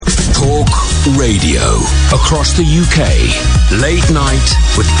Radio. Across the UK. Late night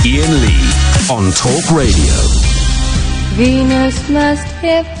with Iain Lee on Talk Radio. Venus must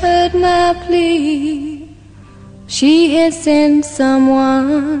have heard my plea. She has sent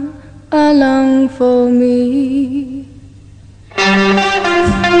someone along for me.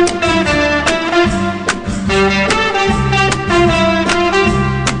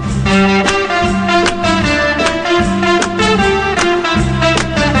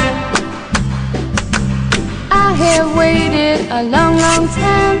 I have waited a long, long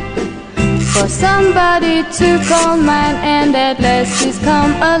time for somebody to call mine, and at last she's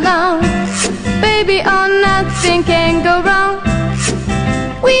come along. Baby, oh, nothing can go wrong.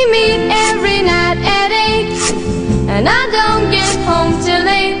 We meet every night at 8, and I don't get home till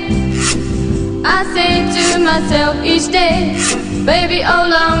 8. I say to myself each day, baby, oh,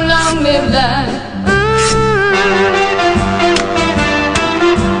 long, long live love.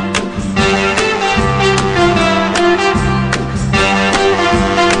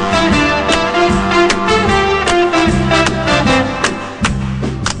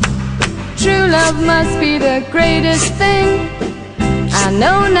 True love must be the greatest thing. I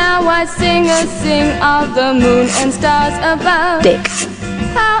know now why singers sing of the moon and stars above. Dick.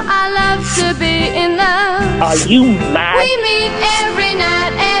 How I love to be in love. Are you mad? We meet every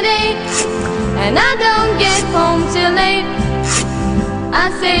night at 8, and I don't get home till 8. I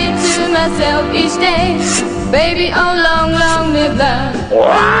say to myself each day, baby, oh, long, long live love.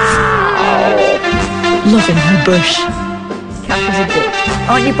 Wow. Loving her bush. Catherine's a dick.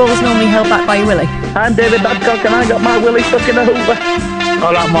 Aren't your balls normally held back by your willy? I'm David Badcock and I got my willy stuck in a hoover.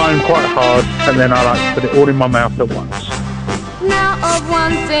 I like mine quite hard and then I like to put it all in my mouth at once. Now of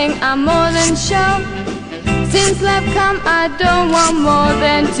one thing I'm more than sure. Since love come, I don't want more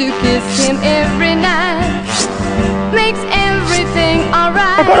than to kiss him every night. Makes everything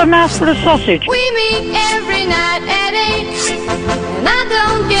alright. I've got a mouthful of sausage. We meet every night at 8, and I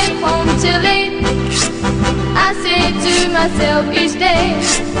don't get home till 8. I say to myself each day,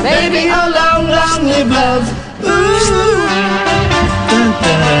 baby, how long, long live love. Ooh.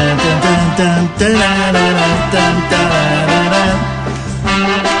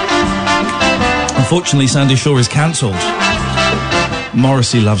 Unfortunately, Sandy Shaw is cancelled.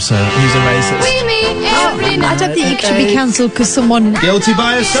 Morrissey loves her. He's a racist. We meet every night. I don't think you should be cancelled because someone... Guilty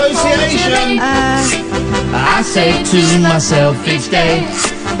by association. I say to myself each day,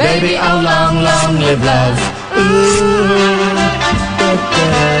 baby, how long, long live love. Ooh.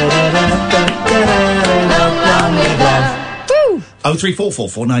 Long, long live love. 0344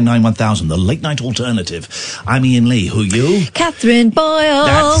 499 1000, the late night alternative. I'm Iain Lee. Who you? Catherine Boyle.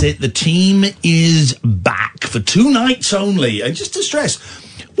 That's it. The team is back for 2 nights only. And just to stress,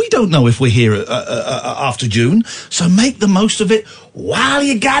 we don't know if we're here after June, so make the most of it while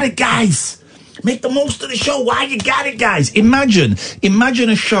you got it, guys. Make the most of the show while you got it, guys. Imagine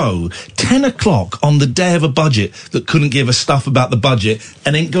a show, 10 o'clock on the day of a budget that couldn't give a stuff about the budget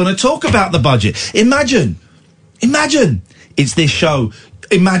and ain't going to talk about the budget. Imagine. It's this show.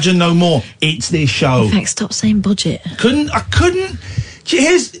 Imagine no more. It's this show. In fact, stop saying budget. I couldn't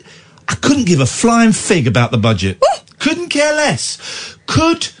give a flying fig about the budget. Couldn't care less.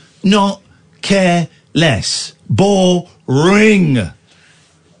 Could not care less. Boring.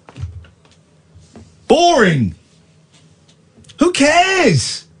 Who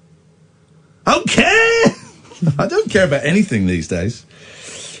cares? I don't care. I don't care about anything these days.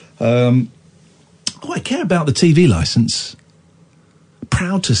 I care about the TV licence.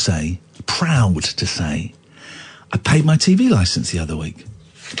 Proud to say, I paid my TV licence the other week.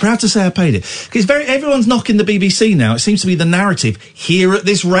 Proud to say I paid it. Because everyone's knocking the BBC now. It seems to be the narrative here at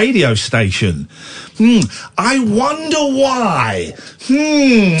this radio station. I wonder why.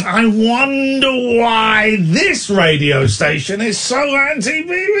 I wonder why this radio station is so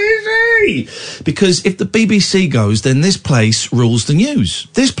anti-BBC. Because if the BBC goes, then this place rules the news.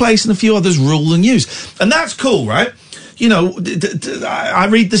 This place and a few others rule the news. And that's cool, right? You know, I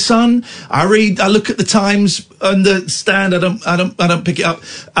read The Sun. I look at the Times and the Stand. I don't pick it up.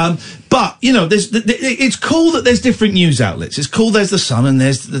 But you know, it's cool that there's different news outlets. It's cool. There's The Sun and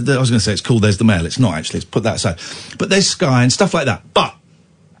there's I was going to say it's cool. There's the Mail. It's not actually. Let's put that aside. But there's Sky and stuff like that. But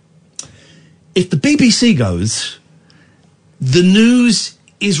if the BBC goes, the news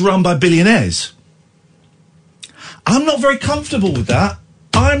is run by billionaires. I'm not very comfortable with that.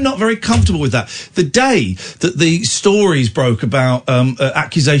 The day that the stories broke about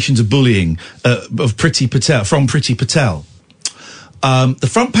accusations of bullying of Priti Patel, the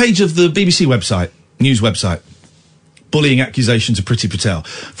front page of the BBC website, news website, bullying accusations of Priti Patel.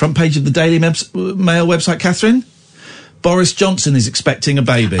 Front page of the Daily Mail website, Catherine, Boris Johnson is expecting a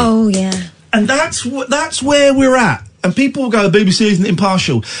baby. Oh, yeah. And that's where we're at. And people will go, the BBC isn't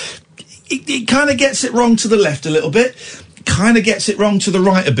impartial. It kind of gets it wrong to the left a little bit, kind of gets it wrong to the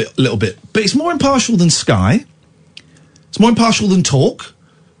right a little bit. But it's more impartial than Sky. It's more impartial than Talk.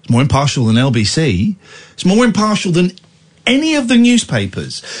 It's more impartial than LBC. It's more impartial than any of the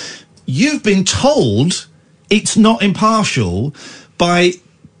newspapers. You've been told it's not impartial by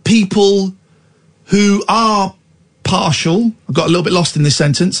people who are partial. I got a little bit lost in this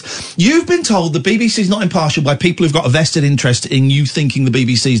sentence. You've been told the BBC's not impartial by people who've got a vested interest in you thinking the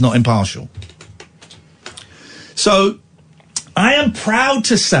BBC's not impartial. So, I am proud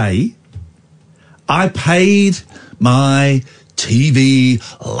to say I paid my TV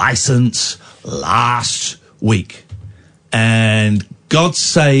licence last week. And God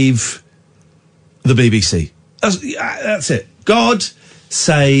save the BBC. That's it. God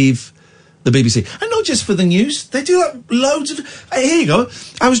save the BBC. And not just for the news. They do like loads of... Hey, here you go.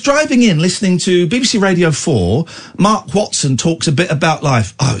 I was driving in listening to BBC Radio 4. Mark Watson talks a bit about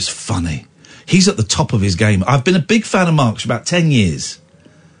life. Oh, it's funny. He's at the top of his game. I've been a big fan of Mark's for about 10 years.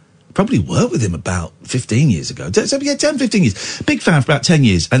 Probably worked with him about 15 years ago. So, yeah, 10, 15 years. Big fan for about 10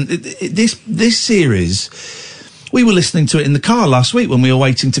 years. And this series... We were listening to it in the car last week when we were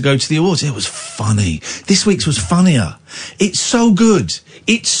waiting to go to the awards. It was funny. This week's was funnier. It's so good.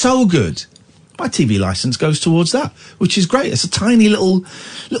 It's so good. My TV licence goes towards that, which is great. It's a tiny little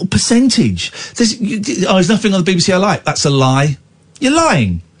percentage. There's nothing on the BBC I like. That's a lie. You're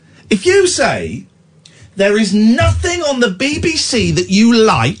lying. If you say there is nothing on the BBC that you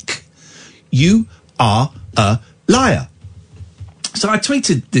like, you are a liar. So I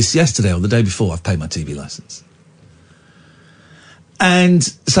tweeted this yesterday or the day before I've paid my TV licence. And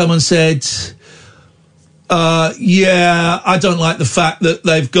someone said, yeah, I don't like the fact that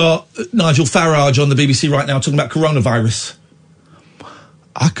they've got Nigel Farage on the BBC right now talking about coronavirus.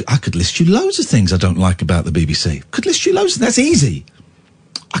 I could list you loads of things I don't like about the BBC. Could list you loads. That's easy.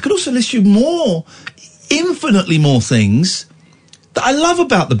 I could also list you infinitely more things that I love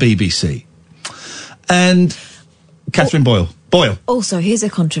about the BBC. And Catherine Boyle. Also, here's a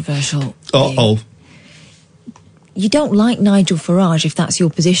controversial... Uh-oh. You don't like Nigel Farage, if that's your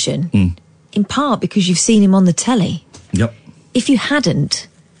position, in part because you've seen him on the telly. Yep. If you hadn't,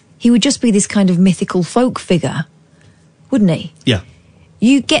 he would just be this kind of mythical folk figure, wouldn't he? Yeah.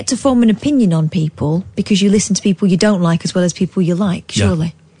 You get to form an opinion on people because you listen to people you don't like as well as people you like,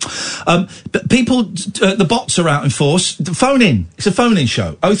 surely. Yeah. But people, the bots are out in force. Phone in. It's a phone-in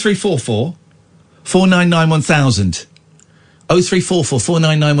show. 0344 499 1000. 0344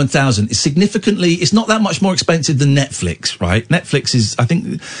 499 1000. It's not that much more expensive than Netflix, right? Netflix is, I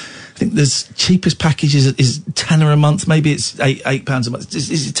think there's cheapest package is tenner a month. Maybe it's £8 a month.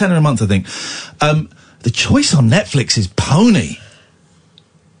 It's tenner a month, I think. The choice on Netflix is pony.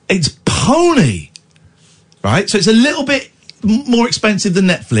 It's pony, right? So it's a little bit more expensive than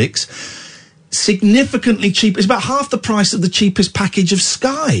Netflix. Significantly cheaper. It's about half the price of the cheapest package of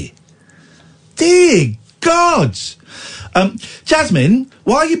Sky. Dear God. Jasmine,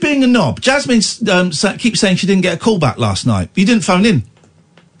 why are you being a knob? Jasmine keeps saying she didn't get a call back last night. You didn't phone in.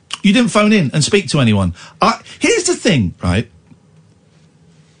 You didn't phone in and speak to anyone. Here's the thing, right?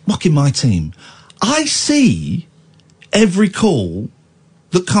 Mocking my team. I see every call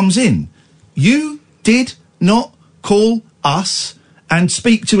that comes in. You did not call us and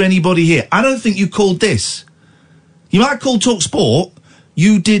speak to anybody here. I don't think you called this. You might call Talk Sport.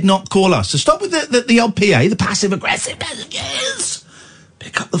 You did not call us. So stop with the old PA, the passive-aggressive messages.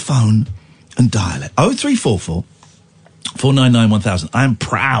 Pick up the phone and dial it. 0344 499 1000. I am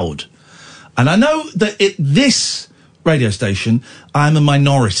proud. And I know that at this radio station, I'm a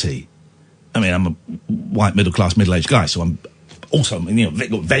minority. I mean, I'm a white, middle-class, middle-aged guy, so I'm also,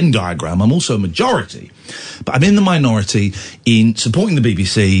 Venn diagram, I'm also a majority. But I'm in the minority in supporting the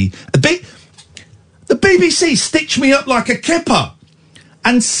BBC. The BBC stitched me up like a kipper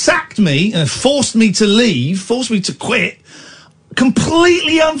and sacked me and forced me to leave, forced me to quit,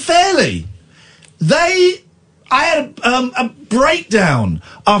 completely unfairly. I had a breakdown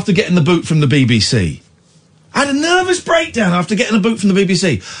after getting the boot from the BBC. I had a nervous breakdown after getting the boot from the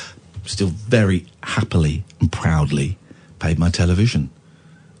BBC. Still very happily and proudly paid my television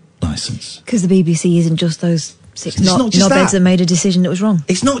licence. Because the BBC isn't just those six knobheads that made a decision that was wrong.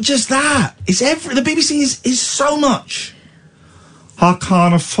 It's not just that. It's the BBC is so much. I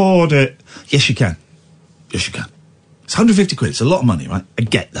can't afford it. Yes, you can. Yes, you can. It's 150 quid. It's a lot of money, right? I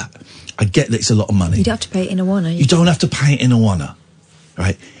get that. It's a lot of money. You don't have to pay it in Awana. You don't have to pay it in Awana,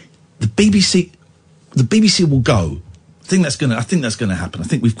 right? The BBC will go. I think that's going to happen. I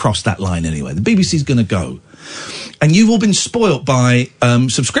think we've crossed that line anyway. The BBC's going to go. And you've all been spoilt by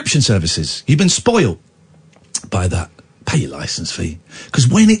subscription services. You've been spoilt by that. Pay your licence fee. Because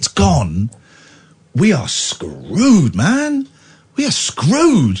when it's gone, we are screwed, man. We are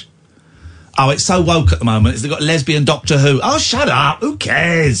screwed. Oh, it's so woke at the moment. They've got lesbian Doctor Who. Oh, shut up. Who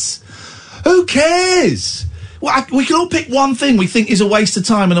cares? Who cares? Well, we can all pick one thing we think is a waste of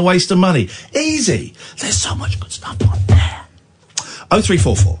time and a waste of money. Easy. There's so much good stuff on there.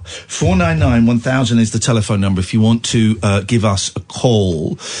 0344 499 1000 is the telephone number if you want to give us a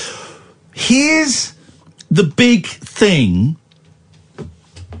call. Here's the big thing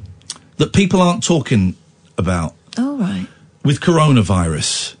that people aren't talking about. Oh, right. With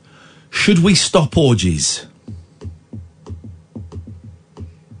coronavirus. Should we stop orgies?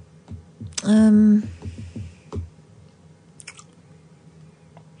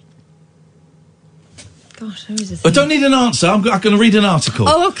 Gosh, there is a thing. I don't need an answer. I'm going to read an article.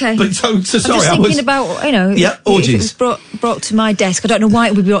 Oh, okay. But sorry, I'm just thinking about, Yeah, orgies. If it was brought to my desk. I don't know why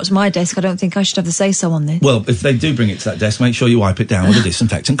it would be brought to my desk. I don't think I should have the say-so on this. Well, if they do bring it to that desk, make sure you wipe it down with a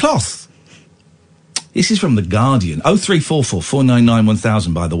disinfectant cloth. This is from The Guardian. 0344 499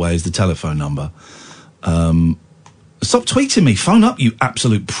 1000, by the way, is the telephone number. Stop tweeting me. Phone up, you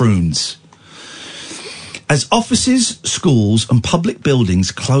absolute prunes. As offices, schools and public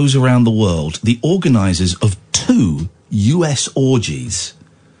buildings close around the world, the organisers of 2 US orgies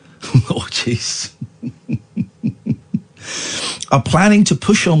are planning to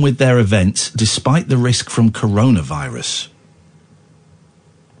push on with their events despite the risk from coronavirus.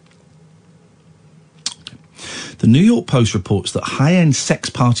 The New York Post reports that high-end sex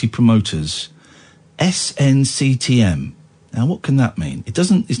party promoters, SNCTM. Now, what can that mean?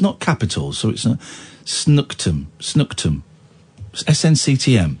 It's not capitals, so it's a Snooktum.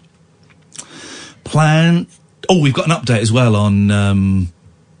 SNCTM. We've got an update as well on,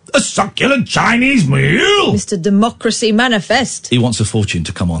 a succulent Chinese meal! Mr. Democracy Manifest. He wants a fortune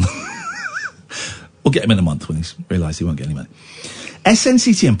to come on. We'll get him in a month when he's realised he won't get any money.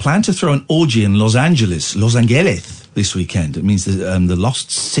 SNCTM plan to throw an orgy in Los Angeles this weekend. It means the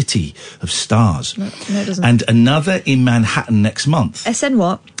lost city of stars. No, it doesn't. And another in Manhattan next month. SN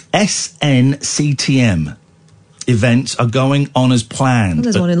what? SNCTM events are going on as planned. Well,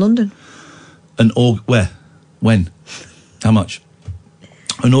 there's one in London. Where? When? How much?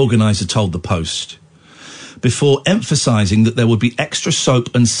 An organiser told the Post, before emphasising that there would be extra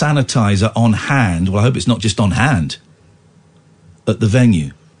soap and sanitiser on hand. Well, I hope it's not just on hand. At the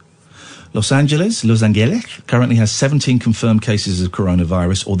venue. Los Angeles currently has 17 confirmed cases of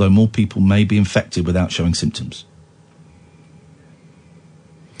coronavirus, although more people may be infected without showing symptoms.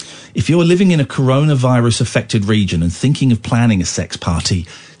 If you're living in a coronavirus-affected region and thinking of planning a sex party,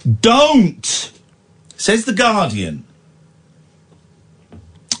 don't! Says The Guardian.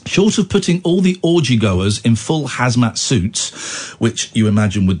 Short of putting all the orgy-goers in full hazmat suits, which you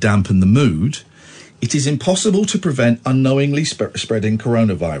imagine would dampen the mood, it is impossible to prevent unknowingly spreading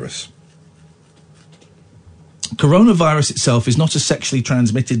coronavirus. Coronavirus itself is not a sexually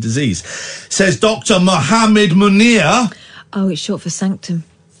transmitted disease, says Dr. Mohammed Munir. Oh, it's short for sanctum.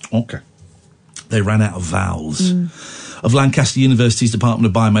 Okay. They ran out of vowels. Of Lancaster University's Department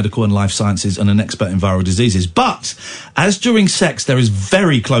of Biomedical and Life Sciences and an expert in viral diseases. But, as during sex there is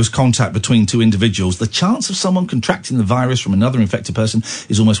very close contact between two individuals, the chance of someone contracting the virus from another infected person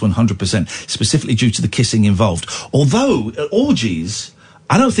is almost 100%, specifically due to the kissing involved. Although, at orgies,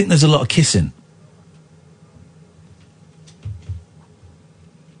 I don't think there's a lot of kissing.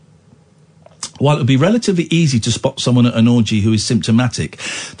 While it would be relatively easy to spot someone at an orgy who is symptomatic,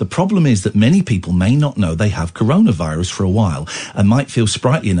 the problem is that many people may not know they have coronavirus for a while and might feel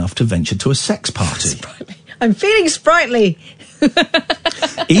sprightly enough to venture to a sex party. Sprightly. I'm feeling sprightly.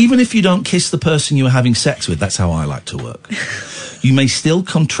 Even if you don't kiss the person you are having sex with, that's how I like to work, you may still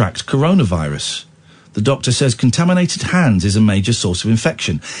contract coronavirus. The doctor says contaminated hands is a major source of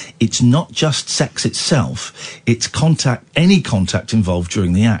infection. It's not just sex itself, it's any contact involved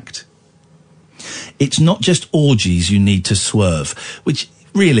during the act. It's not just orgies you need to swerve, which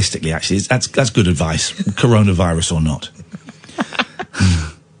realistically, actually, that's good advice, coronavirus or not.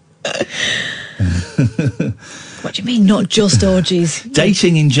 What do you mean, not just orgies?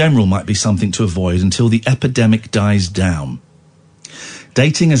 Dating in general might be something to avoid until the epidemic dies down.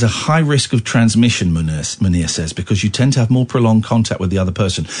 Dating is a high risk of transmission, Munir says, because you tend to have more prolonged contact with the other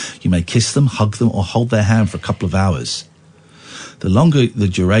person. You may kiss them, hug them, or hold their hand for a couple of hours. The longer the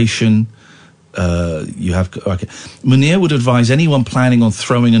duration... Munir would advise anyone planning on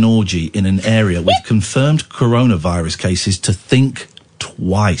throwing an orgy in an area with confirmed coronavirus cases to think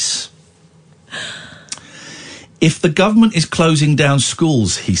twice. If the government is closing down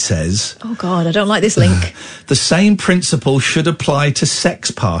schools, he says... Oh, God, I don't like this link. The same principle should apply to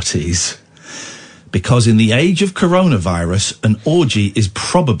sex parties. Because in the age of coronavirus, an orgy is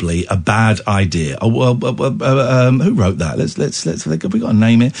probably a bad idea. Oh, well, who wrote that? Let's. Have we got a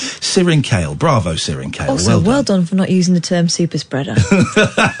name here? Sirin Kale. Bravo, Sirin Kale. Also, well done for not using the term super spreader. That's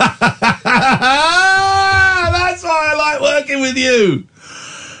why I like working with you.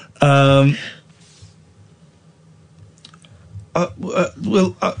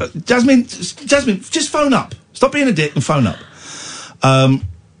 Jasmine, just phone up. Stop being a dick and phone up. And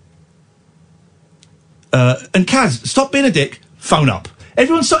Kaz, stop being a dick, phone up.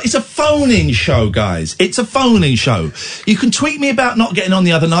 It's a phone-in show, guys. It's a phone-in show. You can tweet me about not getting on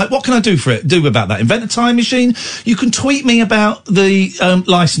the other night. What can I do about that? Invent a time machine? You can tweet me about the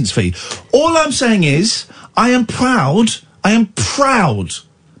licence fee. All I'm saying is, I am proud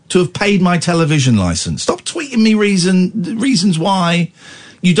to have paid my television licence. Stop tweeting me reasons why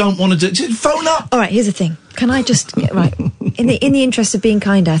you don't want to do it. Just phone up. All right, here's the thing. Can I just... right. In the interest of being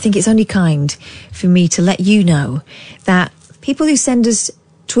kinder, I think it's only kind for me to let you know that people who send us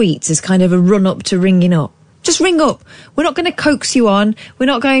tweets as kind of a run-up to ringing up, just ring up. We're not going to coax you on. We're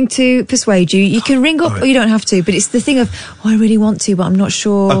not going to persuade you. You can ring up or you don't have to, but it's the thing of, I really want to, but I'm not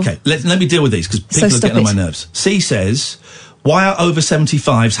sure. Okay, let me deal with these, because people are getting on my nerves. C says... Why are over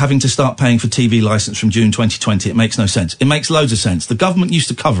 75s having to start paying for TV licence from June 2020? It makes no sense. It makes loads of sense. The government used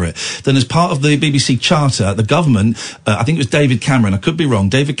to cover it. Then as part of the BBC charter, the government, I think it was David Cameron, I could be wrong,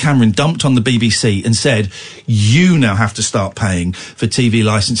 David Cameron dumped on the BBC and said, you now have to start paying for TV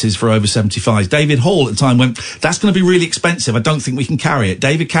licences for over 75s. David Hall at the time went, that's going to be really expensive. I don't think we can carry it.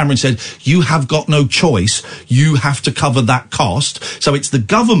 David Cameron said, you have got no choice. You have to cover that cost. So it's the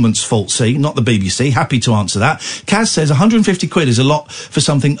government's fault, see, not the BBC. Happy to answer that. Kaz says 150 quid is a lot for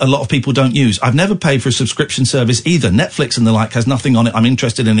something a lot of people don't use. I've never paid for a subscription service either. Netflix and the like has nothing on it I'm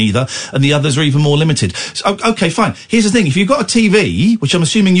interested in either, and the others are even more limited. So, okay, fine. Here's the thing. If you've got a TV, which I'm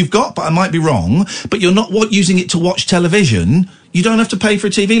assuming you've got, but I might be wrong, but you're not using it to watch television, you don't have to pay for a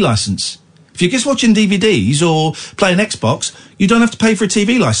TV licence. If you're just watching DVDs or playing Xbox, you don't have to pay for a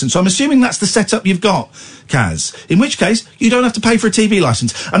TV licence. So I'm assuming that's the setup you've got, Kaz. In which case, you don't have to pay for a TV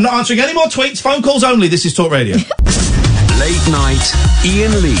licence. I'm not answering any more tweets. Phone calls only. This is Talk Radio. Late night,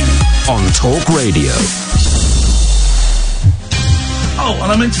 Iain Lee on Talk Radio. Oh,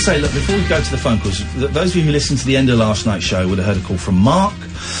 and I meant to say, look, before we go to the phone calls, those of you who listened to the end of last night's show would have heard a call from Mark.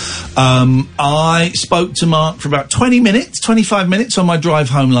 I spoke to Mark for about 25 minutes on my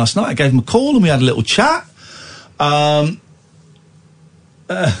drive home last night. I gave him a call and we had a little chat.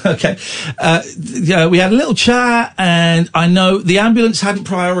 Okay. Yeah, we had a little chat, and I know the ambulance hadn't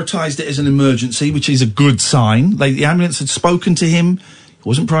prioritised it as an emergency, which is a good sign. The ambulance had spoken to him. It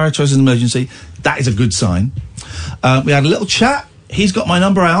wasn't prioritised as an emergency. That is a good sign. We had a little chat. He's got my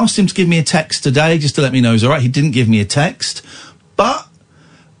number. I asked him to give me a text today just to let me know he's all right. He didn't give me a text, but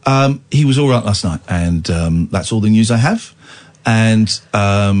he was all right last night, and that's all the news I have. And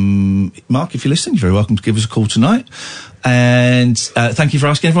Mark, if you're listening, you're very welcome to give us a call tonight. And thank you for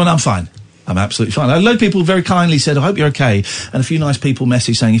asking everyone. I'm fine. I'm absolutely fine. A lot of people very kindly said, I hope you're okay. And a few nice people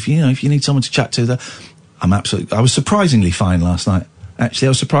messaged saying, if you need someone to chat to, I was surprisingly fine last night. Actually, I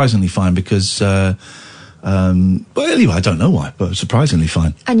was surprisingly fine because, well, anyway, I don't know why, but surprisingly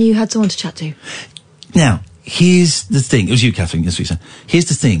fine. And you had someone to chat to? Now, here's the thing. It was you, Kathleen, that's what you said. Here's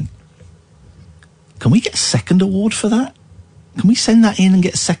the thing. Can we get a second award for that? Can we send that in and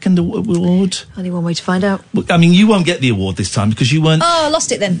get a second award? Only one way to find out. I mean, you won't get the award this time because you weren't... Oh, I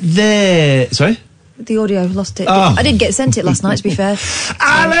lost it then. There. Sorry? The audio, lost it. Oh. I didn't get sent it last night, to be fair.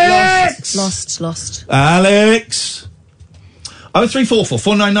 Alex! Lost. Alex! 0344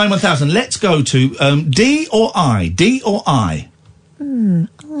 499 1000. Let's go to D or I. D or I.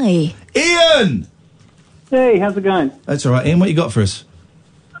 I. Ian! Hey, how's it going? That's all right. Ian, what you got for us?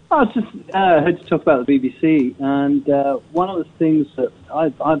 I was just heard you talk about the BBC, and one of the things that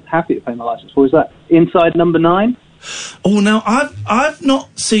I'm happy to pay my licence for is that Inside Number 9. Oh, now, I've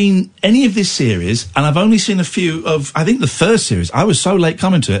not seen any of this series, and I've only seen a few of, I think, the first series. I was so late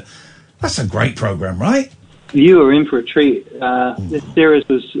coming to it. That's a great programme, right? You were in for a treat. This series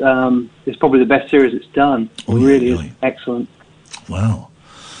was is probably the best series it's done. It really is excellent. Wow.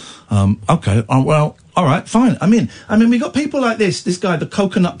 Okay. Well, all right, fine. I mean, we got people like this guy, the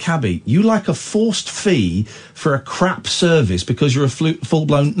coconut cabbie. You like a forced fee for a crap service because you're a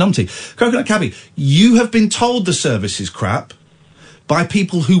full-blown numpty. Coconut cabbie, you have been told the service is crap by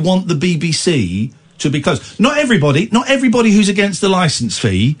people who want the BBC to be closed. Not everybody who's against the licence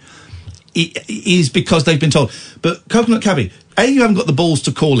fee is because they've been told. But Coconut cabbie, A, you haven't got the balls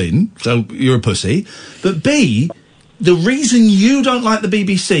to call in, so you're a pussy. But B, the reason you don't like the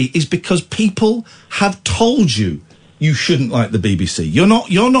BBC is because people have told you shouldn't like the BBC.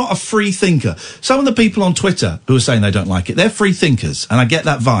 You're not a free thinker. Some of the people on Twitter who are saying they don't like it, they're free thinkers, and I get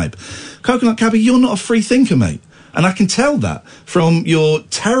that vibe. Coconut Cabby, you're not a free thinker, mate. And I can tell that from your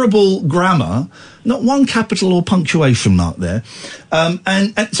terrible grammar, not one capital or punctuation mark there.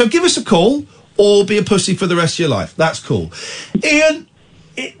 And so give us a call or be a pussy for the rest of your life. That's cool. Ian,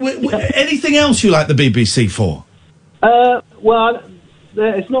 anything else you like the BBC for? Well,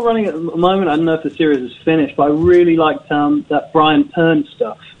 it's not running at the moment. I don't know if the series is finished, but I really liked that Brian Pern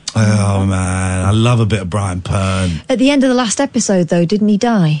stuff. Oh man, I love a bit of Brian Pern. At the end of the last episode, though, didn't he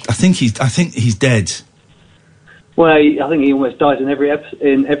die? I think he's dead. Well, I think he almost dies in every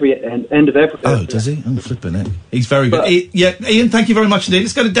end of every. Oh, does he? I'm flipping it. He's very good. Ian, thank you very much indeed.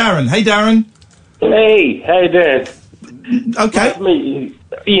 Let's go to Darren. Hey, Darren. Hey, how you doing? Okay. Nice to meet you,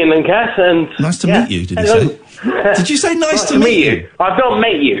 Ian and Cass. And nice to meet you. Did you say? Did you say nice to meet you? I've not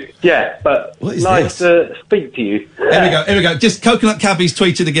met you, but what is nice to speak to you. Here we go. Just Coconut Cabby's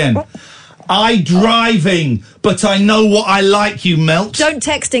tweeted again. I driving, but I know what I like, you melt. Don't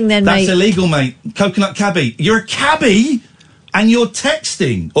texting then, That's mate. That's illegal, mate. Coconut Cabby. You're a cabbie and you're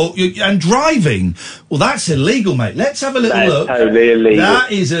texting and driving. Well, that's illegal, mate. Let's have a little look. That's totally illegal.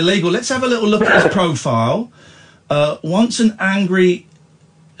 That is illegal. Let's have a little look at his profile. Once an angry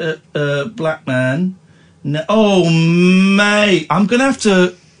black man. No, oh, mate. I'm going to have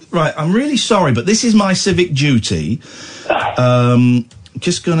to... Right, I'm really sorry, but this is my civic duty.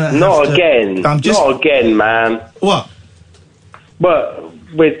 Just gonna have not to, again. Not again, man. What? But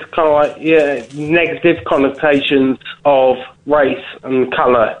with kind of like negative connotations of race and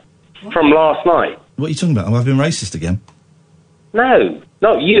colour from last night. What are you talking about? Have I been racist again? No,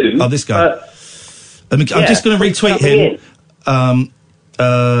 not you. Oh, this guy. I'm just going to retweet him.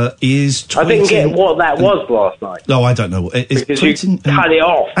 Is tweeting... I didn't get what that was last night. No, I don't know. Is because tweeting you cut it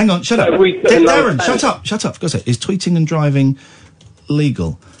off. Hang on, shut up. Darren, shut up. Shut up. Go say, is tweeting and driving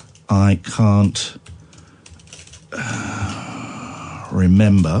legal? I can't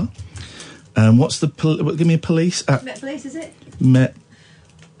remember. What's the... give me a police... Met Police, is it? Met...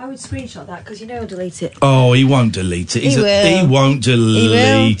 I would screenshot that because you know I'll delete it. Oh, he won't delete it. He won't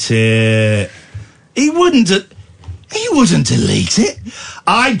delete it. He wouldn't delete it.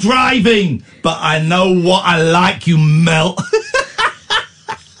 I driving, but I know what I like, you melt.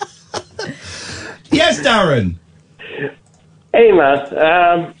 Yes, Darren. Hey,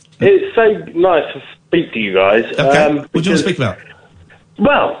 man. It's so nice to speak to you guys. Okay. What do you want to speak about?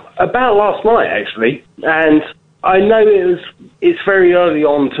 Well, about last night, actually. And I know it's very early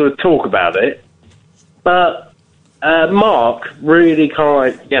on to talk about it, but Mark really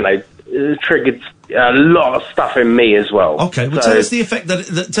kind of, triggered a lot of stuff in me as well. Okay, well, tell us the effect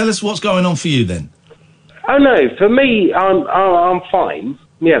tell us what's going on for you then. Oh no, for me, I'm fine,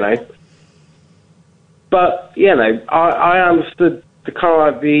 but I understood the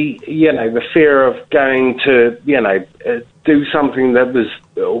kind of the fear of going to do something that was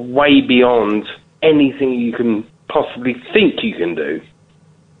way beyond anything you can possibly think you can do,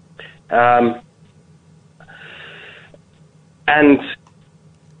 and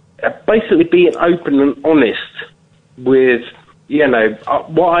basically being open and honest with,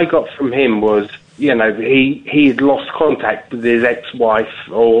 what I got from him was, he had lost contact with his ex-wife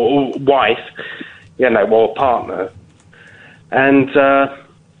or wife, or partner. And...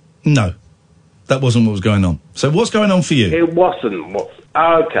 no, that wasn't what was going on. So what's going on for you? It wasn't what...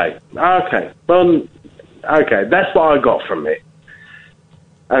 Okay. Well, okay, that's what I got from it.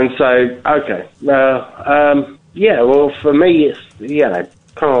 And so, okay. Well, for me, it's,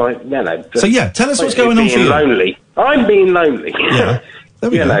 kind of like, So tell us what's going on for you. Lonely. I'm being lonely. Yeah. There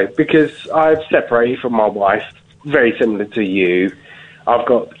we go. Because I've separated from my wife, very similar to you. I've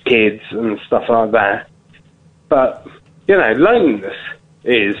got kids and stuff like that. But, loneliness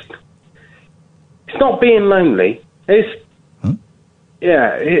is... It's not being lonely. It's... Huh?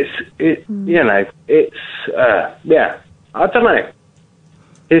 Yeah, it's... I don't know.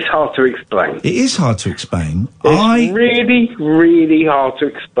 It's hard to explain. It is hard to explain. It's really, really hard to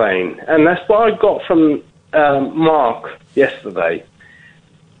explain. And that's what I got from Mark yesterday,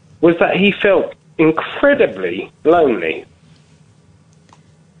 was that he felt incredibly lonely.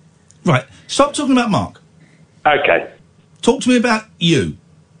 Right. Stop talking about Mark. Okay. Talk to me about you.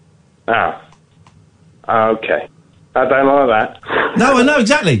 Okay. I don't like that. No, I know,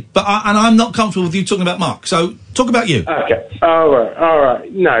 exactly. But I'm not comfortable with you talking about Mark. So, talk about you. Okay. All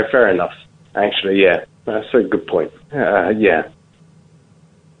right. No, fair enough. Actually, yeah. That's a good point. Yeah.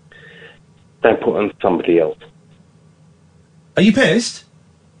 Don't put on somebody else. Are you pissed?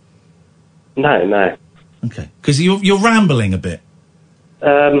 No. Okay. Because you're rambling a bit.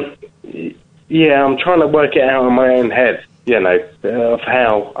 Yeah, I'm trying to work it out in my own head, of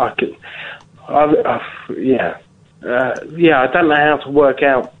how I could... I don't know how to work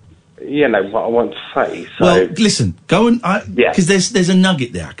out, what I want to say. So. Well, listen, go and... Because there's a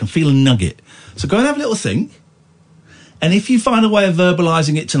nugget there. I can feel a nugget. So go and have a little think. And if you find a way of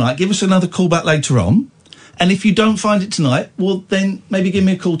verbalising it tonight, give us another call back later on. And if you don't find it tonight, well, then maybe give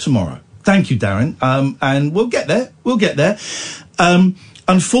me a call tomorrow. Thank you, Darren. And we'll get there.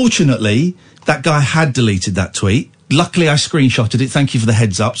 Unfortunately, that guy had deleted that tweet. Luckily, I screenshotted it. Thank you for the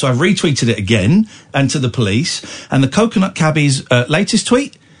heads up. So I've retweeted it again and to the police. And the Coconut Cabbie's latest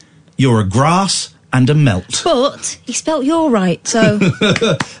tweet, you're a grass and a melt. But he spelt you're right, so...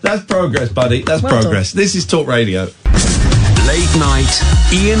 That's progress, buddy. That's well progress. This is Talk Radio. Late night,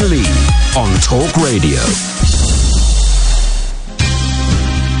 Iain Lee on Talk Radio.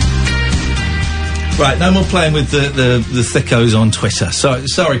 Right, no more playing with the thickos on Twitter.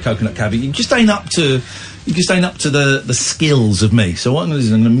 Sorry, Coconut Cabbie. You just ain't up to the skills of me. So what I'm going to do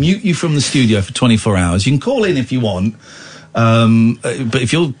is I'm going to mute you from the studio for 24 hours. You can call in if you want. But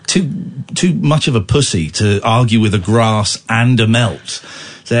if you're too much of a pussy to argue with a grass and a melt,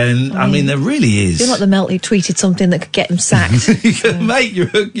 then I mean there really is. I feel like the melt, he tweeted something that could get him sacked. Mate,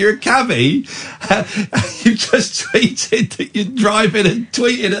 you're a cabbie. You just tweeted that you're driving and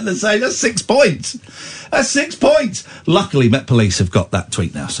tweeting at the same. That's 6 points. That's 6 points. Luckily, Met Police have got that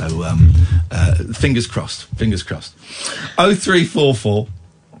tweet now. So fingers crossed. Fingers crossed. 0344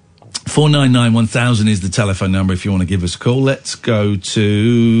 499 1000 is the telephone number if you want to give us a call. Let's go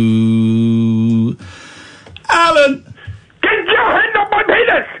to Alan. Get your hand off my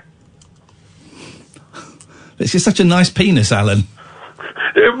penis! It's just such a nice penis, Alan.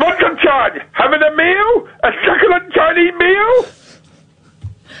 What's the charge? Having a meal? A succulent Chinese meal? I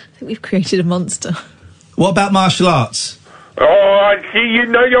think we've created a monster. What about martial arts? Oh, I see you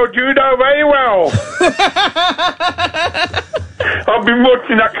know your judo very well. I've been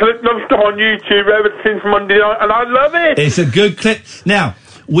watching that clip non-stop on YouTube ever since Monday night, and I love it. It's a good clip. Now,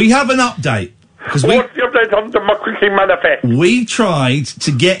 we have an update. What's the update on Democracy Manifest? We tried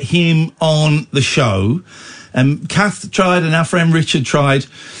to get him on the show, and Kath tried, and our friend Richard tried,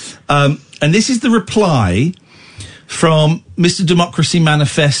 and this is the reply from Mr. Democracy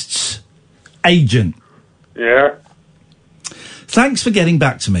Manifest's agent. Yeah. Thanks for getting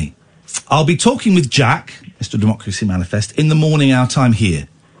back to me. I'll be talking with Jack, Mr. Democracy Manifest, in the morning our time here.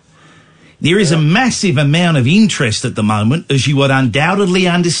 There is a massive amount of interest at the moment, as you would undoubtedly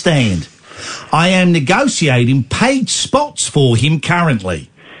understand. I am negotiating paid spots for him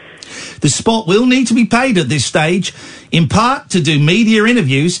currently. The spot will need to be paid at this stage, in part to do media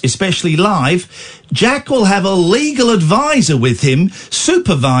interviews, especially live. Jack will have a legal advisor with him,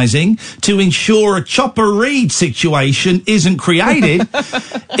 supervising to ensure a Chopper Read situation isn't created,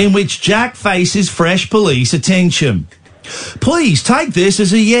 in which Jack faces fresh police attention. Please take this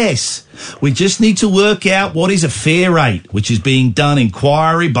as a yes. We just need to work out what is a fair rate, which is being done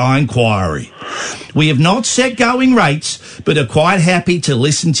inquiry by inquiry. We have not set going rates, but are quite happy to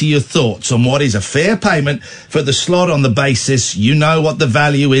listen to your thoughts on what is a fair payment for the slot on the basis you know what the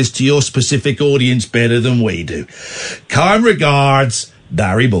value is to your specific audience better than we do. Kind regards,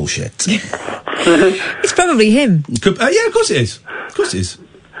 Barry Bullshit. It's probably him. Yeah, of course it is. Of course it is.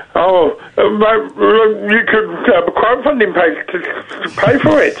 Oh, you could have a crowdfunding page to pay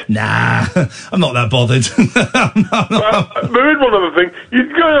for it. Nah, I'm not that bothered. There is one other thing. You're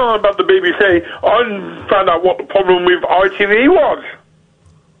going on about the BBC. I found out what the problem with ITV was.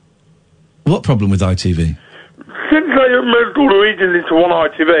 What problem with ITV? Since they merged all the regions into one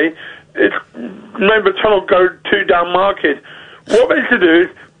ITV, it's made the channel go too down market. What they should do is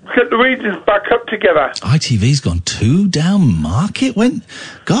get the regions back up together. ITV's gone too down market?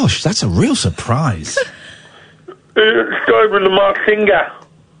 Gosh, that's a real surprise. It started with the Masked Singer.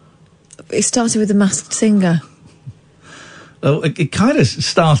 It started with the Masked Singer. Oh, it kind of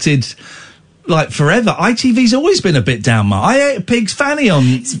started like forever. ITV's always been a bit down market. I ate a pig's fanny on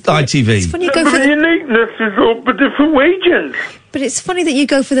ITV. It's funny you go for the uniqueness is all the different regions. But it's funny that you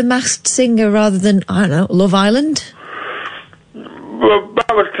go for the Masked Singer rather than, I don't know, Love Island. Well,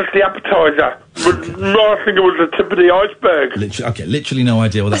 that was just the appetizer. But I think it was the tip of the iceberg. Literally no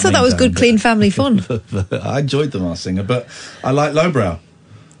idea what that means. I thought that was good, clean family fun. I enjoyed the Masked Singer, but I like lowbrow.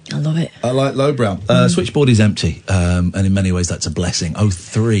 I love it. I like lowbrow. Switchboard is empty, and in many ways that's a blessing.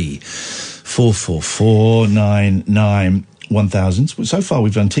 03444991 1000. So far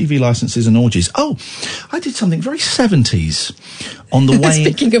we've done TV licences and orgies. Oh, I did something very 70s on the way.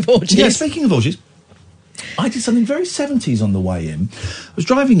 Speaking of orgies. Yeah, speaking of orgies. I did something very 70s on the way in. I was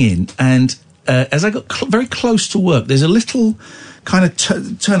driving in and as I got very close to work, there's a little kind of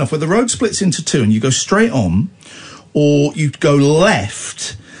turn off where the road splits into two, and you go straight on, or you go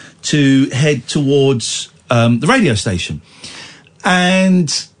left to head towards the radio station,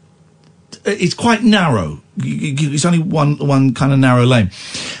 and it's quite narrow. It's only one kind of narrow lane,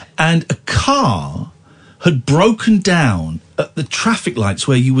 and a car had broken down at the traffic lights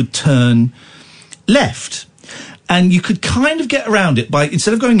where you would turn left. And you could kind of get around it by,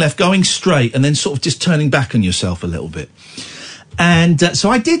 instead of going left, going straight and then sort of just turning back on yourself a little bit. And so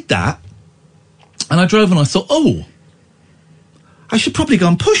I did that, and I drove and I thought, oh, I should probably go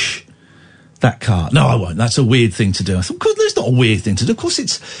and push that car. No, I won't. That's a weird thing to do. I thought, of course, there's not a weird thing to do. Of course,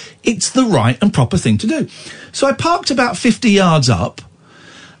 it's the right and proper thing to do. So I parked about 50 yards up,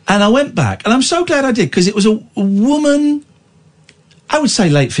 and I went back, and I'm so glad I did, because it was a woman, I would say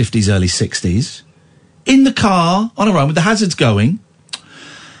late 50s, early 60s, in the car on her own with the hazards going,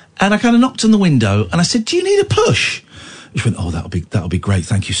 and I kind of knocked on the window and I said, "Do you need a push?" She went, "Oh, that'll be great,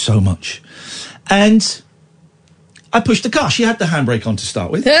 thank you so much." And I pushed the car. She had the handbrake on to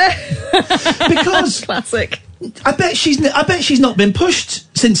start with, because classic. I bet she's not been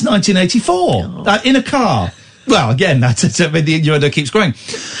pushed since 1984 in a car. Well, again, that's it. The innuendo keeps growing,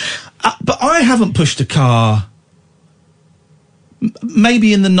 but I haven't pushed a car.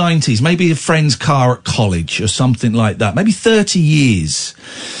 Maybe in the 90s, maybe a friend's car at college or something like that. Maybe 30 years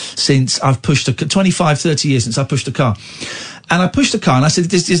since I've pushed 25, 30 years since I pushed a car. And I pushed the car and I said,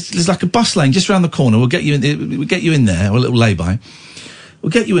 there's like a bus lane just around the corner. We'll get you in there, or a little lay-by. We'll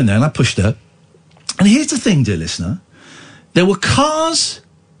get you in there. And I pushed her. And here's the thing, dear listener. There were cars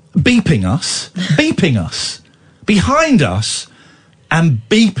beeping us, behind us, and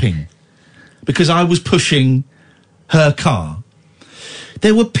beeping because I was pushing her car.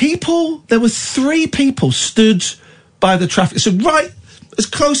 There were 3 people stood by the traffic, so right as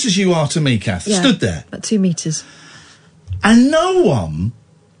close as you are to me, Kath, stood there. About 2 metres. And no one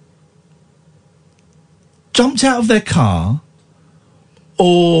jumped out of their car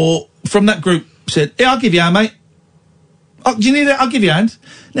or from that group said, "Yeah, I'll give you a hand, mate. Oh, do you need it? I'll give you a hand."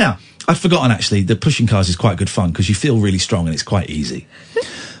 Now, I'd forgotten, actually, that pushing cars is quite good fun because you feel really strong and it's quite easy.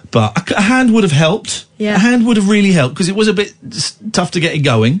 But a hand would have helped. Yeah. A hand would have really helped because it was a bit tough to get it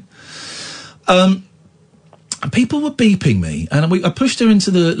going. People were beeping me, and I pushed her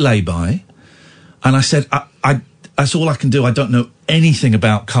into the lay-by, and I said, I that's all I can do. I don't know anything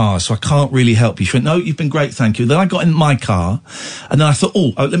about cars, so I can't really help you. She went, "No, you've been great, thank you." Then I got in my car, and then I thought,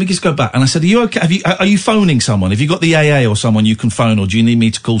 oh, let me just go back. And I said, "Are you okay? Are you phoning someone? Have you got the AA or someone you can phone, or do you need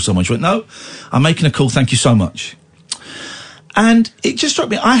me to call someone?" She went, "No, I'm making a call, thank you so much." And it just struck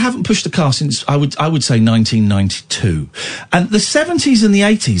me, I haven't pushed a car since, I would say 1992. And the 70s and the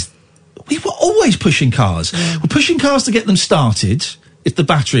 80s, we were always pushing cars. Yeah. We're pushing cars to get them started if the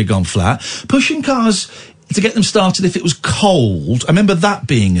battery had gone flat. Pushing cars to get them started if it was cold. I remember that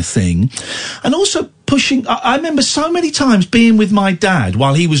being a thing. And also pushing, I remember so many times being with my dad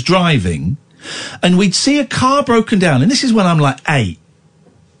while he was driving, and we'd see a car broken down, and this is when I'm like 8.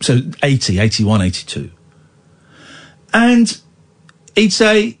 So 80, 81, 82. And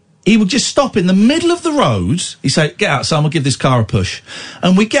he would just stop in the middle of the road. He'd say, "Get out, son, we'll give this car a push."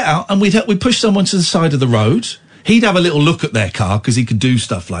 And we'd get out and we'd push someone to the side of the road. He'd have a little look at their car because he could do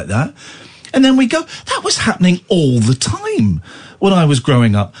stuff like that. And then we'd go. That was happening all the time when I was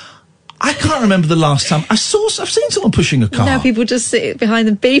growing up. I can't remember the last time I've seen someone pushing a car. Now people just sit behind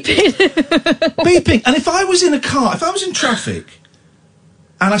them beeping. Beeping. And if I was in a car, if I was in traffic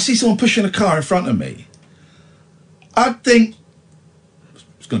and I see someone pushing a car in front of me, I'd think,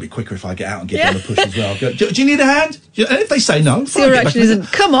 it's going to be quicker if I get out and give them a push as well. Go, do you need a hand? And if they say no, so your reaction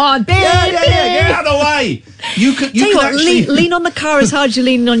isn't, "Come on, yeah, get out of the way." You can actually lean on the car as hard as you're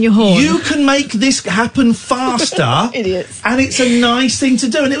leaning on your horn. You can make this happen faster. Idiots. And it's a nice thing to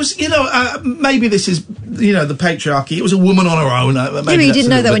do. And it was, maybe this is, the patriarchy. It was a woman on her own. Maybe you didn't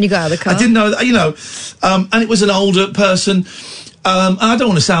know that when you got out of the car. I didn't know that, and it was an older person. And I don't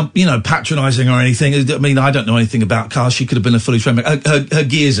want to sound, patronising or anything. I mean, I don't know anything about cars. She could have been a fully trained. Her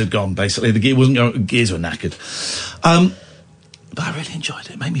gears had gone, basically. The gears were knackered. But I really enjoyed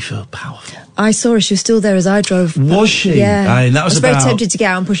it. It made me feel powerful. I saw her. She was still there as I drove. Was she? Yeah. I was very tempted to get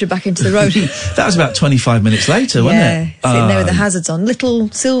out and push her back into the road. That was about 25 minutes later, wasn't it? Yeah, sitting there with the hazards on.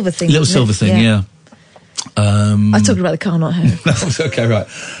 Little silver thing. Little silver thing, yeah. I talked about the car, not her. Okay, right.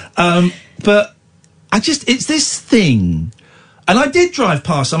 But it's this thing. And I did drive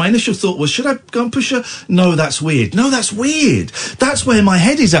past. My initial thought was, should I go and push her? No, that's weird. No, that's weird. That's where my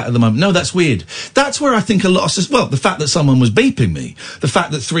head is at the moment. No, that's weird. That's where I think a lot of... the fact that someone was beeping me. The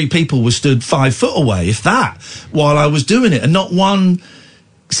fact that 3 people were stood 5 foot away, if that, while I was doing it. And not one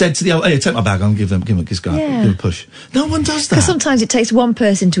said to the other, hey, take my bag, I'll give him a kiss, guy. Yeah. Give him a push. No one does that. Because sometimes it takes one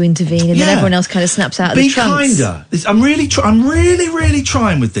person to intervene and then everyone else kind of snaps out of the trance. Be kinder. I'm really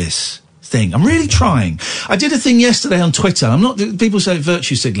trying with this thing. I'm really trying. I did a thing yesterday on Twitter. People say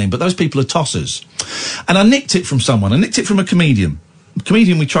virtue signalling, but those people are tossers. And I nicked it from someone. I nicked it from a comedian. A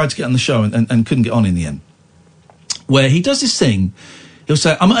comedian we tried to get on the show and couldn't get on in the end. Where he does this thing. He'll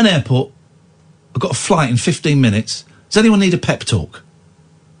say, I'm at an airport. I've got a flight in 15 minutes. Does anyone need a pep talk?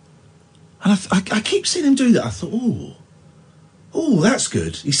 And I keep seeing him do that. I thought, that's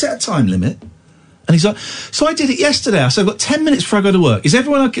good. He set a time limit. And he's like, so I did it yesterday. I said, I've got 10 minutes before I go to work. Does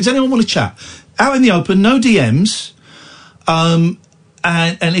anyone want to chat? Out in the open, no DMs. And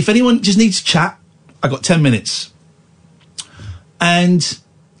if anyone just needs to chat, I got 10 minutes. And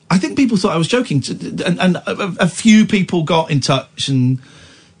I think people thought I was joking. And a few people got in touch and,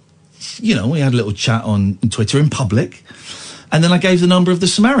 we had a little chat on Twitter in public. And then I gave the number of the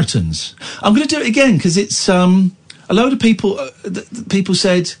Samaritans. I'm going to do it again because it's a load of people. People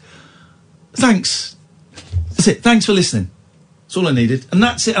said, "Thanks." That's it. Thanks for listening. That's all I needed, and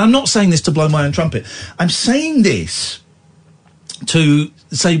that's it. And I'm not saying this to blow my own trumpet. I'm saying this to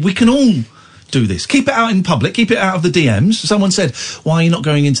say we can all do this. Keep it out in public. Keep it out of the DMs. Someone said, "Why are you not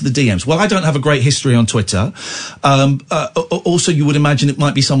going into the DMs?" Well, I don't have a great history on Twitter. Also, you would imagine it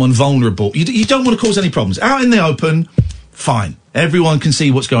might be someone vulnerable. You don't want to cause any problems. Out in the open. Fine. Everyone can see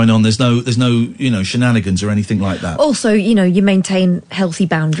what's going on. There's no, shenanigans or anything like that. Also, you maintain healthy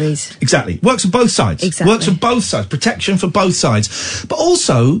boundaries. Exactly. Works on both sides. Exactly. Works on both sides. Protection for both sides. But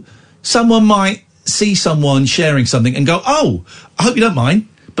also, someone might see someone sharing something and go, oh, I hope you don't mind,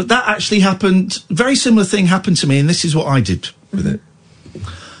 but that actually happened. Very similar thing happened to me, and this is what I did with it.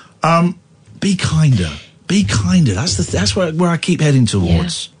 Be kinder. Be kinder. That's where I keep heading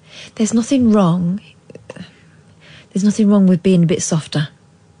towards. Yeah. There's nothing wrong with being a bit softer.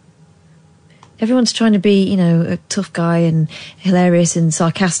 Everyone's trying to be, a tough guy and hilarious and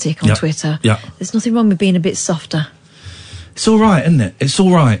sarcastic on Twitter. Yeah. There's nothing wrong with being a bit softer. It's all right, isn't it? It's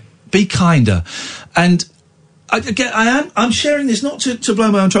all right. Be kinder. And I'm sharing this not to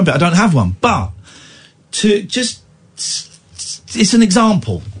blow my own trumpet. I don't have one, but to just, it's an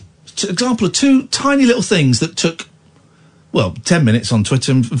example. It's an example of two tiny little things that took, 10 minutes on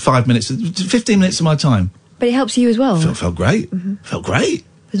Twitter and 5 minutes, 15 minutes of my time. But it helps you as well. Felt great. Mm-hmm. Felt great.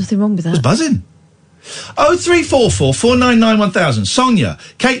 There's nothing wrong with that. I was buzzing. 0344 499 1000. Sonia,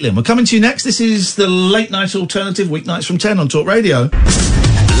 Caitlin, we're coming to you next. This is the Late Night Alternative, weeknights from 10 on Talk Radio.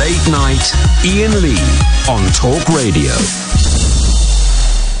 Late Night, Iain Lee on Talk Radio.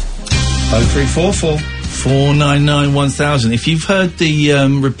 0344 499 1000. If you've heard the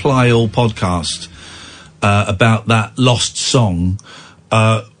Reply All podcast about that lost song,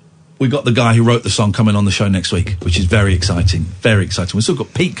 we got the guy who wrote the song coming on the show next week, which is very exciting. Very exciting. We've still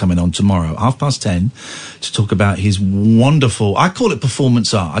got Pete coming on tomorrow, 10:30, to talk about his wonderful, I call it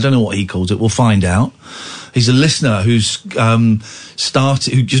performance art. I don't know what he calls it. We'll find out. He's a listener who's who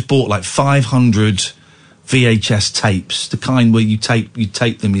just bought like 500 VHS tapes, the kind where you tape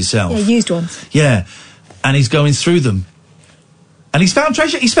them yourself. Yeah, used ones. Yeah. And he's going through them. And he's found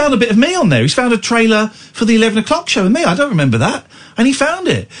treasure. He's found a bit of me on there. He's found a trailer for the 11 o'clock show with me. I don't remember that. And he found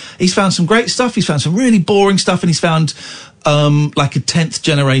it. He's found some great stuff. He's found some really boring stuff. And he's found, like a 10th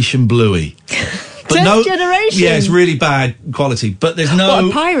generation Bluey. But 10th generation? Yeah, it's really bad quality. But there's no...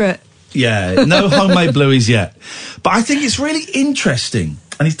 What, a pirate? Yeah, no homemade Blueys yet. But I think it's really interesting.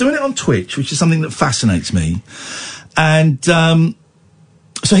 And he's doing it on Twitch, which is something that fascinates me. And,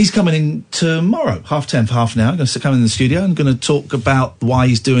 so he's coming in tomorrow, 10:30 for half an hour. I'm going to come in the studio and going to talk about why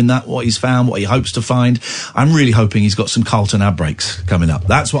he's doing that, what he's found, what he hopes to find. I'm really hoping he's got some Carlton ad breaks coming up.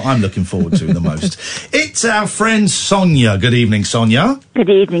 That's what I'm looking forward to the most. It's our friend Sonia. Good evening, Sonia. Good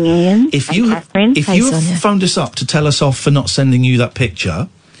evening, Ian. If you have phoned us up to tell us off for not sending you that picture.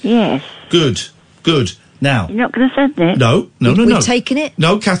 Yes. Good. Now. You're not going to send it? No. We've taken it?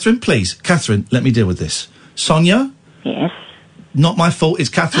 No, Catherine, please. Catherine, let me deal with this. Sonia? Yes. Not my fault. It's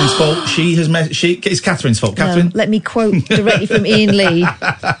Catherine's fault. It's Catherine's fault. Catherine? No, let me quote directly from Iain Lee.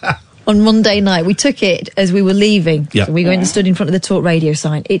 On Monday night, we took it as we were leaving. Yeah. So we went and stood in front of the Talk Radio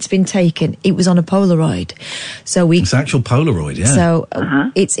sign. It's been taken. It was on a Polaroid. It's actual Polaroid, yeah. So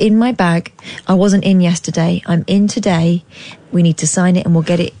it's in my bag. I wasn't in yesterday. I'm in today. We need to sign it and we'll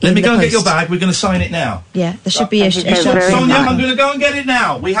get it Let me go and post. get your bag. We're going to sign it now. Yeah, there should be a Sonia, I'm going to go and get it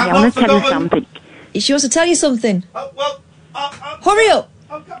now. We have not forgotten. She wants to tell you something. Hurry up.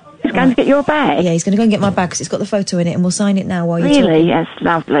 He's going to get your bag? Yeah, he's going to go and get my bag because it's got the photo in it and we'll sign it now while you're talking. talking. Really? That's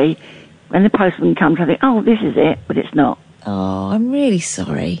lovely. When the postman comes, I think, oh, this is it, but it's not. Oh, I'm really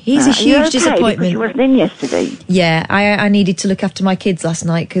sorry. He's a Are you huge okay? disappointment. Because you wasn't in yesterday. Yeah, I needed to look after my kids last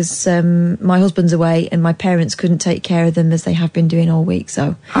night because my husband's away and my parents couldn't take care of them as they have been doing all week,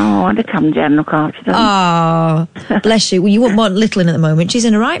 so... Oh, I'd have come down and look after them. Oh, bless you. Well, you wouldn't want little in at the moment. She's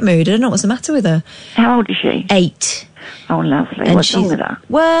in a right mood. I don't know what's the matter with her. How old is she? 8. Oh, lovely. And What's wrong with her?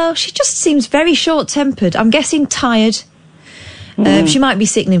 Well, she just seems very short-tempered. I'm guessing tired. She might be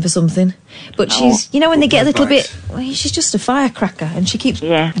sickening for something. But she's, you know, when they get a little bit... Well, she's just a firecracker and she keeps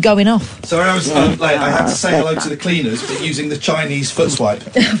going off. Sorry, I was late. I had to say hello to the cleaners, but using the Chinese foot swipe.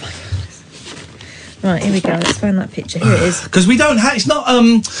 Right, here we go. Let's find that picture. Here it is. Because we don't have... It's not,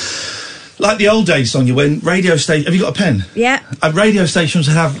 like the old days, Sonia, when radio station... Have you got a pen? Yeah. Radio stations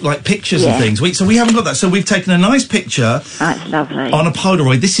have, like, pictures and things. So we haven't got that. So we've taken a nice picture... That's lovely. ...on a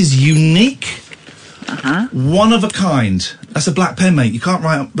Polaroid. This is unique. One of a kind. That's a black pen, mate. You can't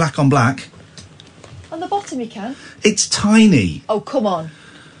write black on black. On the bottom you can. It's tiny. Oh, come on.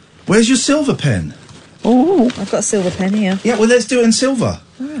 Where's your silver pen? Oh, I've got a silver pen here. Yeah, well, let's do it in silver.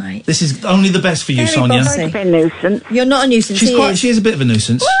 All right. This is only the best for you, Very Sonia. bossy. Don't be a nuisance. You're not a nuisance. She is a bit of a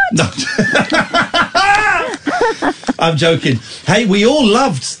nuisance. What? No. I'm joking. Hey, we all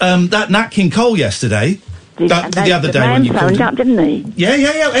loved that Nat King Cole yesterday. The other day when you called phoned up, didn't he?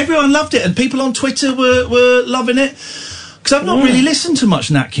 Yeah. Everyone loved it, and people on Twitter were loving it. Because I've not really listened to much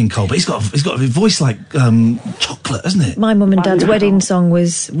Nat King Cole, but he's got a voice like chocolate, hasn't it? My mum and dad's wedding song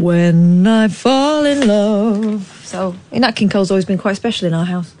was "When I Fall in Love." So Nat King Cole's always been quite special in our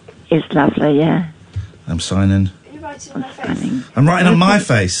house. It's lovely, yeah. I'm signing. Are you writing on my face? I'm writing on my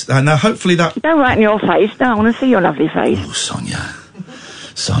face. Now, hopefully that... Don't write in your face. No, I want to see your lovely face. Oh,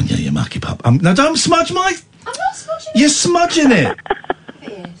 Sonia, you mucky pup. Now, don't smudge my... I'm not smudging You're smudging it.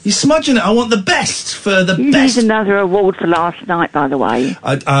 You're smudging it. I want the best for the best. You need another award for last night, by the way.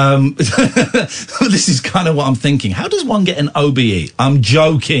 This is kind of what I'm thinking. How does one get an OBE? I'm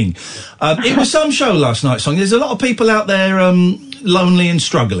joking. It was some show last night, Sonia. There's a lot of people out there lonely and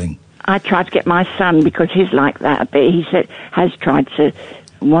struggling. I tried to get my son, because he's like that a bit. He has tried to,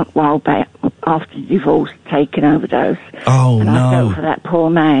 a while back, after divorce, take an overdose. Oh, and no. I felt for that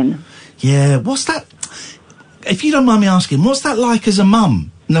poor man. Yeah, what's that... If you don't mind me asking, what's that like as a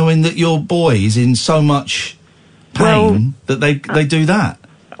mum, knowing that your boy is in so much pain that they do that?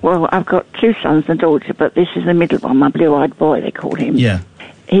 Well, I've got 2 sons and a daughter, but this is the middle one, my blue-eyed boy, they call him. Yeah.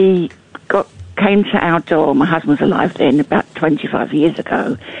 He came to our door. My husband was alive then, about 25 years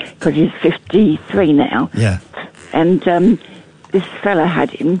ago, because he's 53 now. Yeah. And this fella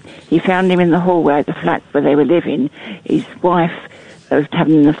had him. He found him in the hallway of the flat where they were living. His wife was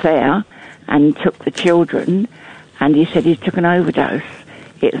having an affair and took the children, and he said he took an overdose.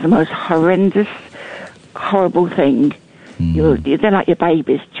 It was the most horrendous, horrible thing. They're like your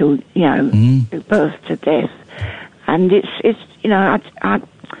babies, children, you know, birth to death. And it's you know,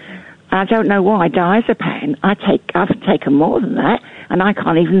 I don't know why I die as a pan. I've taken more than that, and I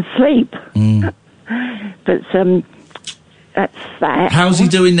can't even sleep. But that's that. How's he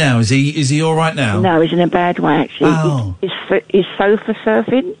doing now? Is he all right now? No, he's in a bad way actually. Oh. He's sofa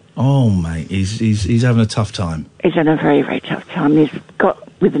surfing. Oh, mate, he's having a tough time. He's had a very, very tough time. He's got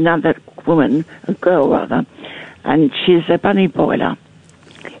with another woman, a girl rather, and she's a bunny boiler.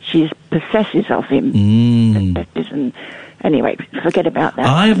 She's possesses of him. And anyway, forget about that.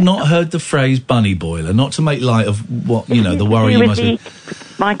 I have not heard the phrase bunny boiler, not to make light of what, you know, the worry you must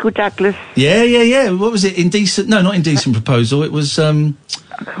have. Michael Douglas. Yeah. What was it? Indecent? No, not Indecent Proposal. It was, I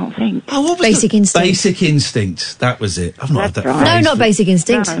can't think. Oh, what was Basic Instinct. Basic Instinct. That was it. I've not heard that phrase. No, not Basic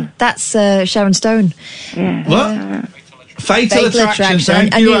Instinct. No. That's Sharon Stone. Yeah. What? Fatal Attraction.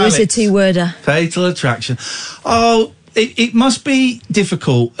 Thank I you, knew it was a Alex. 2-worder. Fatal Attraction. Oh, it must be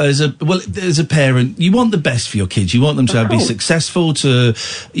difficult as a parent. You want the best for your kids. You want them to be successful, to,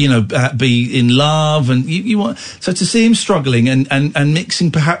 you know, be in love, and you want, so to see him struggling and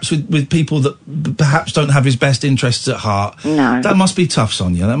mixing perhaps with people that perhaps don't have his best interests at heart. No. That must be tough,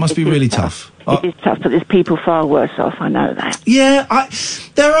 Sonia. That must be really tough. It is tough, but there's people far worse off, I know that. Yeah,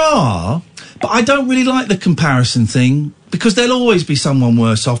 there are, but I don't really like the comparison thing, because there'll always be someone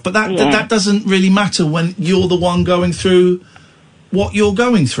worse off, but that doesn't really matter when you're the one going through what you're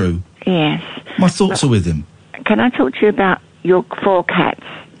going through. Yes. My thoughts are with him. Can I talk to you about your 4 cats?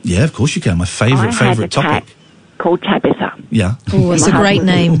 Yeah, of course you can. My favourite I had a topic. cat called Tabitha. Yeah. Oh, it's a great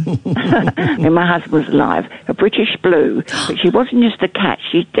name. When my husband was alive. A British Blue. But she wasn't just a cat.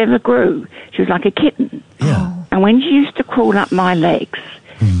 She never grew. She was like a kitten. Yeah. And when she used to crawl up my legs,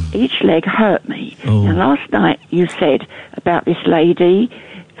 each leg hurt me. Oh. Now, last night you said about this lady,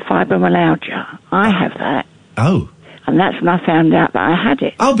 fibromyalgia. I have that. Oh. And that's when I found out that I had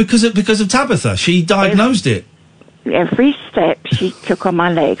it. Oh, because of Tabitha. She diagnosed it. every step she took on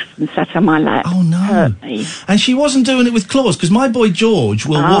my legs and sat on my lap. Oh, no. Hurt me. And she wasn't doing it with claws, because my boy George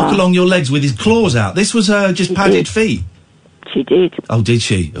will walk along your legs with his claws out. This was her just padded feet. She did. Oh, did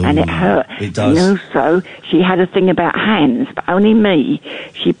she? Ooh, and it hurt. It does. And also, she had a thing about hands, but only me.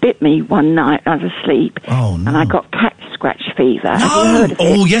 She bit me one night. I was asleep. Oh, no. And I got cat scratch fever. No! Have you heard of it?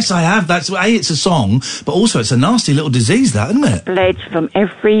 Oh, yes, I have. That's it's a song, but also it's a nasty little disease, that, isn't it? Bled from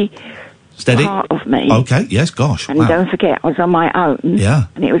every part of me. Okay, yes, gosh. And wow. don't forget, I was on my own. Yeah.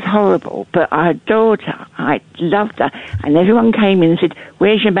 And it was horrible, but I adored her. I loved her. And everyone came in and said,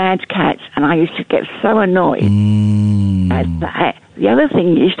 "Where's your mad cat?" And I used to get so annoyed at that. The other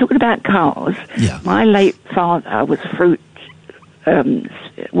thing is, talking about cars, my late father was a fruit truck.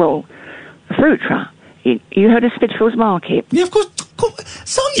 You heard of Spitalfields Market? Yeah, of course.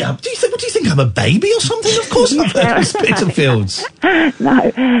 Sonia, what do you think? I'm a baby or something? Of course I've heard of Spitalfields.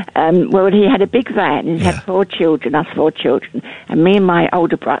 No. Well, he had a big van, and he had 4 children, us 4 children, and me and my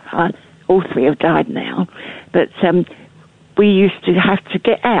older brother, all 3 have died now, but we used to have to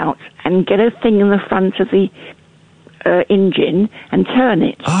get out and get a thing in the front of the engine and turn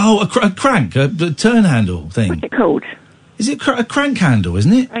it. Oh, a crank, a turn handle thing. What's it called? Is it a crank handle,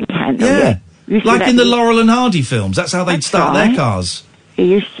 isn't it? Crank handle, yeah. Used to Like do in that the Laurel and Hardy films. That's how they'd start their cars. He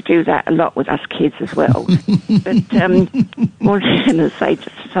used to do that a lot with us kids as well. But what was I going to say?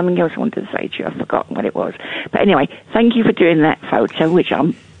 Something else I wanted to say to you. I've forgotten what it was. But anyway, thank you for doing that photo, which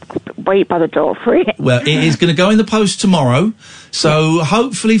I'm wait by the door for it. Well, it is going to go in the post tomorrow, so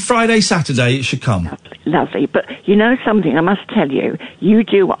hopefully Friday, Saturday it should come. Lovely. But you know something, I must tell you, you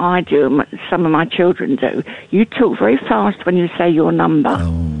do what I do and what some of my children do. You talk very fast when you say your number.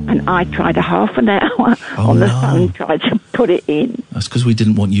 And I tried a half an hour on the phone, tried to put it in. That's because we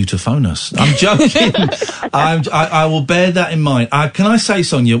didn't want you to phone us. I'm joking. I will bear that in mind. Can I say,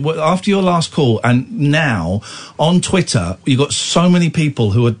 Sonia, after your last call and now on Twitter, you've got so many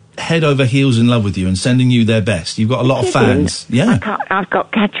people who are head over heels in love with you and sending you their best. You've got a lot of fans. Yeah. I've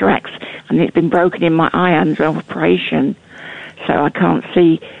got cataracts and it's been broken in my eye under operation, so I can't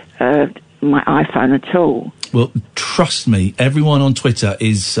see my iPhone at all. Well, trust me, everyone on Twitter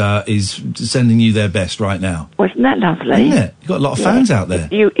is sending you their best right now. Wasn't that lovely? Isn't it? You've got a lot of fans out there.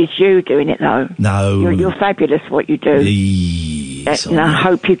 It's you doing it, though. No. You're fabulous what you do. And I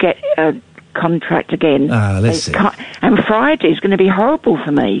hope you get a contract again. Let's see. And Friday's going to be horrible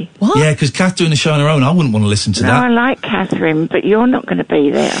for me. What? Yeah, because Kath doing a show on her own, I wouldn't want to listen to that. I like Catherine, but you're not going to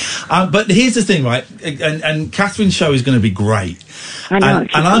be there. But here's the thing, right? And Catherine's show is going to be great. I know.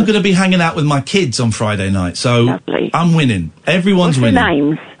 And I'm going to be hanging out with my kids on Friday night, so lovely. I'm winning. Everyone's What's winning. Their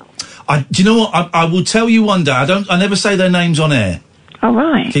names? Do you know what? I will tell you one day. I never say their names on air. Oh,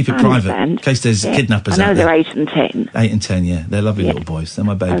 right. Keep it private, in case there's kidnappers out there. I know they're 8 and 10. 8 and 10, yeah. They're lovely little boys. They're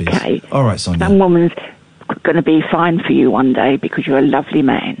my babies. Okay. All right, Sonia. Some woman's going to be fine for you one day because you're a lovely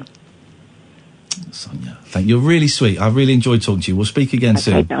man. Sonia, thank you. You're really sweet. I really enjoyed talking to you. We'll speak again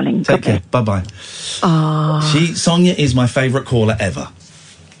soon. Okay, darling. Take care. Bye-bye. Sonia is my favourite caller ever.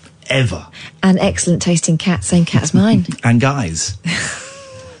 Ever. And excellent taste in cats. Same cat as mine. And guys.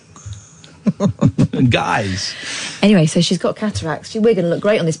 Guys. Anyway, so she's got cataracts. We're going to look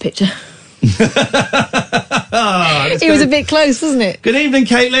great on this picture. It was a bit close, wasn't it? Good evening,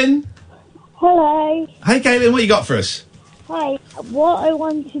 Caitlin. Hello. Hey, Caitlin, what you got for us? Hi. What I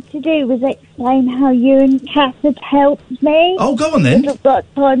wanted to do was explain how you and Kath had helped me. Oh, go on then. I've got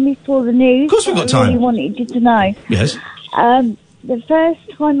time before the news. Of course we've got I really time. wanted you to know. Yes. The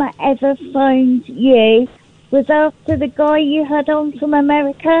first time I ever phoned you was after the guy you had on from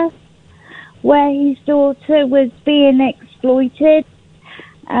America, where his daughter was being exploited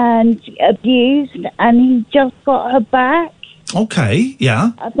and abused, and he just got her back. Okay,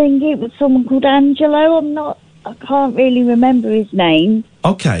 yeah. I think it was someone called Angelo. I can't really remember his name.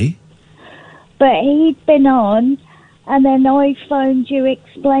 Okay. But he'd been on, and then I phoned you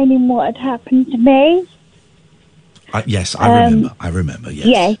explaining what had happened to me. Yes, I remember, yes.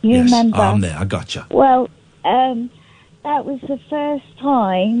 Yeah, you remember. I'm there, I gotcha. Well, that was the first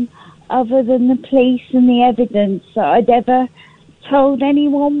time, other than the police and the evidence, that I'd ever told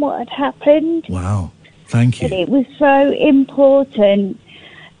anyone what had happened. Wow, thank you. But it was so important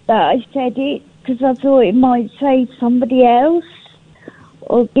that I said it, because I thought it might save somebody else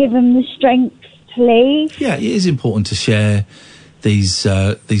or give them the strength to leave. Yeah, it is important to share these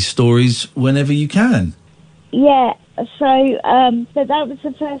stories whenever you can. Yeah, so that was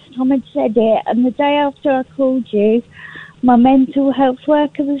the first time I'd said it, and the day after I called you, my mental health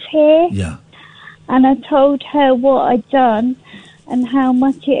worker was here. Yeah. And I told her what I'd done and how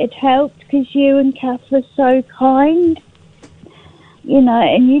much it had helped, because you and Kath were so kind. You know,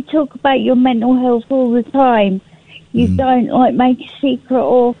 and you talk about your mental health all the time. You don't, like, make a secret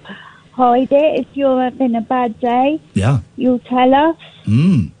or hide it. If you're having a bad day, you'll tell us.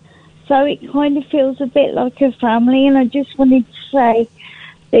 So it kind of feels a bit like a family, and I just wanted to say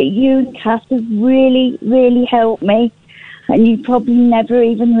that you and Kath have really, really helped me, and you probably never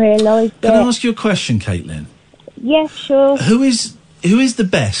even realised it. Can I ask you a question, Caitlin? Yeah, sure. Who is the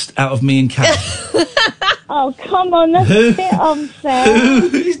best out of me and Kath? Oh, come on, that's a bit unfair.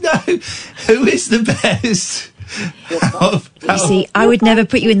 Who is the best? You see, I would never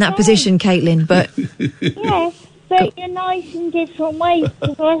put you in that position, Caitlin, but... Yes, but you're nice in different ways,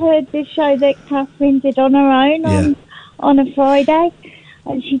 because I heard the show that Catherine did on her own on a Friday,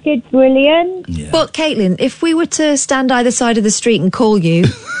 and she did brilliant. But, Caitlin, if we were to stand either side of the street and call you...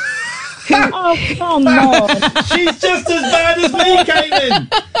 Oh, come on. She's just as bad as me, Caitlin.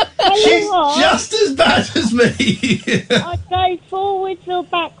 She's just as bad as me. I'd go forwards or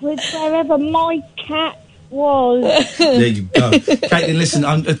backwards wherever my cat was. There you go. Caitlin, listen,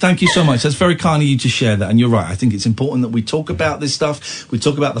 thank you so much. That's very kind of you to share that. And you're right. I think it's important that we talk about this stuff. We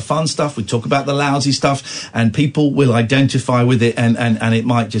talk about the fun stuff. We talk about the lousy stuff. And people will identify with it and it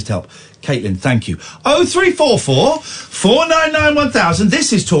might just help. Caitlin, thank you. 0344 499 1000.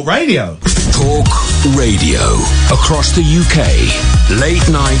 This is Talk Radio. Talk Radio. Across the UK. Late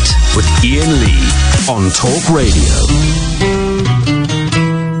night with Iain Lee on Talk Radio.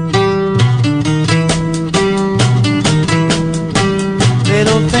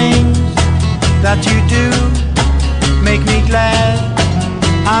 Little things that you do make me glad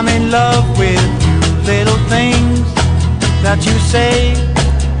I'm in love with you. Little things that you say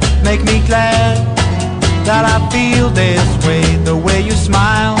make me glad that I feel this way. The way you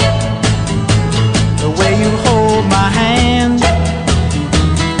smile, the way you hold my hand,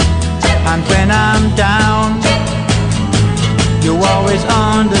 and when I'm down, you always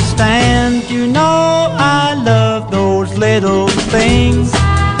understand. You know I love those little things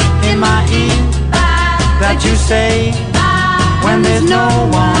in my ear that you say when there's no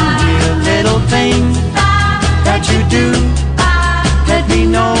one here. Little things that you do let me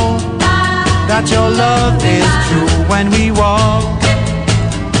know that your love is true. When we walk,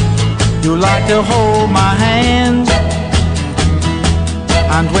 you like to hold my hand,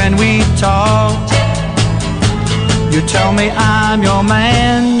 and when we talk, you tell me I'm your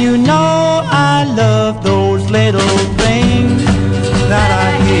man. You know I love those little things that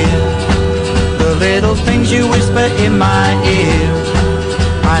I hear, the little things you whisper in my ear.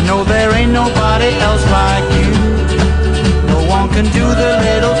 I know there ain't nobody else like you. No one can do the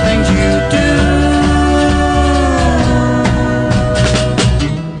little things you do.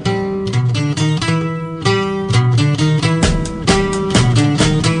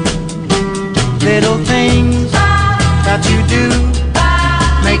 Little things that you do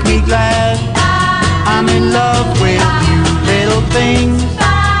make me glad I'm in love with you. Little things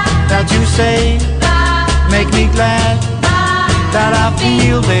that you say make me glad that I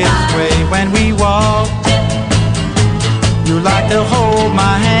feel this way. When we walk, you like to hold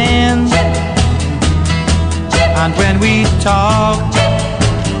my hand, and when we talk,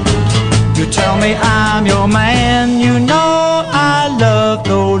 you tell me I'm your man. You know I love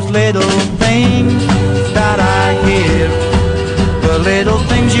those little things that I hear, the little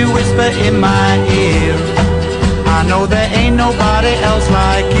things you whisper in my ear. I know there ain't nobody else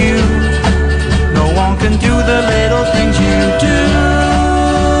like you. No one can do the little things you do.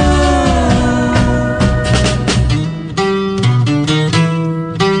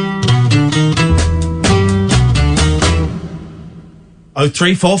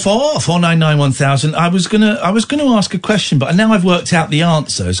 0344 499 1000. I was gonna ask a question, but now I've worked out the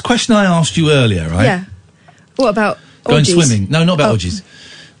answer. It's a question I asked you earlier, right? Yeah. What about going orgies? swimming? No, not about orgies.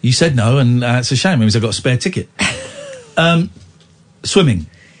 You said no, and it's a shame because I've got a spare ticket. Swimming.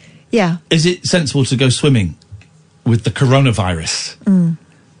 Yeah. Is it sensible to go swimming with the coronavirus?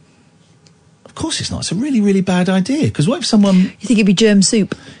 Of course it's not. It's a really, really bad idea. Because what if someone... You think it'd be germ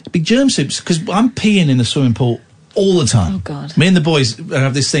soup? It'd be germ soup, because I'm peeing in the swimming pool all the time. Oh, God. Me and the boys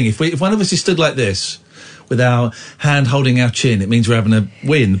have this thing. If one of us is stood like this, with our hand holding our chin, it means we're having a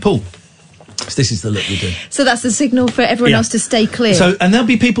wee in the pool. So this is the look we do. So that's the signal for everyone else to stay clear. So, and there'll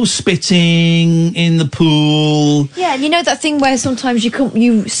be people spitting in the pool. Yeah, and you know that thing where sometimes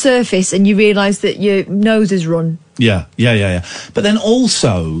you surface and you realise that your nose has run. Yeah. But then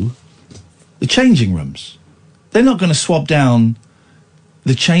also, the changing rooms. They're not going to swab down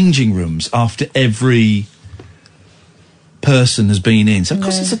the changing rooms after every person has been in. So, of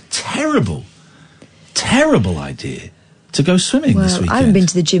course, it's a terrible, terrible idea to go swimming this weekend. I haven't been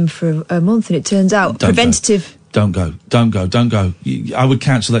to the gym for a month, and it turns out preventative Don't go. I would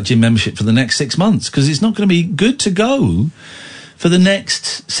cancel that gym membership for the next 6 months because it's not going to be good to go for the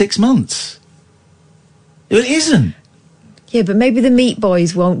next 6 months. It isn't. Yeah, but maybe the meat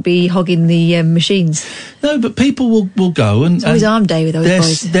boys won't be hogging the machines. No, but people will go and... It's always arm day with those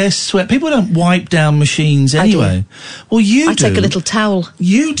boys. They're sweat. People don't wipe down machines anyway. Well, I take a little towel.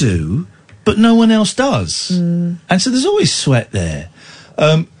 You do, but no one else does. And so there's always sweat there.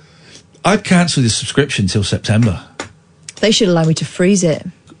 I'd cancel the subscription till September. They should allow me to freeze it.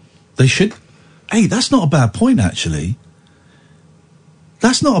 They should. Hey, that's not a bad point, actually.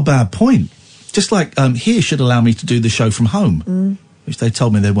 That's not a bad point. Just like here should allow me to do the show from home, which they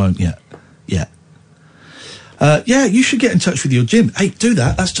told me they won't yet. Yeah. Yeah, you should get in touch with your gym. Hey, do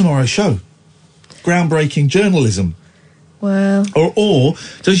that. That's tomorrow's show. Groundbreaking journalism. Well... Or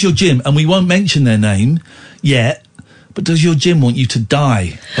does your gym, and we won't mention their name yet, but does your gym want you to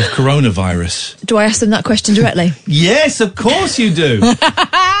die of coronavirus? Do I ask them that question directly? Yes, of course you do.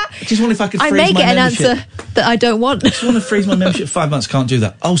 I just wonder if I could freeze my membership. I may get an answer that I don't want. I just want to freeze my membership 5 months. Can't do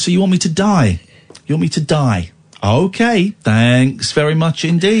that. Oh, so you want me to die? You want me to die? Okay, thanks very much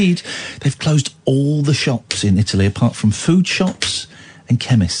indeed. They've closed all the shops in Italy apart from food shops and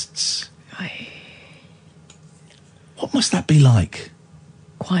chemists. What must that be like?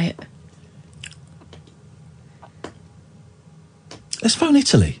 Quiet. Let's phone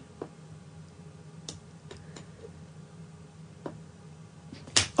Italy.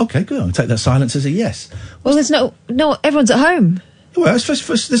 Okay, good. I'll take that silence as a yes. Well, there's no, everyone's at home. Well,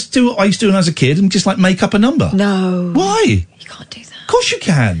 let's do what I used to do when I was a kid and just, like, make up a number. No. Why? You can't do that. Of course you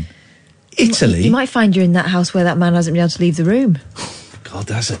can. Italy. You might find you're in that house where that man hasn't been able to leave the room. God,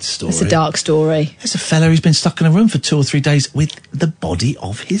 that's a story. It's a dark story. There's a fella who's been stuck in a room for 2 or 3 days with the body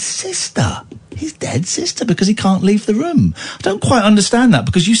of his sister. His dead sister, because he can't leave the room. I don't quite understand that,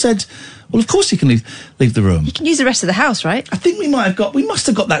 because you said, well, of course he can leave the room. You can use the rest of the house, right? I think we must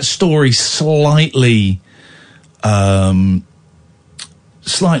have got that story slightly wrong.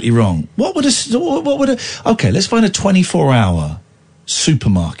 Okay, let's find a 24-hour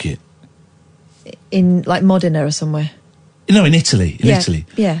supermarket. In, like, Modena or somewhere. No, in Italy. Italy.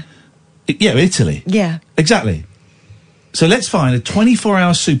 Yeah. Italy. Yeah. Exactly. So let's find a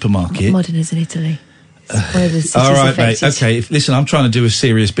 24-hour supermarket. Modena's in Italy. One of the cities all right, affected. mate. Okay, listen, I'm trying to do a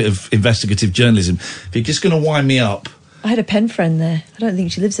serious bit of investigative journalism. If you're just going to wind me up... I had a pen friend there. I don't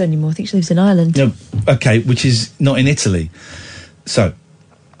think she lives there anymore. I think she lives in Ireland. No, okay, which is not in Italy. So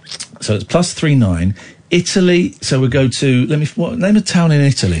it's +39. Italy, so we'll go to... name a town in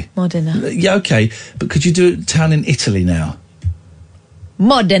Italy. Modena. Yeah, okay, but could you do a town in Italy now?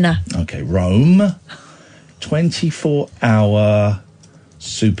 Modena. Okay, Rome. 24-hour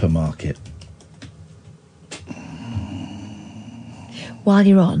supermarket. While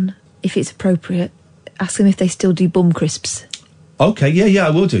you're on, if it's appropriate, ask them if they still do bum crisps. Okay, yeah, I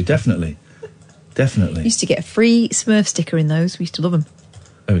will do, definitely. Definitely. Used to get a free Smurf sticker in those. We used to love them.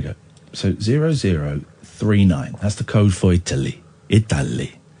 There we go. So 0039. That's the code for Italy.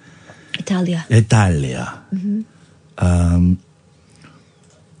 Italia. Mm-hmm.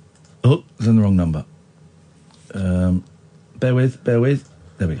 Oh, it's on the wrong number. Bear with. There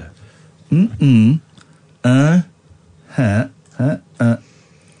we go.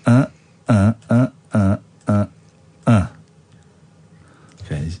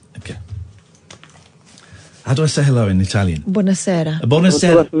 Okay. How do I say hello in Italian? Buonasera.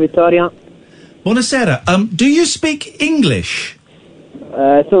 Buonasera. Vittoria. Buonasera. Do you speak English?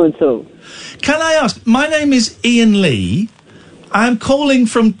 So and so. Can I ask? My name is Iain Lee. I'm calling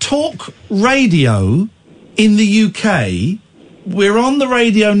from Talk Radio in the UK. We're on the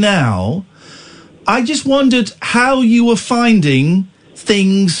radio now. I just wondered how you were finding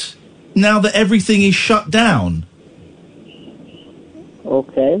things now that everything is shut down.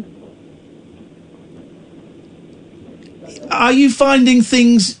 Okay. Are you finding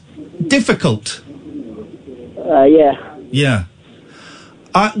things difficult? Yeah. Yeah.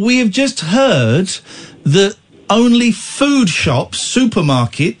 We have just heard that only food shops,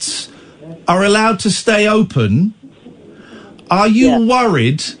 supermarkets, are allowed to stay open. Are you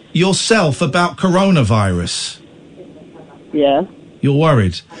worried yourself about coronavirus? Yeah. You're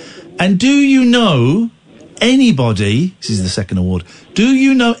worried. And do you know anybody, this is the second award, do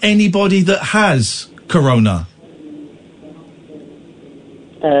you know anybody that has corona?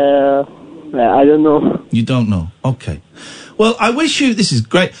 I don't know. You don't know? Okay. Well, I wish you, this is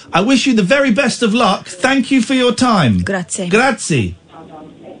great, I wish you the very best of luck. Thank you for your time. Grazie. Grazie.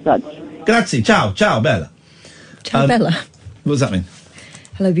 Grazie. Ciao. Ciao, Bella. Ciao, Bella. What does that mean?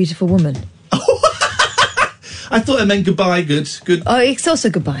 Hello, beautiful woman. I thought it meant goodbye. Good. Oh, it's also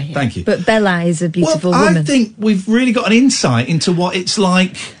goodbye. Yeah. Thank you. But Bella is a beautiful well, woman. I think we've really got an insight into what it's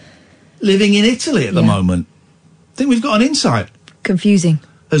like living in Italy at the moment. I think we've got an insight. Confusing.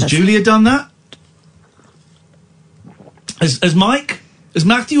 Has Julia done that? Has Mike? Has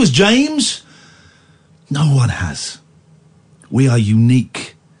Matthew? Has James? No one has. We are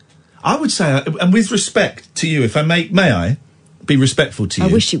unique. I would say, and with respect to you, if I may I be respectful to you?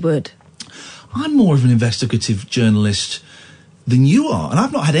 I wish you would. I'm more of an investigative journalist than you are, and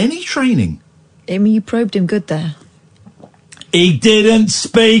I've not had any training. I mean, you probed him good there. He didn't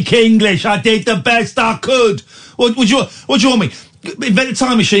speak English. I did the best I could. What do you want me? Invent a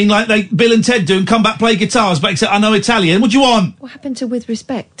time machine like Bill and Ted do and come back play guitars, but except I know Italian. What do you want? What happened to with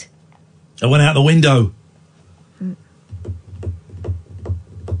respect? I went out the window.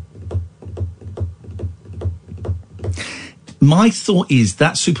 My thought is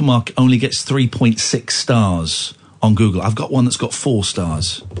that supermarket only gets 3.6 stars on Google. I've got one that's got 4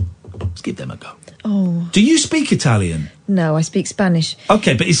 stars. Let's give them a go. Oh. Do you speak Italian? No, I speak Spanish.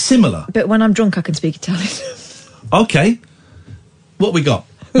 Okay, but it's similar. But when I'm drunk, I can speak Italian. Okay. What we got?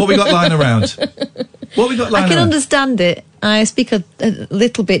 What we got lying around? What we got lying I can around? understand it. I speak a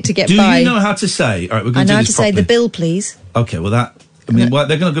little bit to get Do by. you know how to say? All right, we're going to do I know how this to say properly. the bill, please. Okay, well that. I mean, well,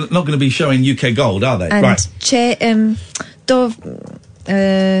 they're not going to be showing UK gold, are they? And Right. Dove.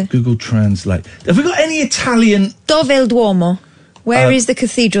 Google Translate. Have we got any Italian? Dove il Duomo. Where is the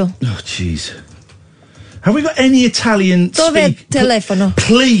cathedral? Oh, jeez. Have we got any Italian? Dove il telefono?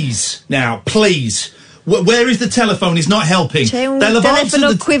 Please, now, please. Where is the telephone? Is not helping. C'è un They'll have telefono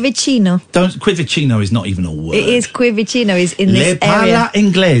answered qui vicino. Qui vicino is not even a word. It is qui vicino. Is in Le this parla area.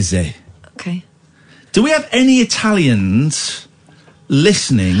 inglese. Okay. Do we have any Italians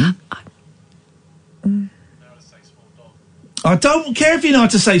listening? I don't care if you know how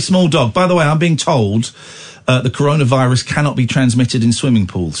to say small dog. By the way, I'm being told the coronavirus cannot be transmitted in swimming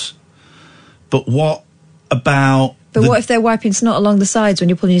pools. But what about... But what if they're wiping snot along the sides when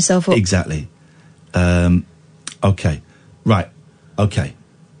you're pulling yourself up? Exactly. Okay. Right. Okay.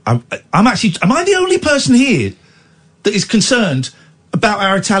 I'm actually... Am I the only person here that is concerned about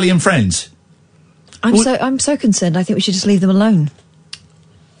our Italian friends? I'm so concerned. I think we should just leave them alone.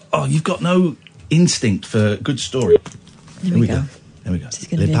 Oh, you've got no instinct for good story. There we go. There we go. This is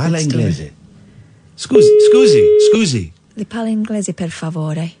gonna Le be a parla good story. inglese. Scusi. Le parla inglese, per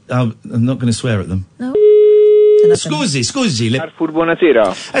favore. I'm not going to swear at them. No. Scusi. Carrefour,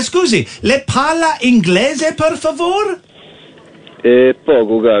 buonasera. Scusi, le parla inglese, per favor?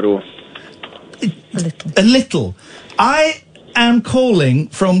 Poco, caro. A little. I am calling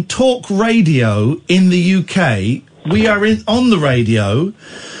from Talk Radio in the UK. We are on the radio.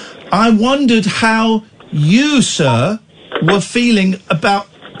 I wondered how you, sir, were feeling about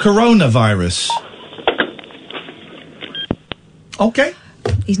coronavirus. Okay.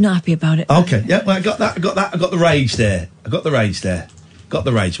 He's not happy about it. Okay. Yeah, well, I got that. I got the rage there. Got the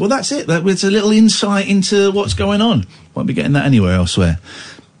rage. Well, that's it. That was a little insight into what's going on. Won't be getting that anywhere elsewhere.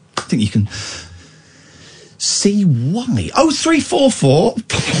 I think you can see why. 0344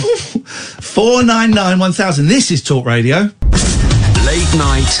 499 1000. This is Talk Radio. Late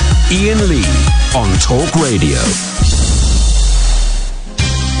night, Iain Lee on Talk Radio.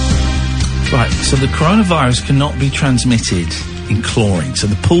 Right, so the coronavirus cannot be transmitted in chlorine. So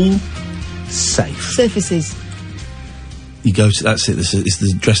the pool, safe. Surfaces. You go to, that's it, it's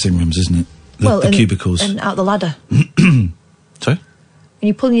the dressing rooms, isn't it? The cubicles. And out the ladder. Sorry? And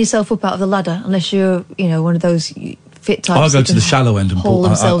you're pulling yourself up out of the ladder, unless you're, one of those fit types. I'll go to the shallow end and haul pull.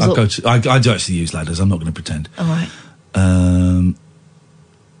 themselves up. I do actually use ladders, I'm not going to pretend. All right.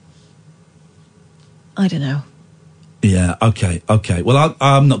 I don't know. Yeah, okay. Well,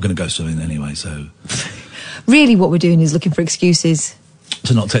 I'm not going to go swimming anyway, so... Really what we're doing is looking for excuses.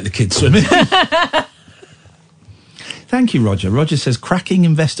 To not take the kids swimming. Thank you, Roger. Roger says, cracking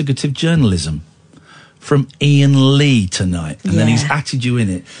investigative journalism from Iain Lee tonight. And then he's atted you in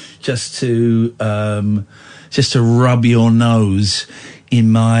it just to rub your nose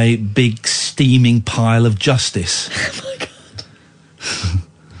in my big steaming pile of justice. Oh, my God.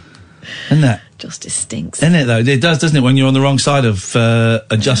 Isn't that? Justice stinks. Isn't it, though? It does, doesn't it, when you're on the wrong side of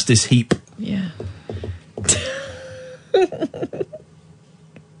a justice heap? Yeah.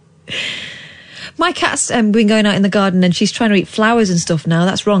 My cat's been going out in the garden and she's trying to eat flowers and stuff now.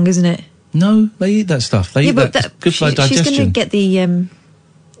 That's wrong, isn't it? No, they eat that stuff. They eat that. It's good for digestion. She's going to get the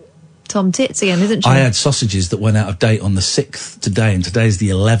Tom Tits again, isn't she? I had sausages that went out of date on the 6th today, and today's the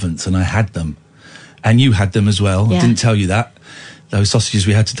 11th, and I had them. And you had them as well. Yeah. I didn't tell you that. Those sausages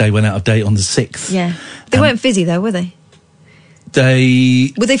we had today went out of date on the 6th. Yeah. They weren't fizzy, though, were they?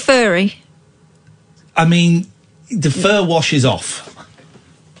 Were they furry? I mean, the fur washes off.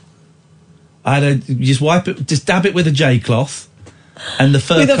 You just wipe it, just dab it with a J cloth, and the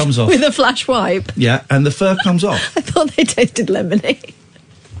fur comes off. With a flash wipe. Yeah, and the fur comes off. I thought they tasted lemony.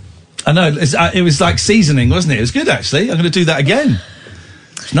 I know, it was like seasoning, wasn't it? It was good, actually. I'm going to do that again.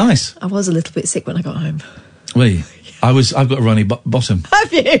 It's nice. I was a little bit sick when I got home. Wait, I've got a runny bottom.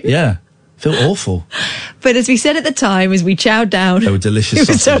 Have you? Yeah. Feel awful. But as we said at the time, as we chowed down... They were delicious it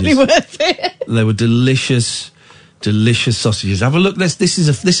was sausages. totally worth it. They were delicious sausages. Have a look. This is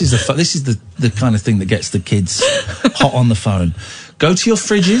the kind of thing that gets the kids hot on the phone. Go to your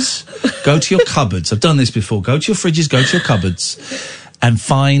fridges, go to your cupboards. I've done this before. Go to your fridges, go to your cupboards, and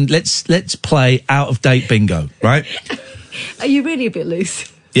find. Let's play out of date bingo. Right? Are you really a bit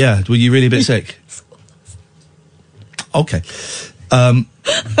loose? Yeah. Were you really a bit sick? Okay. What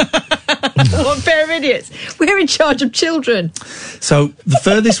pair of idiots. We're in charge of children. So the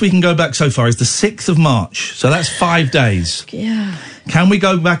furthest we can go back so far is the 6th of March. So that's 5 days. Yeah. Can we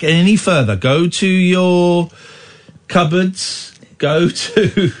go back any further? Go to your cupboards. Go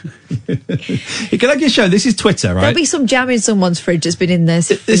to... Can I just show? This is Twitter, right? There'll be some jam in someone's fridge that's been in there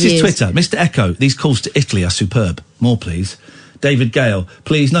for This years. is Twitter. Mr. Echo, these calls to Italy are superb. More, please. David Gale,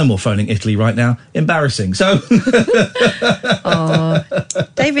 please, no more phoning Italy right now. Embarrassing. So... Oh,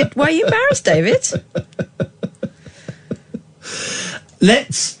 David, why are you embarrassed, David?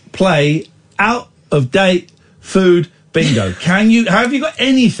 Let's play out-of-date food bingo. Have you got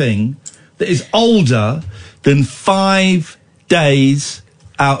anything that is older than 5 days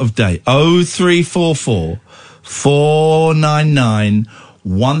out of date? 0344 499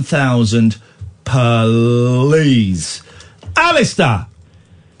 1000, please. Alistair!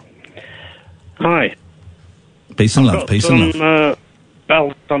 Hi. Peace and love, peace and love.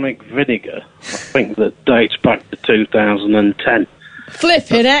 Balsamic vinegar, I think, that dates back to 2010.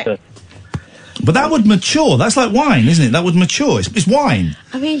 Flipping it. But that would mature. That's like wine, isn't it? That would mature. It's wine.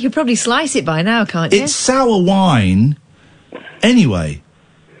 I mean, you could probably slice it by now, can't you? It's sour wine anyway.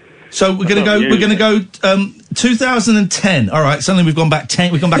 So we're going to go 2010. All right, suddenly we've gone back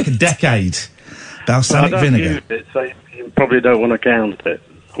a decade. Balsamic vinegar. Use it, so you probably don't want to count it.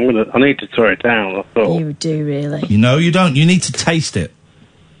 I need to throw it down, I thought. You do, really. You know you don't. You need to taste it.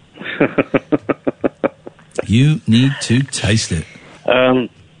 You need to taste it.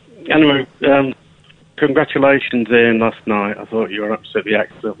 Anyway, congratulations, Iain, last night. I thought you were absolutely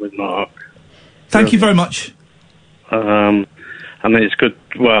excellent with Mark. Thank you very much. And it's good,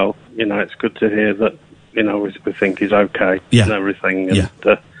 well, it's good to hear that, we think he's okay and everything and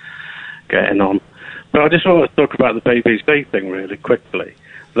getting on. But I just want to talk about the BBC thing really quickly.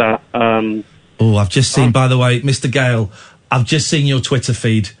 That I've just seen, by the way, Mr. Gale, I've just seen your Twitter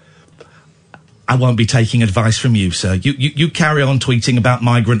feed. I won't be taking advice from you, sir. You carry on tweeting about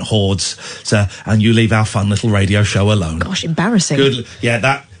migrant hordes, sir, and you leave our fun little radio show alone. Gosh, embarrassing. Good.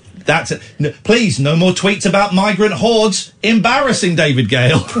 Yeah, that's it. No, please, no more tweets about migrant hordes. Embarrassing, David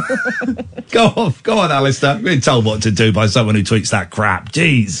Gale. Go on, Alistair. We're told what to do by someone who tweets that crap.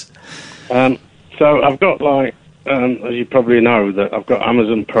 Jeez. So I've got, as you probably know, that I've got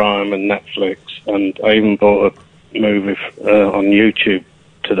Amazon Prime and Netflix, and I even bought a movie on YouTube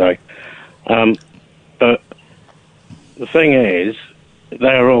today. But the thing is,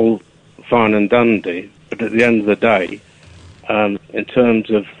 they're all fine and dandy, but at the end of the day, in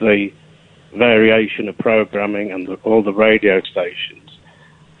terms of the variation of programming and all the radio stations,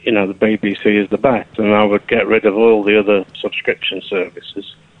 the BBC is the best, and I would get rid of all the other subscription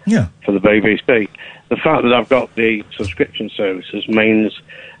services for the BBC. The fact that I've got the subscription services means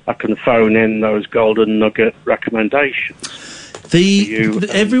I can phone in those golden nugget recommendations.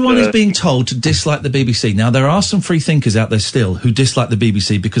 Everyone is being told to dislike the BBC. Now, there are some free thinkers out there still who dislike the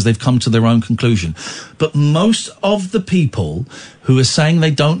BBC because they've come to their own conclusion. But most of the people who are saying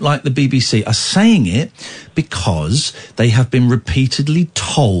they don't like the BBC are saying it because they have been repeatedly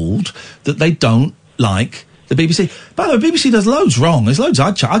told that they don't like the BBC. By the way, BBC does loads wrong. There's loads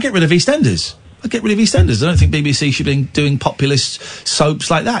I'll get rid of EastEnders. I don't think BBC should be doing populist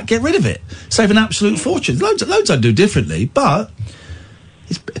soaps like that. Get rid of it. Save an absolute fortune. Loads I'd do differently, but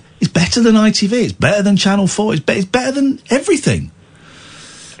it's better than ITV. It's better than Channel 4. It's better than everything.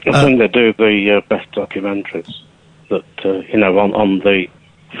 I think they do the best documentaries that, on the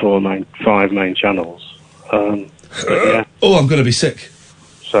 5 main channels. I'm going to be sick.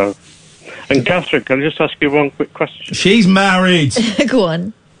 So, and Catherine, can I just ask you one quick question? She's married. Go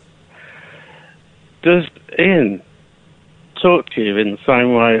on. Does Iain talk to you in the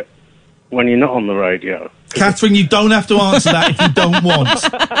same way when you're not on the radio? Catherine, you don't have to answer that if you don't want.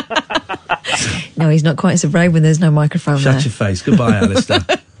 No, he's not quite so brave when there's no microphone there. Shut your face. Goodbye, Alistair.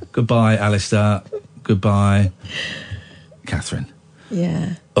 Goodbye, Alistair. Goodbye, Catherine.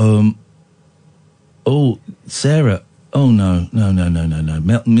 Yeah. Oh, Sarah. Oh, no.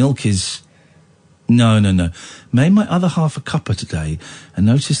 Milk is... No. Made my other half a cuppa today and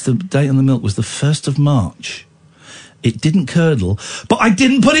noticed the date on the milk was the 1st of March. It didn't curdle, but I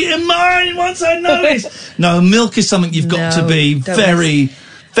didn't put it in mine once I noticed. No, milk is something you've got to be very,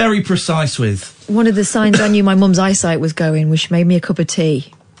 very precise with. One of the signs I knew my mum's eyesight was going was she made me a cup of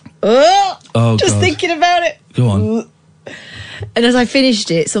tea. Oh, just God. thinking about it. Go on. And as I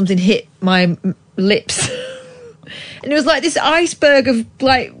finished it, something hit my lips. And it was like this iceberg of,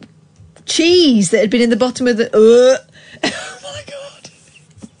 like, cheese that had been in the bottom of the... Oh, my God.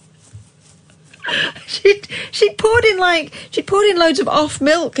 She'd poured in loads of off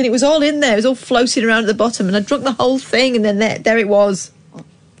milk, and it was all in there. It was all floating around at the bottom, and I drunk the whole thing, and then there it was.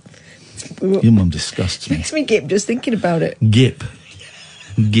 Your mum disgusts me. Makes me gip just thinking about it. Gip.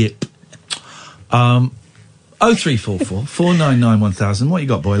 0344 499 1000. What you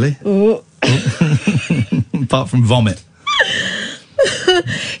got, Boyley? Oh. Apart from vomit.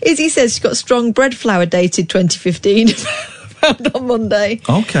 Izzy says she's got strong bread flour dated 2015. Found on Monday.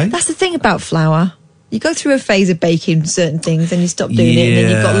 Okay. That's the thing about flour. You go through a phase of baking certain things and you stop doing it, and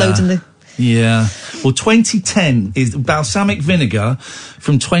then you've got loads in the... Yeah. Well, 2010 is balsamic vinegar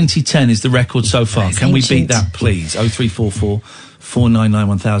from 2010 is the record so far. That's Can ancient. we beat that, please? 0344 499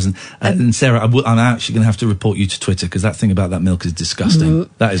 1000. And Sarah, I'm actually going to have to report you to Twitter because that thing about that milk is disgusting.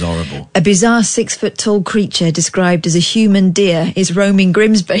 That is horrible. A bizarre 6-foot-tall creature described as a human deer is roaming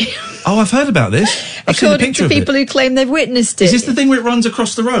Grimsby. Oh, I've heard about this. I've seen a According picture to of people it. who claim they've witnessed it. Is this the thing where it runs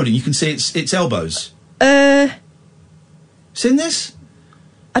across the road and you can see its elbows? Seen this?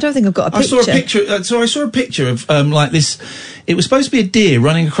 I don't think I've got a picture. I saw a picture of like this. It was supposed to be a deer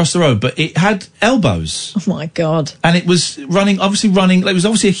running across the road, but it had elbows. Oh my God! And it was running. It was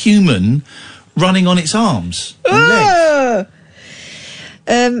obviously a human running on its arms and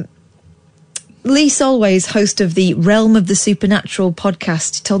legs. Lee Solways, host of the Realm of the Supernatural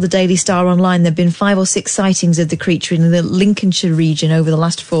podcast, told the Daily Star Online there have been 5 or 6 sightings of the creature in the Lincolnshire region over the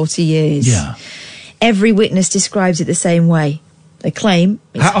last 40 years. Yeah. Every witness describes it the same way. They claim...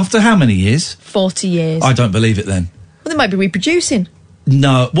 After how many years? 40 years. I don't believe it then. Well, they might be reproducing.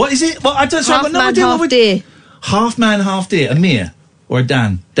 No. What is it? Well, I don't... Half I've got no man, idea half what deer. Half man, half deer. A Mir. Or a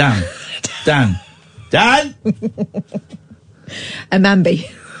Dan. Dan. A Mambi.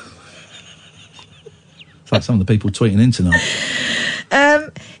 It's like some of the people tweeting in tonight.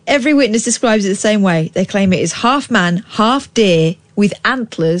 Every witness describes it the same way. They claim it is half man, half deer, with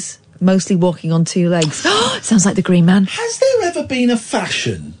antlers, mostly walking on 2 legs. Sounds like the Green Man. Has there ever been a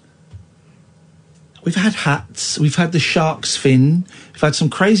fashion? We've had hats, we've had the shark's fin, we've had some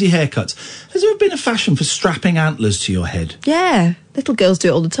crazy haircuts. Has there ever been a fashion for strapping antlers to your head? Yeah, little girls do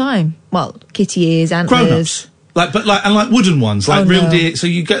it all the time. Well, kitty ears, antlers. Grown-ups? Like wooden ones, like real no. deer. So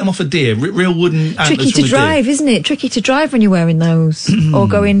you get them off a deer, real wooden antlers. Tricky to drive, isn't it? Tricky to drive when you're wearing those. Or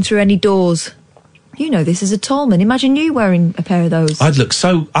going through any doors. You know this as a tallman. Imagine you wearing a pair of those. I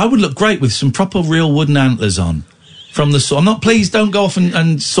would look great with some proper real wooden antlers on. From the saw. I'm not, please don't go off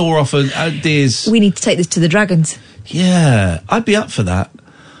and saw off a deer's. We need to take this to the dragons. Yeah, I'd be up for that.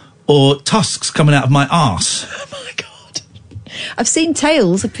 Or tusks coming out of my arse. Oh my God. I've seen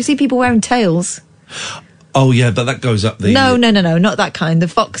tails. I've seen people wearing tails. Oh yeah, but that goes up the... No, not that kind. The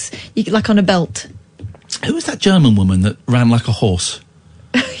fox, like on a belt. Who was that German woman that ran like a horse?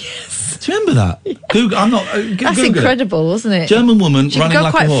 Yes. Do you remember that? Yeah. Google, I'm not... That's Google incredible, wasn't it? German woman running like a horse. She could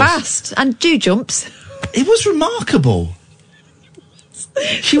go quite fast. And do jumps. It was remarkable.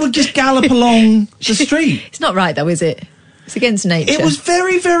 She would just gallop along the street. It's not right, though, is it? It's against nature. It was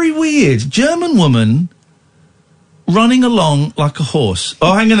very, very weird. German woman running along like a horse.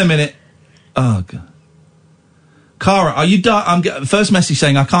 Oh, hang on a minute. Oh, God. Cara, are you... I'm first message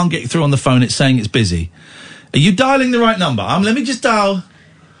saying I can't get through on the phone. It's saying it's busy. Are you dialing the right number? Let me just dial...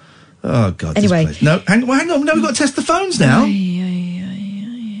 Oh, God. Anyway. No, hang on. No, we've got to test the phones now.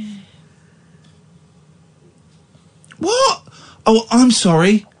 What? Oh, I'm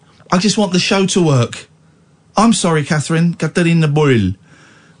sorry. I just want the show to work. I'm sorry, Catherine. Katarina Boyle.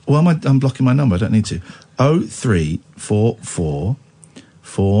 Well, I'm blocking my number. I don't need to. 0344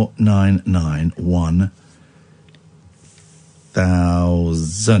 499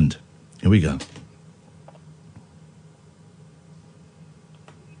 1000. Here we go.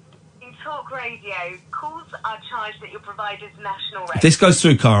 In Talk Radio, calls are charged at your provider's national rate. If this goes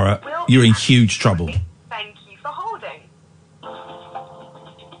through, Cara, you're in huge trouble. Thank you for holding.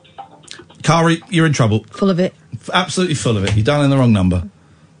 Cara, you're in trouble. Full of it. Absolutely full of it. You're dialing the wrong number.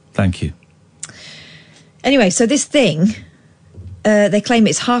 Thank you. Anyway, so this thing They claim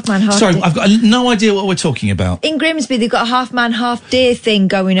it's half man, half Sorry, deer. I've got no idea what we're talking about. In Grimsby, they've got a half man, half deer thing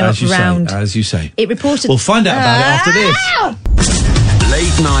going on around. As you say. It reported. We'll find out about it after this.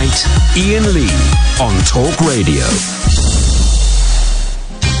 Late night, Iain Lee on Talk Radio.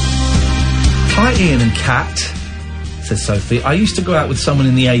 Hi, Ian and Kat, says Sophie. I used to go out with someone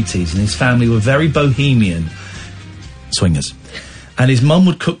in the 80s and his family were very bohemian swingers. And his mum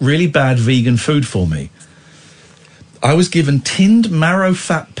would cook really bad vegan food for me. I was given tinned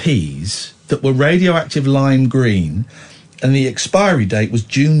marrow-fat peas that were radioactive lime green, and the expiry date was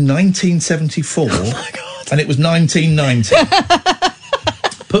June 1974. Oh my God. And it was 1990.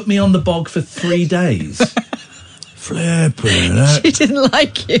 Put me on the bog for 3 days. Flippin' heck. She didn't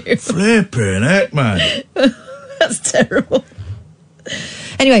like you. Flippin' heck, man. That's terrible.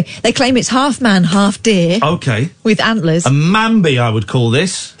 Anyway, they claim it's half man, half deer. Okay. With antlers. A mambi, I would call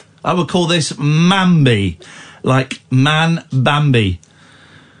this. I would call this mambi. Like man Bambi.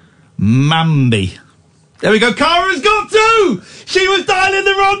 Mambi. There we go. Cara's got 2! She was dialing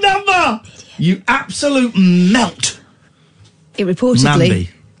the wrong number! You absolute melt. It reportedly... Mambi.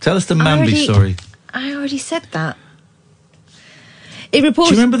 Tell us the Mambi story. I already said that. It reported...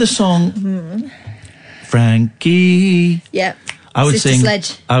 Do you remember the song? Frankie. Yeah. I would Sister sing.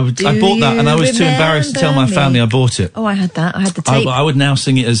 Sledge. I bought that, and I was too embarrassed to tell my family I bought it. Oh, I had that. I had the tape. I would now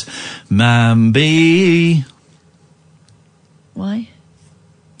sing it as Mambi. Why?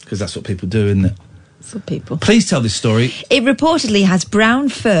 Because that's what people do, isn't it? That's what people. Please tell this story. It reportedly has brown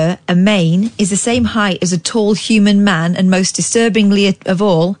fur, a mane, is the same height as a tall human man, and most disturbingly of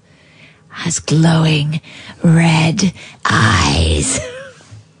all, has glowing red eyes.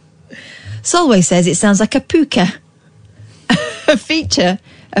 Solway says it sounds like a puka. A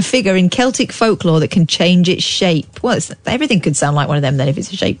figure in Celtic folklore that can change its shape. Well, everything could sound like one of them then if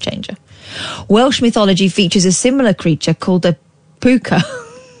it's a shape changer. Welsh mythology features a similar creature called a puka.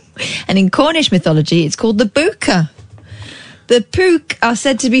 And in Cornish mythology, it's called the buka. The Pook are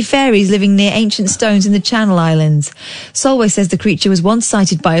said to be fairies living near ancient stones in the Channel Islands. Solway says the creature was once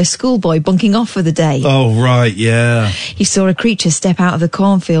sighted by a schoolboy bunking off for the day. Oh, right, yeah. He saw a creature step out of the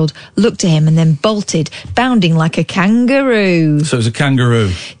cornfield, looked at him and then bolted, bounding like a kangaroo. So it was a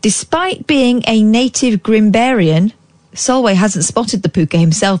kangaroo. Despite being a native Grimbarian, Solway hasn't spotted the puka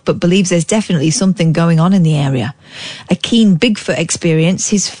himself, but believes there's definitely something going on in the area. A keen Bigfoot experience,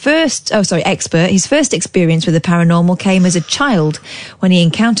 his first experience with the paranormal came as a child when he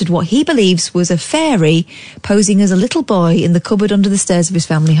encountered what he believes was a fairy posing as a little boy in the cupboard under the stairs of his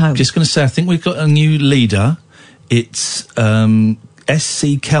family home. Just going to say, I think we've got a new leader. It's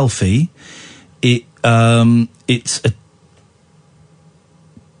SC Kelfie. It's a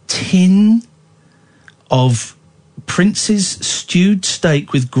tin of Prince's stewed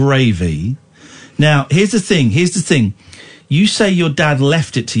steak with gravy. Now, here's the thing. You say your dad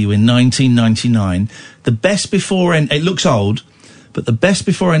left it to you in 1999. The best before end, it looks old, but the best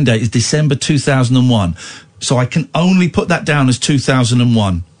before end date is December 2001. So I can only put that down as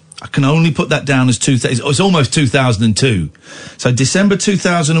 2001. I can only put that down as it's almost 2002. So December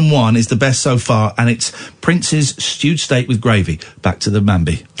 2001 is the best so far, and it's Prince's stewed steak with gravy. Back to the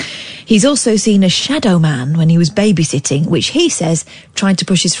Mambi. He's also seen a shadow man when he was babysitting, which he says tried to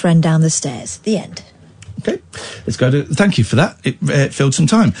push his friend down the stairs. The end. Okay, let's go to... Thank you for that. It filled some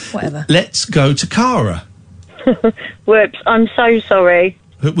time. Whatever. Let's go to Cara. Whoops, I'm so sorry.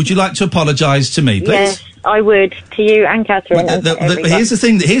 Would you like to apologise to me, please? Yes, I would, to you and Catherine. Here's the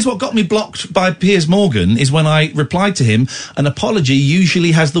thing. Here's what got me blocked by Piers Morgan is when I replied to him, an apology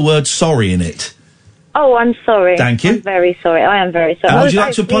usually has the word sorry in it. Oh, I'm sorry. Thank you. I'm very sorry. I am very sorry. And would you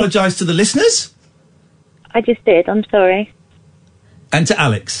like to apologise to the listeners? I just did. I'm sorry. And to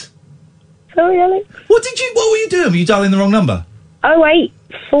Alex? Sorry, Alex. What were you doing? Were you dialing the wrong number?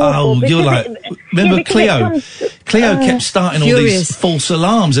 0844. Oh, you're like... Remember Cleo? Cleo kept starting all these false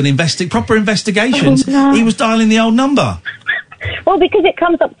alarms and proper investigations. Oh, no. He was dialing the old number. Well, because it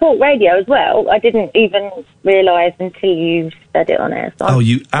comes up Talk Radio as well. I didn't even realise until you said it on air. So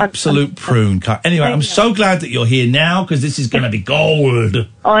you absolute prune. Anyway, I'm so glad that you're here now, because this is going to be gold.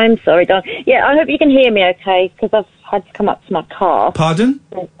 I'm sorry, Don. Yeah, I hope you can hear me okay, because I've had to come up to my car. Pardon?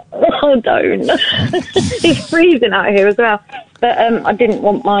 Oh, don't. It's freezing out here as well. But I didn't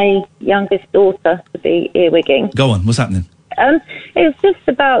want my youngest daughter to be earwigging. Go on, what's happening? It was just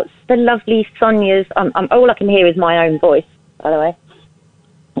about the lovely Sonia's... all I can hear is my own voice, by the way.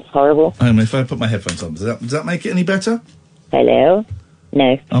 It's horrible. If I put my headphones on, does that make it any better? Hello?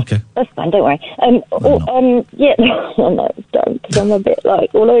 No. Okay. That's fine, don't worry. Yeah, no, don't, because I'm a bit,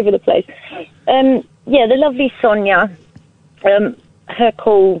 all over the place. Yeah, the lovely Sonia, her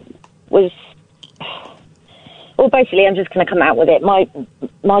call was... Well, basically, I'm just going to come out with it. My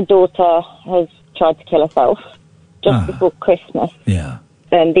daughter has tried to kill herself just before Christmas. Yeah.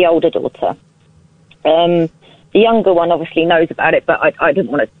 The older daughter. The younger one obviously knows about it, but I didn't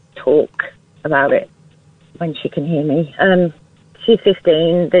want to talk about it when she can hear me. She's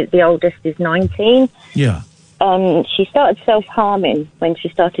 15. The oldest is 19. Yeah. She started self-harming when she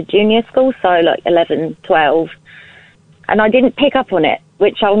started junior school, so like 11, 12. And I didn't pick up on it,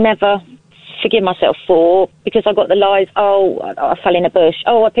 which I'll never forgive myself for, because I got the lies, I fell in a bush,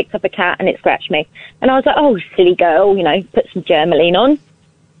 I picked up a cat and it scratched me. And I was like, silly girl, put some Germaline on.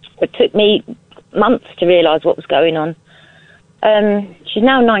 It took me months to realise what was going on. She's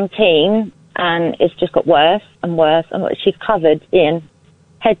now 19 and it's just got worse and worse. And she's covered in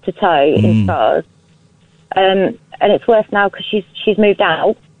head to toe in scars. And it's worse now because she's moved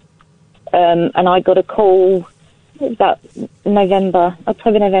out. And I got a call, it was about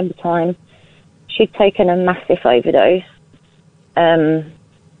October, November time. She'd taken a massive overdose.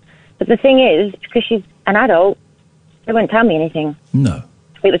 But the thing is, because she's an adult, they won't tell me anything. No.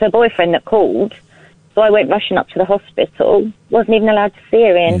 It was her boyfriend that called. So I went rushing up to the hospital. Wasn't even allowed to see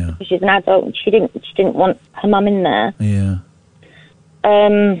her in because she's an adult and she didn't want her mum in there. Yeah.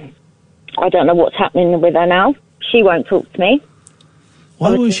 I don't know what's happening with her now. She won't talk to me.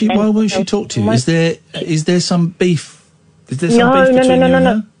 Why won't she talk to you? Is there some beef? Is there some beef between you and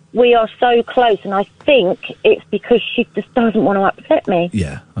her? We are so close, and I think it's because she just doesn't want to upset me.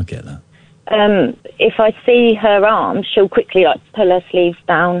 Yeah, I get that. If I see her arms, she'll quickly pull her sleeves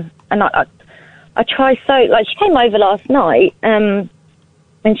down, and I try she came over last night, and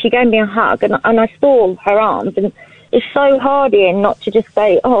she gave me a hug, and I saw her arms, and it's so hard, Iain, not to just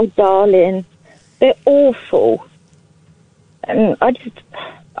say, "Oh, darling," they're awful, and I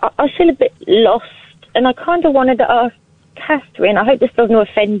feel a bit lost, and I kind of wanted to ask Catherine, I hope this doesn't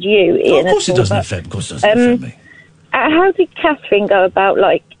offend you, Iain. Of course it doesn't offend. Of course it doesn't offend me. How did Catherine go about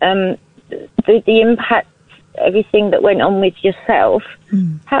the impact, everything that went on with yourself?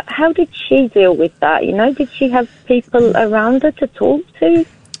 How did she deal with that? Did she have people around her to talk to?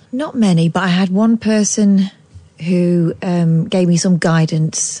 Not many, but I had one person who gave me some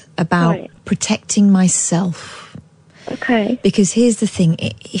guidance about protecting myself. Okay. Because here's the thing: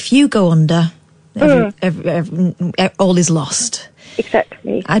 if you go under, all is lost.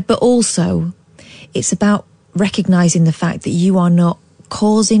 Exactly. But also, it's about recognising the fact that you are not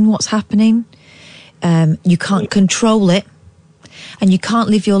causing what's happening. You can't control it, and you can't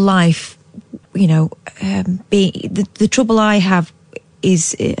live your life. The trouble I have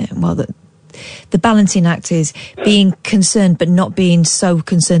is the balancing act is being concerned, but not being so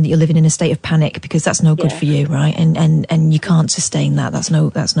concerned that you're living in a state of panic, because that's no good for you, right? And you can't sustain that. That's no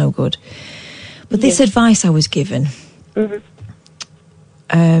good. But this advice I was given,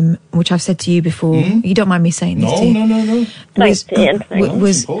 which I've said to you before, you don't mind me saying this to you? No.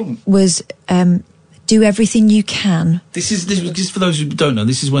 Was do everything you can. This is just for those who don't know.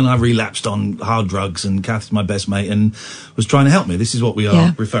 This is when I relapsed on hard drugs, and Kath's my best mate and was trying to help me. This is what we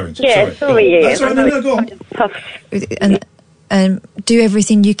are referring to. Yeah, sorry. That's right. No, go on. And do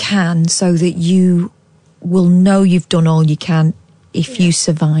everything you can so that you will know you've done all you can if you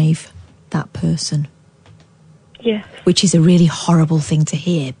survive that person. Yeah. Which is a really horrible thing to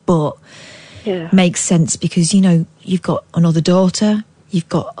hear, but makes sense because, you've got another daughter, you've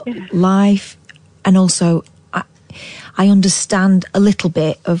got life, and also I understand a little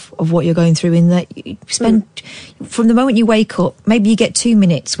bit of what you're going through in that you spend, from the moment you wake up, maybe you get 2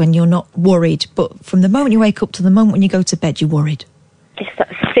 minutes when you're not worried, but from the moment you wake up to the moment when you go to bed, you're worried. It's that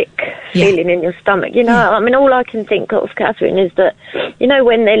sick feeling in your stomach. All I can think of, Catherine, is that,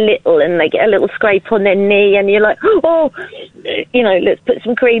 when they're little and they get a little scrape on their knee and you're like, let's put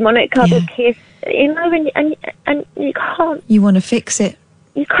some cream on it, cuddle, kiss, and you can't. You want to fix it.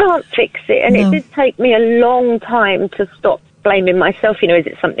 You can't fix it. And it did take me a long time to stop blaming myself. Is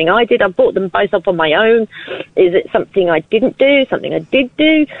it something I did? I brought them both up on my own. Is it something I didn't do? Something I did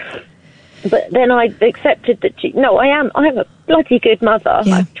do? But then I accepted that, I'm a bloody good mother.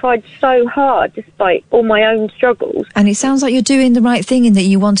 Yeah. I've tried so hard despite all my own struggles. And it sounds like you're doing the right thing in that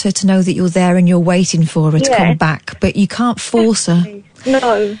you want her to know that you're there and you're waiting for her to come back. But you can't force her.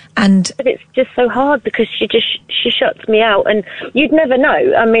 No. But it's just so hard because she shuts me out. And you'd never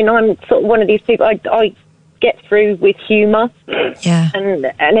know. I mean, I'm sort of one of these people, I get through with humour. Yeah. And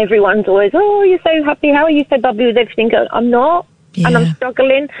everyone's always, you're so happy. How are you so bubbly with everything? I'm not. Yeah. And I'm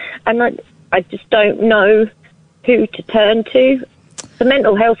struggling. And I just don't know who to turn to. The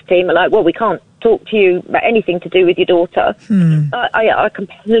mental health team are like, we can't talk to you about anything to do with your daughter. I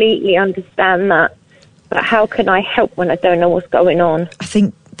completely understand that. But how can I help when I don't know what's going on? I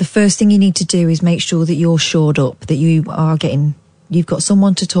think the first thing you need to do is make sure that you're shored up, that you've got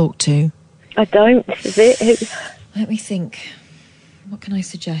someone to talk to. I don't. Is it? Let me think. What can I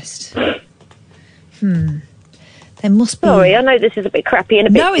suggest? There must be... Sorry, I know this is a bit crappy and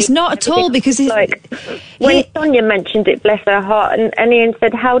a bit... No, it's not at all, because it's... Like, when Sonia mentioned it, bless her heart, and Ian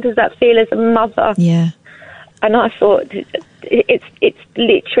said, how does that feel as a mother? Yeah. And I thought, it's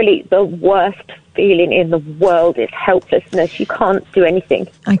literally the worst feeling in the world. It's helplessness. You can't do anything.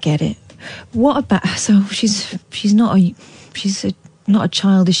 I get it. What about... So she's not a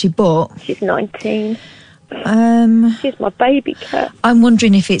child, is she? But... She's 19. She's my baby cat. I'm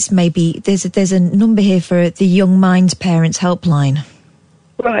wondering if it's maybe there's a number here for the Young Minds Parents Helpline.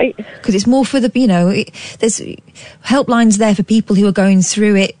 Right. Because it's more for the, there's helplines there for people who are going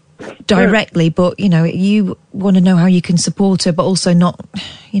through it directly, but, you want to know how you can support her, but also not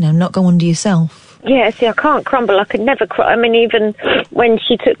go under yourself. Yeah, see, I can't crumble. I could never cry. I mean, even when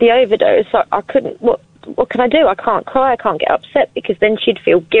she took the overdose, I couldn't, what can I do? I can't cry, I can't get upset, because then she'd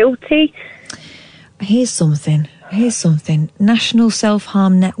feel guilty. Here's something. National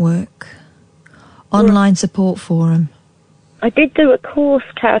Self-Harm Network. Online support forum. I did do a course,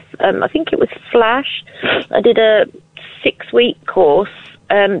 Kath. I think it was Flash. I did a 6-week course.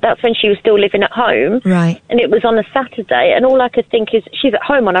 That's when she was still living at home. Right. And it was on a Saturday. And all I could think is, she's at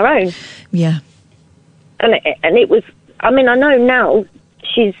home on her own. Yeah. And it was... I mean, I know now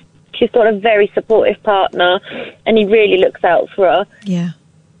she's got a very supportive partner, and he really looks out for her. Yeah.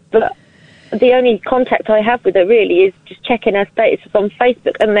 But... the only contact I have with her really is just checking her status on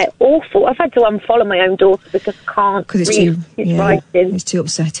Facebook, and they're awful. I've had to unfollow my own daughter because I can't. Because it's too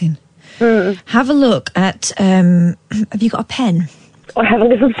upsetting. Have a look at. Have you got a pen? I haven't,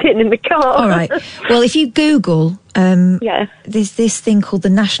 because I'm sitting in the car. All right. Well, if you Google, there's this thing called the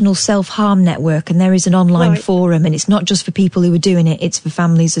National Self-Harm Network, and there is an online forum, and it's not just for people who are doing it; it's for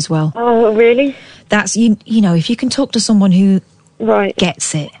families as well. Oh, really? That's if you can talk to someone who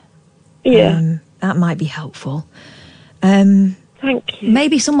gets it. Yeah. That might be helpful. Thank you.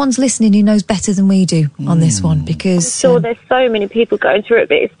 Maybe someone's listening who knows better than we do on this one, because... I'm sure there's so many people going through it,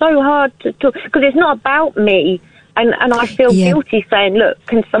 but it's so hard to talk, because it's not about me, and I feel guilty saying, look,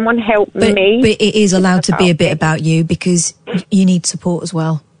 can someone help me? But it is allowed to be a bit about you, because you need support as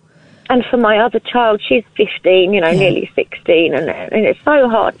well. And for my other child, she's 15, nearly 16, and it's so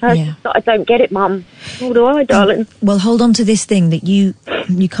hard. I don't get it, Mum. What do I, darling? Well, hold on to this thing that you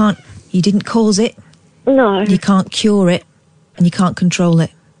can't... You didn't cause it. No. You can't cure it, and you can't control it.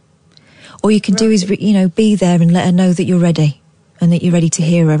 All you can do is, be there and let her know that you're ready, and that you're ready to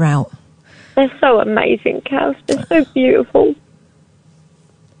hear her out. They're so amazing, Kaz. They're so beautiful.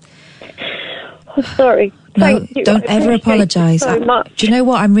 Oh, sorry. Thank you. Don't ever apologise. So much. Do you know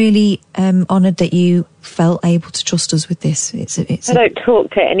what? I'm really honoured that you felt able to trust us with this. I don't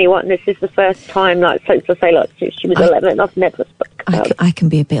talk to anyone. This is the first time, since she was 11, I've never spoken about it. I can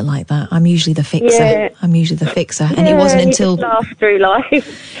be a bit like that. I'm usually the fixer. Yeah. I'm usually the fixer. And it wasn't until... you just laugh through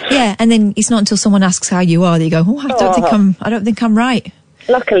life. Yeah, and then it's not until someone asks how you are that you go, I don't think I'm right.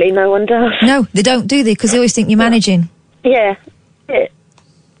 Luckily, no one does. No, they don't, do they? Because they always think you're managing. Yeah.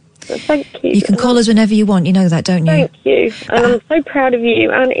 Thank you. You can call us whenever you want. You know that, don't you? Thank you. And I'm so proud of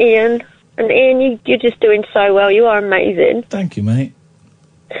you and Ian. And Ian, you're just doing so well. You are amazing. Thank you, mate.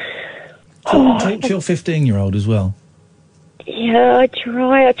 Talk to your 15-year-old as well. Yeah, I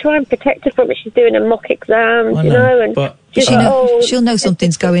try and protect her from it. She's doing a mock exam, and but she'll know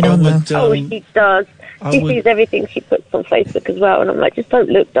something's going on, though. She does. She sees everything she puts on Facebook as well, and I'm like, just don't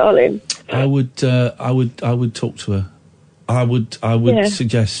look, darling. I would talk to her. I would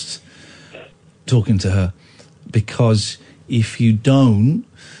suggest talking to her, because if you don't,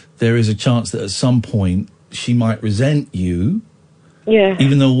 there is a chance that at some point she might resent you. Yeah.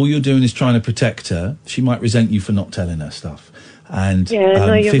 Even though all you're doing is trying to protect her, she might resent you for not telling her stuff. And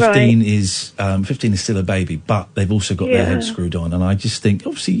 15 is 15 is still a baby, but they've also got their head screwed on. And I just think,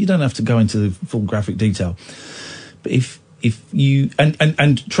 obviously, you don't have to go into the full graphic detail, but if you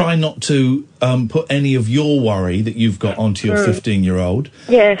and try not to put any of your worry that you've got onto your 15-year-old,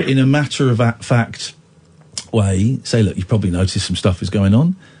 but in a matter of fact way, say, look, you've probably noticed some stuff is going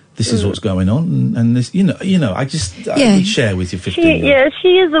on. This is what's going on, and this, I would share with your 15-year-old. She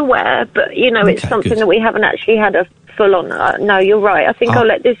is aware, but it's something that we haven't actually had a full on. No, you're right. I think I'll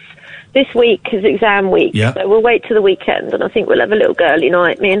let this week is exam week, so we'll wait till the weekend, and I think we'll have a little girly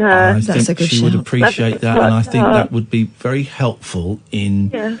night, me and her. I think she would appreciate that, and I think that would be very helpful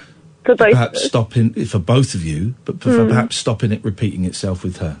in perhaps stopping for both of you, but perhaps stopping it repeating itself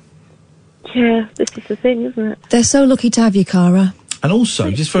with her. Yeah, this is the thing, isn't it? They're so lucky to have you, Cara. And also,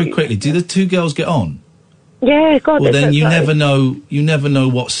 just very quickly, do the two girls get on? Yeah, God. Well, they're then so you close. never know. You never know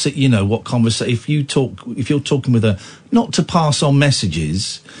what conversation. If you're talking with her, not to pass on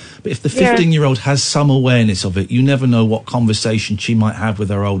messages, but if the Yeah. 15-year-old has some awareness of it, you never know what conversation she might have with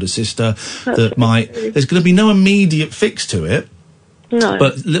her older sister. There's going to be no immediate fix to it. No.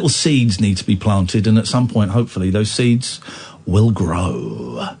 But little seeds need to be planted, and at some point, hopefully, those seeds will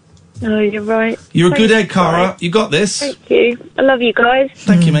grow. No, you're right. You're a good egg, Thanks, Cara. guys. You got this. Thank you. I love you guys.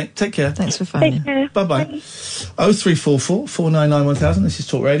 Thank you, mate. Take care. Thanks for Take phoning. care. Bye-bye. 0344 499 1000. This is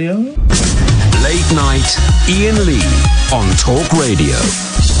Talk Radio. Late night, Iain Lee on Talk Radio.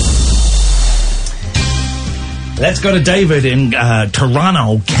 Let's go to David in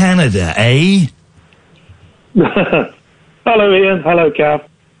Toronto, Canada, eh? Hello, Ian. Hello, Cav.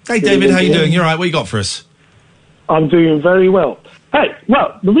 Hey, David, how you doing? You all right? What you got for us? I'm doing very well. Hey,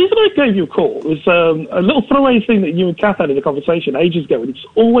 well, the reason I gave you a call was a little throwaway thing that you and Kath had in a conversation ages ago, and it's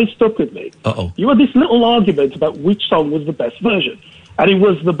always stuck with me. Uh-oh. You had this little argument about which song was the best version, and it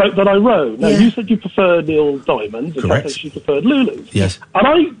was The Boat That I Rowed. Now, you said you preferred Neil Diamond, and Kath said she preferred Lulu's. Yes. And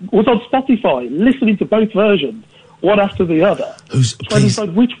I was on Spotify listening to both versions, one after the other. Trying to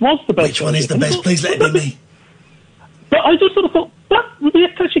decide which was the best Which one is the version. best? Please let it be me. But I just sort of thought, that would be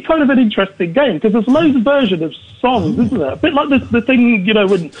actually kind of an interesting game, because there's loads of versions of songs, isn't there? A bit like the thing,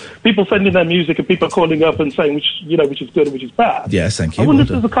 when people send in their music and people are calling up and saying which is good and which is bad. Yes, thank you. I wonder if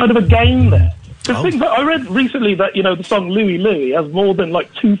Well there's a kind of a game there. Because things like, I read recently that, the song Louie Louie has more than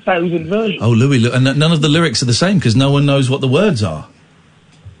 2,000 versions. Oh, Louis, and none of the lyrics are the same because no one knows what the words are.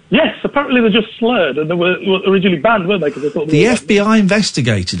 Yes, apparently they're just slurred, and they were originally banned, weren't they? Because they thought The FBI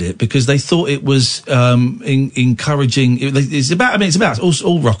investigated it because they thought it was encouraging. It's about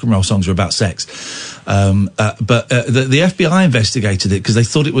all rock and roll songs are about sex, but the FBI investigated it because they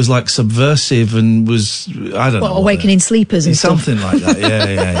thought it was subversive and was awakening sleepers and something like that.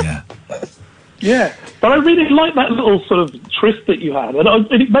 Yeah. Yeah, but I really like that little sort of twist that you had, and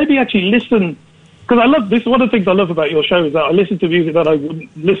it made me actually listen. Because I love this. One of the things I love about your show is that I listen to music that I wouldn't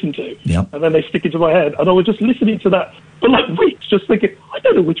listen to, and then they stick into my head. And I was just listening to that for weeks, just thinking, I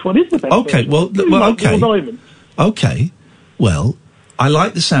don't know which one is the best. Okay, version. Okay. Well, I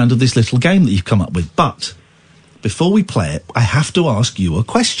like the sound of this little game that you've come up with, but before we play it, I have to ask you a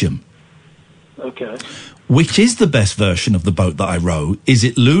question. Okay. Which is the best version of The Boat That I Row? Is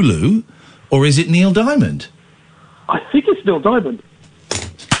it Lulu or is it Neil Diamond? I think it's Neil Diamond.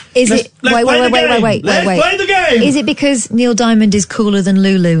 Is it? Wait. Let's play the game. Is it because Neil Diamond is cooler than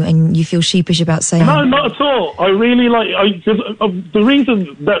Lulu, and you feel sheepish about saying? No, not at all. I really like. The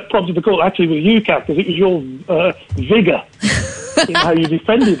reason that prompted the call actually was you, Kath, because it was your vigour in how you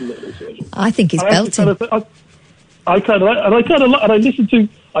defended Lulu's version. I think it's belting. I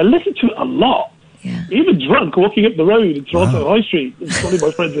listened to it a lot. Yeah. Even drunk, walking up the road in Toronto High Street, and calling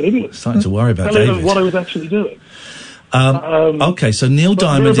my friends in England. Starting to worry about telling them David. what I was actually doing. Okay, so Neil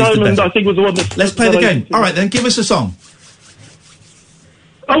Diamond is the best. I think was the one that. Let's play the game. All right, then give us a song.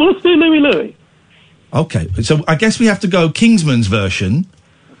 Oh, let's do Louie Louie. Okay, so I guess we have to go Kingsman's version.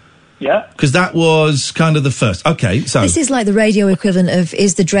 Yeah. Because that was kind of the first. Okay, so This is like the radio equivalent of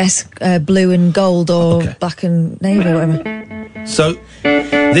is the dress blue and gold or black and navy or whatever. So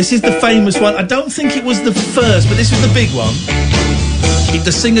this is the famous one. I don't think it was the first, but this was the big one.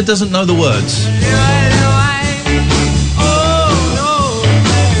 The singer doesn't know the words.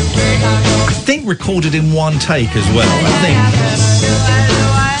 I think recorded in one take as well. I think.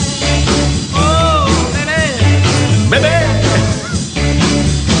 Baby.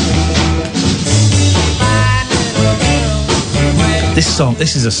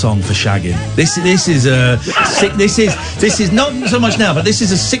 This is a song for shagging. This is not so much now, but this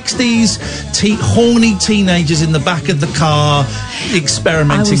is a 60s horny teenagers in the back of the car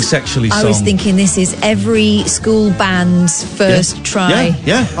experimenting sexually song. I was thinking this is every school band's first try.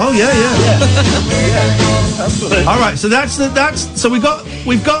 Yeah. Oh yeah. Absolutely. All right, so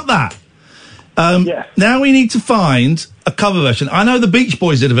we've got that. Now we need to find a cover version. I know the Beach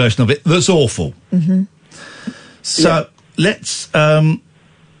Boys did a version of it that's awful. Mm-hmm. So let's. There's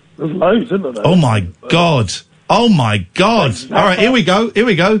loads, isn't there? Oh my God! Oh my God! All right, here we go.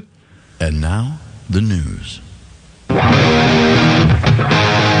 And now the news. Oh,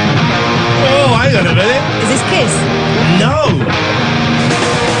 hang on a minute. Is this Kiss? No.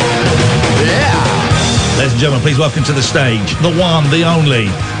 Ladies and gentlemen, please welcome to the stage the one, the only,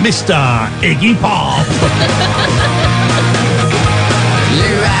 Mr. Iggy Pop.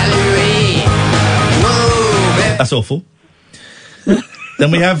 That's awful. Then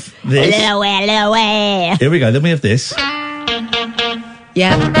we have this. Here we go. Then we have this.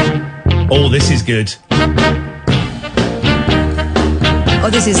 Yeah. Oh, this is good. Oh,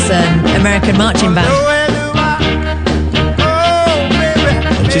 this is American Marching Band.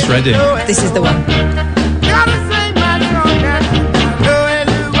 Otis Redding. This is the one.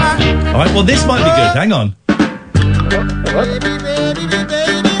 All right, well, this might be good. Hang on.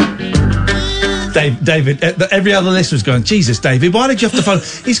 David, every other listener's going, Jesus, David, why did you have to phone?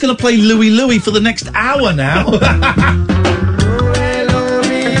 He's going to play Louie Louie for the next hour now.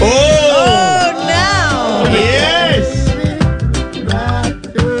 Oh, now! Yes!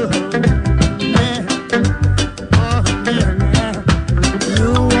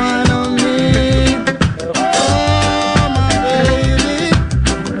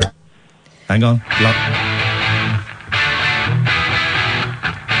 Hang on.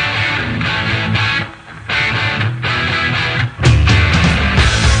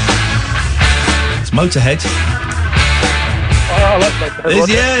 It's Motorhead. Oh, I like Motorhead.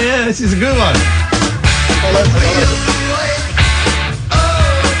 Yeah, this is a good one.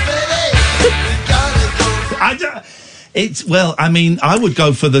 I would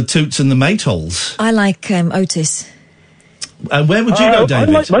go for the Toots and the Maytals. I like Otis. Where would you go, David?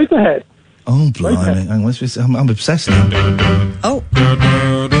 I like Motorhead. Oh, blimey. Hang on, I'm obsessed now. Oh.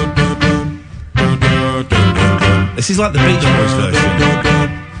 This is like the Beach Boys version.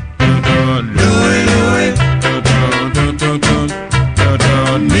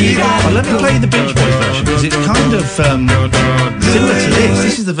 Oh, let me play the Beach Boys version, because it's kind of similar to this.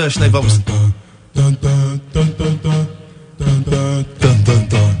 This is the version they've obviously... Dun, dun, dun, dun, dun, dun, dun, dun,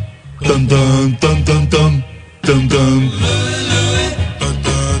 dun, dun, dun, dun, dun, dun, dun, dun.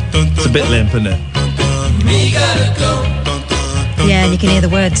 It's a bit limp, isn't it? Yeah, and you can hear the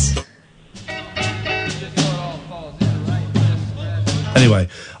words. Anyway,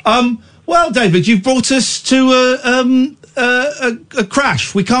 well, David, you've brought us to a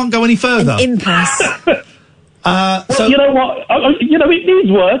crash. We can't go any further. An impasse. Well, you know what? It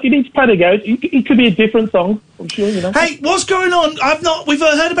needs work. It needs padding out. It could be a different song, I'm sure, you know. Hey, what's going on? We've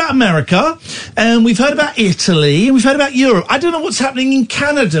heard about America, and we've heard about Italy, and we've heard about Europe. I don't know what's happening in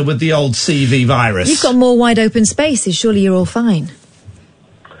Canada with the old CV virus. You've got more wide open spaces. Surely you're all fine.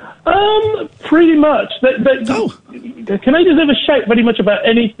 Pretty much. The Canadians never shout very much about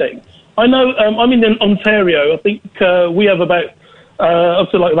anything. I know, I'm in Ontario. I think we have about up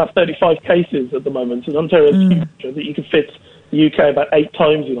to like about 35 cases at the moment. And Ontario is huge. I think you can fit the UK about 8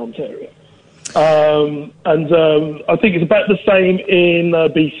 times in Ontario. And I think it's about the same in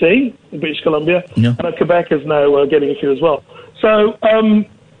BC, in British Columbia. Yeah. And Quebec is now getting a few as well. So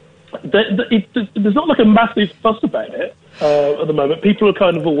there's not like a massive fuss about it at the moment. People are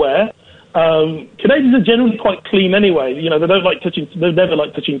kind of aware. Canadians are generally quite clean anyway. You know, they never like touching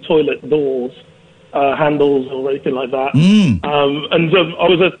toilet doors, handles or anything like that. I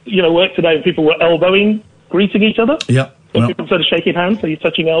was at work today and people were elbowing, greeting each other. Yeah. So people instead of shaking hands, so you're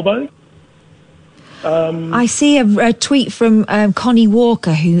touching elbow. I see a tweet from Connie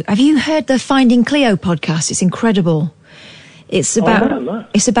Walker. Have you heard the Finding Cleo podcast? It's incredible. It's about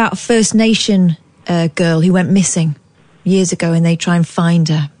a First Nation girl who went missing years ago, and they try and find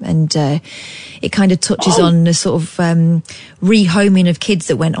her, and it kind of touches on the sort of rehoming of kids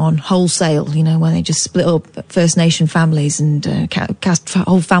that went on wholesale, when they just split up First Nation families and cast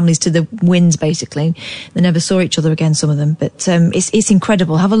whole families to the winds, basically. They never saw each other again, some of them, but it's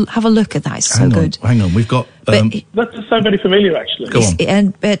incredible. Have a look at that. It's so good. Hang on, we've got that's so very familiar, actually. Go on.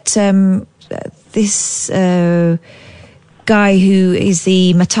 This guy who is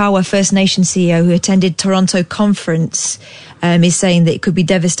the Matawa First Nation CEO who attended Toronto conference is saying that it could be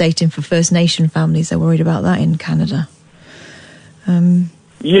devastating for First Nation families. They're worried about that in Canada.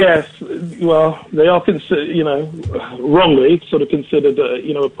 Yes, well, they are wrongly sort of considered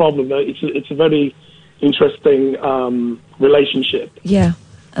a problem. It's a very interesting relationship. Yeah,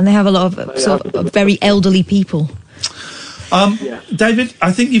 and they have a lot of very elderly people. David,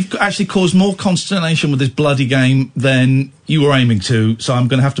 I think you've actually caused more consternation with this bloody game than you were aiming to, so I'm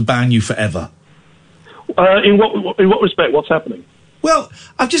going to have to ban you forever. In what respect? What's happening? Well,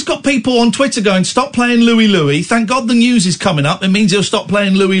 I've just got people on Twitter going, stop playing Louie Louie. Thank God the news is coming up. It means he'll stop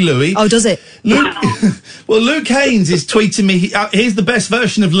playing Louie Louie. Oh, does it? Luke Haynes is tweeting me, here's the best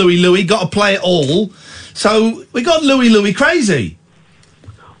version of Louie Louie, got to play it all. So we got Louie Louie crazy.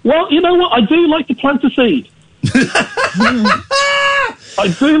 Well, you know what? I do like to plant a seed. I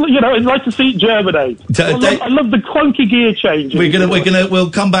do, I'd like to see it germinate. I love the clunky gear change. We'll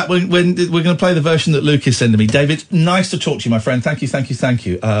come back when we're gonna play the version that Luke is sending me. David, nice to talk to you, my friend. Thank you.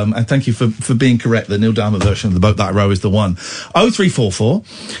 And thank you for being correct. The Neil Dharma version of The Boat That I Row is the one. 0344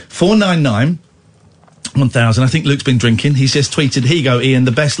 499 1000. I think Luke's been drinking. He's just tweeted, here you go, Ian,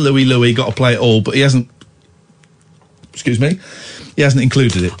 the best Louie Louie, got to play it all, but he hasn't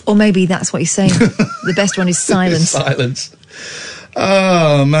included it. Or maybe that's what he's saying. The best one is silence. Silence.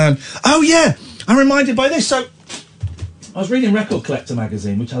 Oh, man. Oh, yeah. I'm reminded by this. So, I was reading Record Collector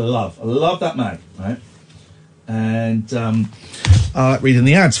magazine, which I love. I love that mag, right? And I like reading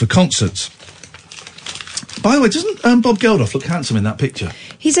the ads for concerts. By the way, doesn't Bob Geldof look handsome in that picture?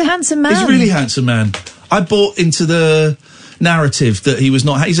 He's a handsome man. He's a really handsome man. I bought into the narrative that he was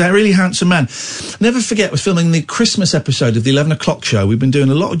not... He's a really handsome man. Never forget, we're filming the Christmas episode of the 11 o'clock show. We've been doing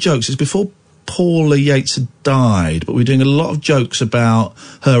a lot of jokes. It's before Paula Yates had died, but we were doing a lot of jokes about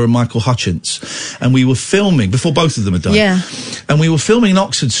her and Michael Hutchence. And we were filming, before both of them had died. Yeah. And we were filming in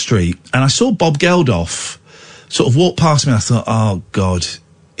Oxford Street, and I saw Bob Geldof sort of walk past me, and I thought, oh, God,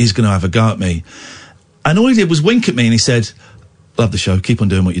 he's going to have a go at me. And all he did was wink at me, and he said, love the show, keep on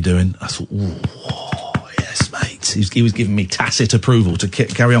doing what you're doing. I thought, whoa, yes, mate. He was giving me tacit approval to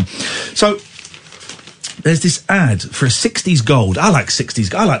carry on. So, there's this ad for a 60s Gold. I like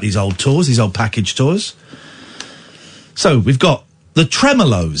 60s. I like these old tours, these old package tours. So, we've got the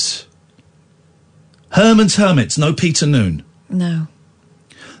Tremolos, Herman's Hermits, no Peter Noon. No.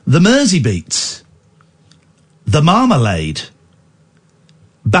 The Mersey Beats, The Marmalade,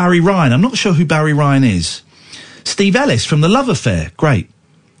 Barry Ryan. I'm not sure who Barry Ryan is. Steve Ellis from The Love Affair. Great.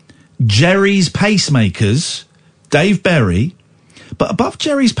 Jerry's Pacemakers, Dave Berry. But above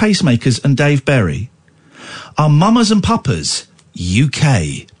Jerry's Pacemakers and Dave Berry are Mamas and Papas,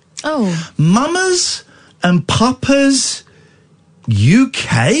 UK. Oh. Mamas and Papas,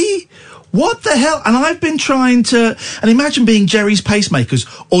 UK? What the hell? And I've been trying to... And imagine being Jerry's Pacemakers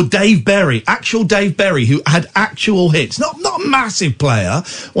or Dave Berry, actual Dave Berry, who had actual hits. Not a massive player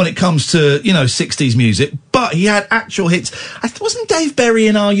when it comes to, 60s music, but he had actual hits. Wasn't Dave Berry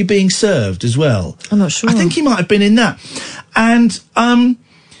in Are You Being Served as well? I'm not sure. I think he might have been in that. And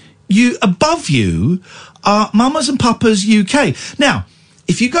above you are Mamas and Papas UK. Now,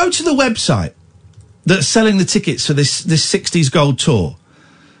 if you go to the website that's selling the tickets for this 60s Gold tour,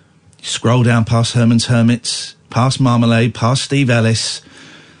 scroll down past Herman's Hermits, past Marmalade, past Steve Ellis,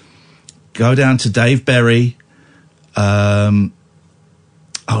 go down to Dave Berry. Oh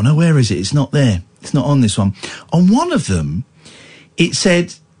no, where is it? It's not there. It's not on this one. On one of them, it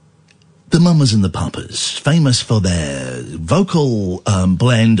said, the Mamas and the Papas, famous for their vocal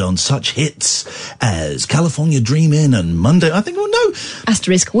blend on such hits as California Dreamin' and Monday. I think, well, no.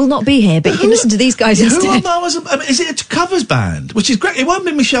 Asterisk, will not be here, but you can listen to these guys instead. Who are Mamas and... is it a covers band? Which is great. It won't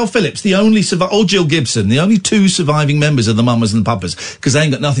be Michelle Phillips, the only or Jill Gibson, the only two surviving members of the Mamas and the Papas, because they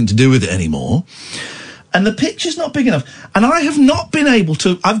ain't got nothing to do with it anymore. And the picture's not big enough. And I have not been able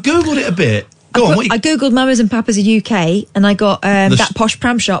to... I've Googled it a bit. I googled Mamas and Papas in UK, and I got that posh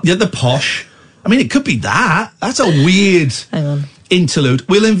pram shop. Yeah, the posh. I mean, it could be that. That's a weird Hang on. interlude.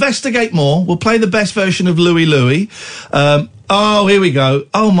 We'll investigate more. We'll play the best version of Louie Louie. Oh, here we go.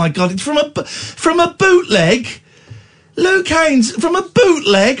 Oh my God! It's from a bootleg. Luke Haynes from a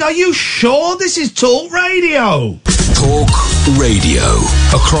bootleg. Are you sure this is Talk Radio? Talk Radio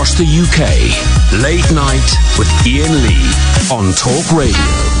across the UK. Late night with Iain Lee on Talk Radio.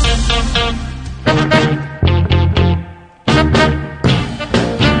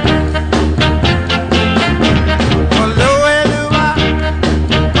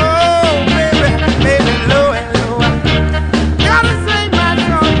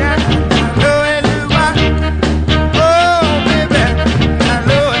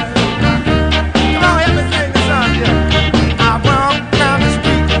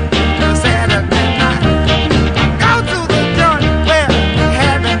 Go to the joint where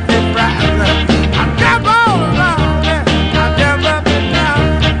having this fries.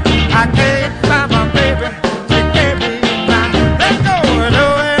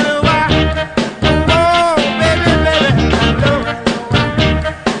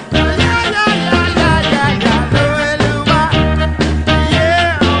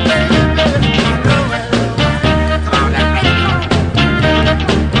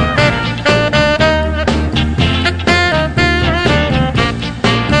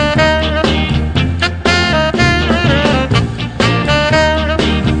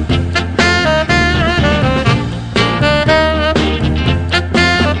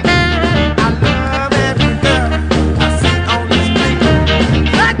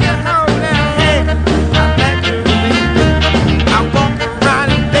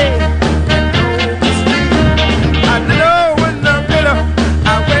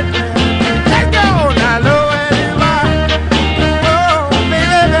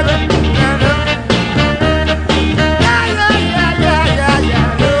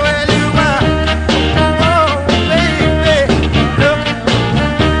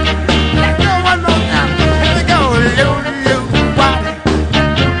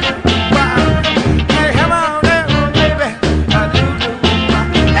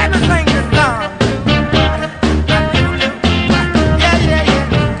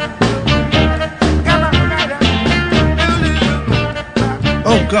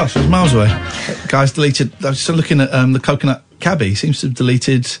 gosh, I was miles away. Guy's deleted. I was just looking at the coconut cabbie. Seems to have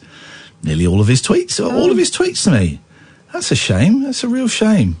deleted nearly all of his tweets. All of his tweets to me. That's a shame. That's a real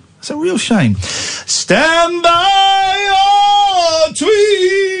shame. It's a real shame. Stand by your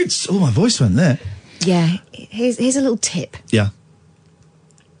tweets. Oh, my voice went there. Yeah, here's a little tip. Yeah.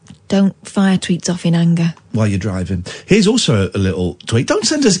 Don't fire tweets off in anger. While you're driving. Here's also a little tweet. Don't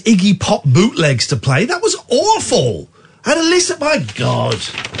send us Iggy Pop bootlegs to play. That was awful. I had a listen. My God.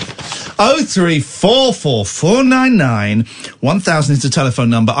 0344499 is the telephone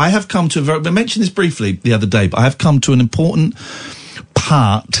number. I have come to I mentioned this briefly the other day, but I have come to an important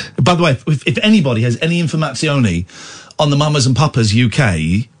part. By the way, if anybody has any informazioni on the Mamas and Papas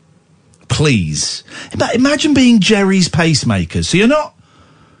UK, please. Imagine being Jerry's pacemakers. So you're not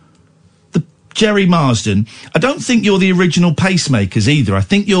the Jerry Marsden. I don't think you're the original pacemakers either. I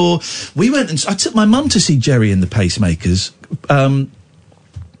think I took my mum to see Jerry and the Pacemakers.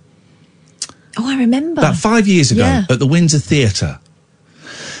 I remember. About 5 years ago at the Windsor Theatre.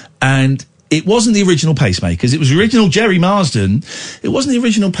 And it wasn't the original Pacemakers. It was the original Jerry Marsden. It wasn't the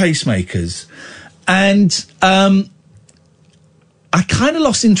original Pacemakers. And I kind of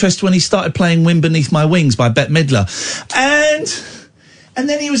lost interest when he started playing Wind Beneath My Wings by Bette Midler. And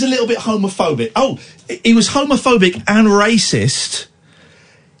then he was a little bit homophobic. Oh, he was homophobic and racist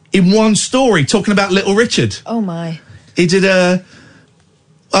in one story, talking about Little Richard. Oh, my. He did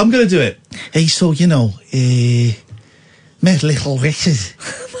I'm going to do it. He saw, met Little Richard.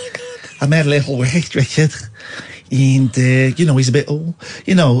 Oh, my God. I met Little Richard. And, he's a bit old.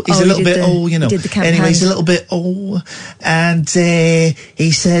 He's a little bit old, He did the campaign. Anyway, he's a little bit old. And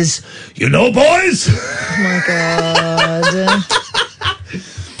he says, boys! Oh, my God.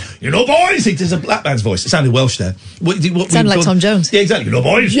 Boys! He does a black man's voice. It sounded Welsh there. Sounded like Tom Jones. Yeah, exactly.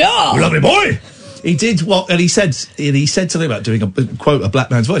 Boys! Yeah! Lovely boy! He did and he said something about doing a black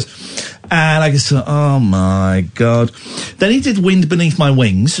man's voice. And I just thought, oh my God. Then he did Wind Beneath My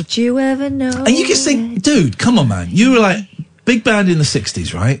Wings. Did you ever know? And you just think, dude, come on, man. You were like, big band in the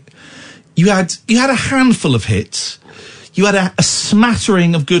 60s, right? You had a handful of hits. You had a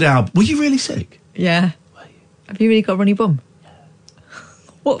smattering of good albums. Were you really sick? Yeah. Have you really got a runny bum?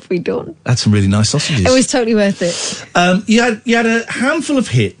 What have we done? Had some really nice sausages. It was totally worth it. You had a handful of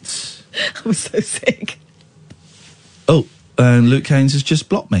hits. I was so sick. Oh, Luke Haynes has just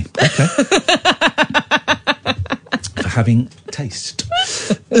blocked me. Okay. For having taste.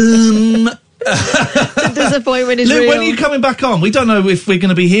 The disappointment is Luke, real. when are you coming back on? We don't know if we're going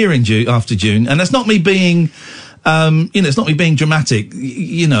to be here after June, and that's not me being... it's not me being dramatic.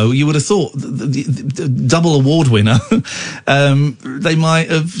 You would have thought the double award winner, they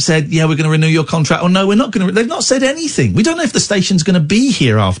might have said, yeah, we're going to renew your contract. Or no, we're not going to. They've not said anything. We don't know if the station's going to be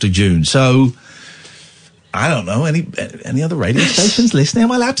here after June. So, I don't know. Any other radio stations listening?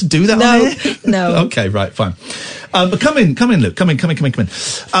 Am I allowed to do that on air? No. Okay, right, fine. But come in, Luke. Come in.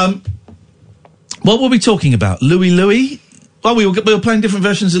 What were we talking about? Louis? Well, we were playing different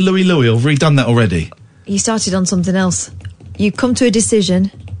versions of Louis. Or have we done that already? You started on something else. You come to a decision.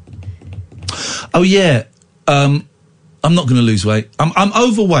 Oh yeah, I'm not going to lose weight. I'm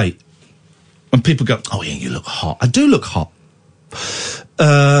overweight. When people go, "Oh Ian, you look hot." I do look hot.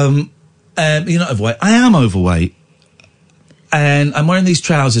 You're not overweight. I am overweight, and I'm wearing these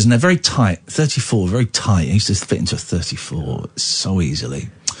trousers, and they're very tight. 34, very tight. I used to fit into a 34 so easily.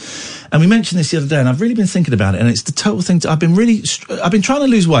 And we mentioned this the other day, and I've really been thinking about it. And it's the total thing. I've been trying to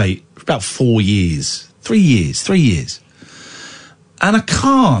lose weight for about 4 years. 3 years. And I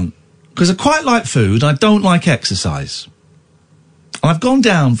can't, because I quite like food and I don't like exercise. And I've gone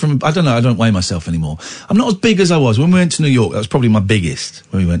down from, I don't weigh myself anymore. I'm not as big as I was. When we went to New York, that was probably my biggest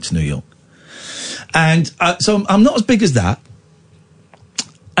when we went to New York. And so I'm not as big as that.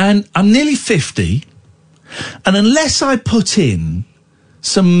 And I'm nearly 50. And unless I put in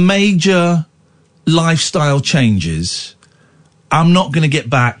some major lifestyle changes, I'm not going to get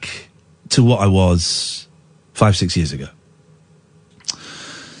back to what I was 5-6 years ago.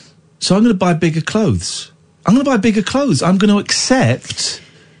 So I'm going to buy bigger clothes. I'm going to accept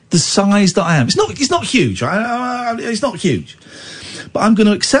the size that I am. It's not huge, right? It's not huge. But I'm going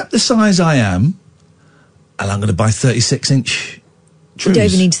to accept the size I am, and I'm going to buy 36-inch trews. You don't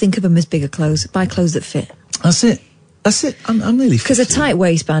even need to think of them as bigger clothes. Buy clothes that fit. That's it. I'm nearly 50. Because a tight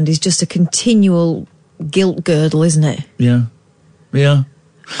waistband is just a continual guilt girdle, isn't it? Yeah.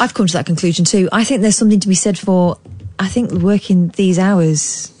 I've come to that conclusion too. I think there's something to be said for, I think working these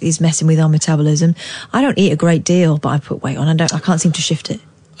hours is messing with our metabolism. I don't eat a great deal, but I put weight on. I can't seem to shift it.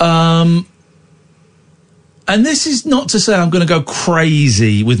 And this is not to say I'm going to go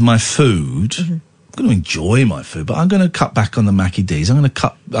crazy with my food, going to enjoy my food, but I'm going to cut back on the Mackie D's. I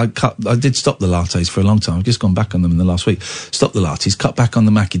did stop the lattes for a long time. I've just gone back on them in the last week. Stop the lattes, cut back on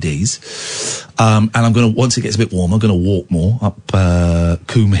the Mackie D's. And I'm going to, once it gets a bit warmer, I'm going to walk more up,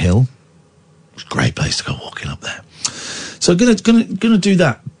 Coombe Hill. It's a great place to go walking up there. So gonna do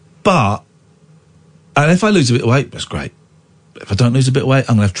that. But, and if I lose a bit of weight, that's great. If I don't lose a bit of weight,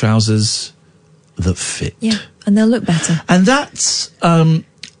 I'm going to have trousers that fit. Yeah, and they'll look better. And that's, and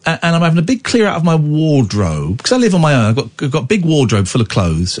I'm having a big clear out of my wardrobe, because I live on my own. I've got a big wardrobe full of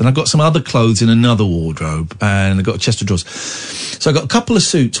clothes, and I've got some other clothes in another wardrobe, and I've got a chest of drawers. So I've got a couple of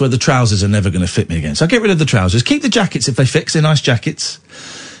suits where the trousers are never going to fit me again. So I get rid of the trousers, keep the jackets if they fit, 'cause they're nice jackets.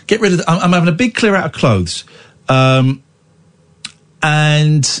 Get rid of I'm having a big clear out of clothes. And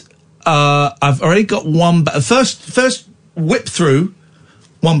I've already got one, first whip through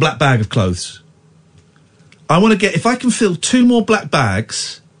one black bag of clothes. I want to get, if I can fill 2 more black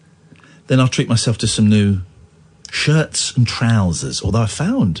bags, then I'll treat myself to some new shirts and trousers. Although I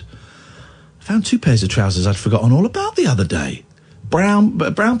found 2 pairs of trousers I'd forgotten all about the other day. A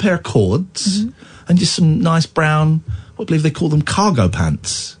brown pair of cords, and just some nice brown, I believe they call them cargo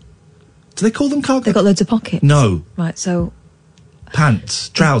pants. Do they call them cargo? They've got loads of pockets. No. Right, so... Pants,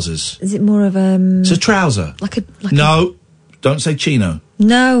 trousers. Is it more of It's a trouser. No, don't say chino.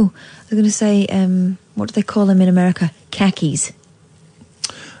 No, I'm going to say, what do they call them in America? Khakis.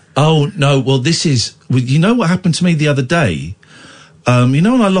 Oh, no, well, this is... Well, you know what happened to me the other day? You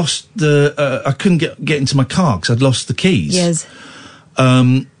know when I lost the... I couldn't get into my car because I'd lost the keys? Yes.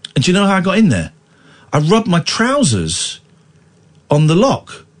 And do you know how I got in there? I rubbed my trousers on the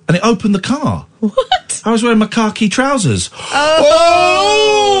lock and it opened the car. What? I was wearing my khaki trousers. Oh,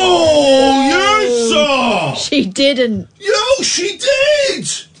 yes, sir! She didn't. Yo, she did!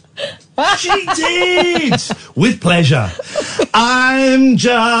 She did! With pleasure. I'm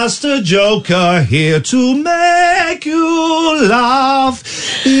just a joker here to make you laugh.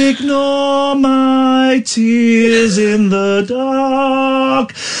 Ignore my tears in the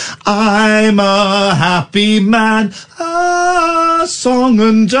dark. I'm a happy man, a song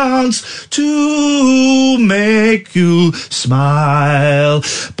and dance to make you smile.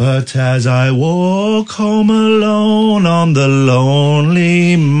 But as I walk home alone on the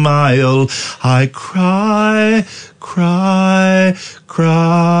lonely mile, I cry, cry,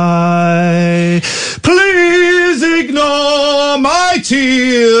 cry. Please ignore my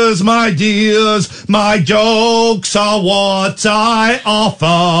tears, my dears. My jokes are what I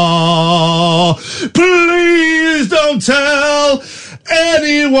offer. Please don't tell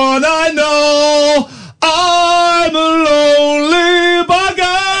anyone I know. I'm a lonely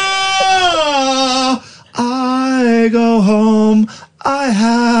bugger. I go home, I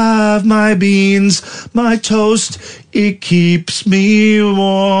have my beans, my toast, it keeps me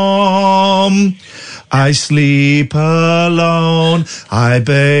warm. I sleep alone, I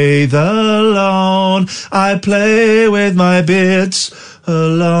bathe alone, I play with my bits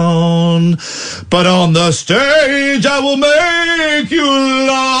alone. But on the stage I will make you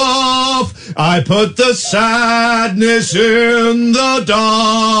laugh. I put the sadness in the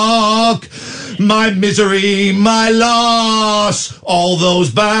dark. My misery, my loss, all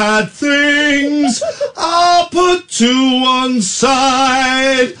those bad things I'll put to one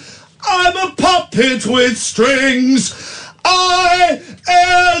side. I'm a puppet with strings. I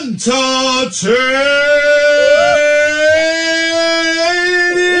entertain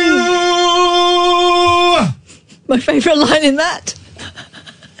you. My favourite line in that.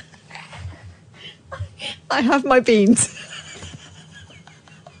 I have my beans.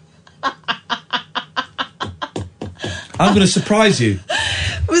 I'm going to surprise you.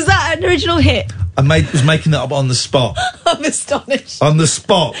 Was that an original hit? I was making that up on the spot. I'm astonished. On the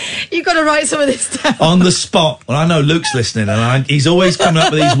spot. You've got to write some of this down. On the spot. Well, I know Luke's listening, and he's always coming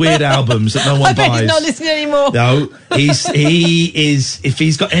up with these weird albums that no one I bet buys. he's not listening anymore. No, he is. If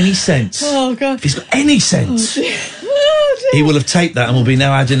he's got any sense, Oh, God. if he's got any sense, Oh, dear. Oh, dear. he will have taped that and will be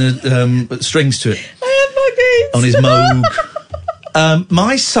now adding strings to it I have my beans. on his Moog.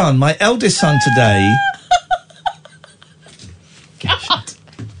 My son, my eldest son today.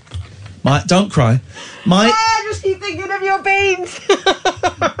 Don't cry. I just keep thinking of your beans.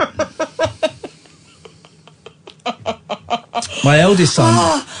 My eldest son.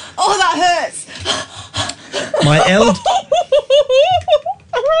 Oh, that hurts.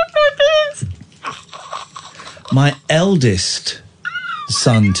 My eldest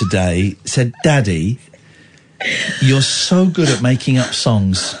son today said, "Daddy, you're so good at making up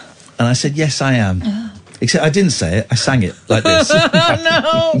songs." And I said, "Yes, I am." Except I didn't say it, I sang it like this.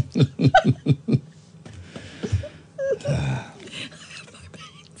 Oh,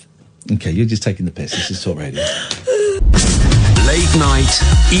 no. Okay, you're just taking the piss. This is Talk Radio. Late night,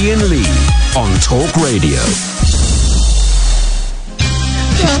 Iain Lee on Talk Radio.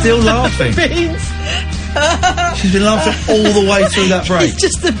 She's still laughing. Beans. She's been laughing all the way through that break. It's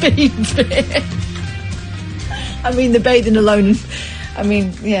just the beans bit. I mean, the bathing alone. I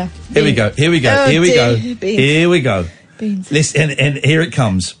mean, yeah. Here we go. Oh, dear. Beans. Here we go. Beans. Listen, and here it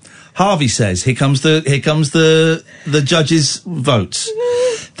comes. Harvey says, here comes the judges' votes.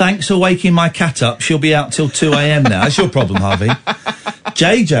 Thanks for waking my cat up. She'll be out till 2 a.m. now. That's your problem, Harvey.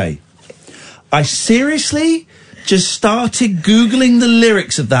 JJ, I seriously just started Googling the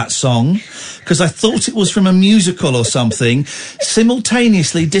lyrics of that song because I thought it was from a musical or something,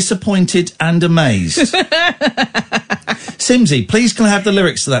 simultaneously disappointed and amazed. Simsy, please can I have the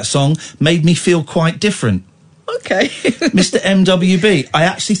lyrics to that song? Made me feel quite different. Okay. Mr. MWB, I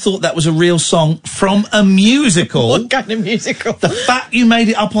actually thought that was a real song from a musical. What kind of musical? The fact you made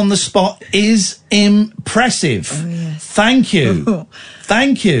it up on the spot is impressive. Oh, yes. Thank you.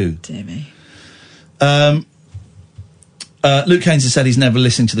 Thank you. Dear me. Luke Haynes has said he's never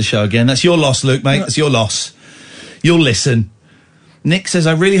listening to the show again. That's your loss, Luke, mate. That's your loss. You'll listen. Nick says,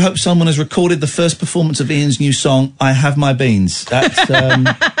 I really hope someone has recorded the first performance of Ian's new song, I Have My Beans. That's,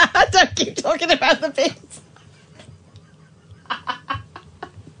 Don't keep talking about the beans.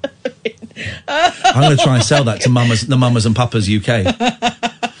 I'm going to try and sell that to the Mamas and Papas UK.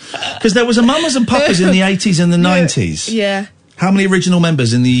 Because there was a Mamas and Papas in the 80s and the 90s. Yeah. How many original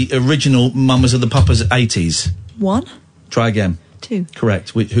members in the original Mamas and the Papas 80s? 1. Try again. 2.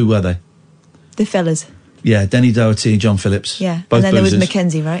 Correct. Who were they? The fellas. Yeah, Denny Doherty, John Phillips. Yeah. Both and then boozers. there was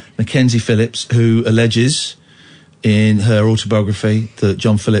Mackenzie, right? Mackenzie Phillips, who alleges in her autobiography that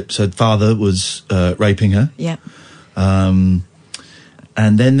John Phillips, her father, was raping her. Yeah.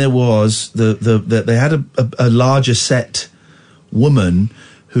 And then there was they had a larger set woman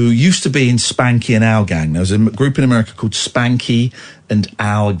who used to be in Spanky and Our Gang. There was a group in America called Spanky and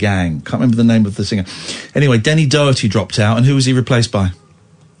Our Gang. Can't remember the name of the singer. Anyway, Denny Doherty dropped out, and who was he replaced by?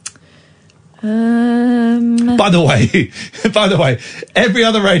 By the way, every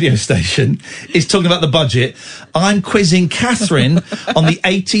other radio station is talking about the budget. I'm quizzing Catherine on the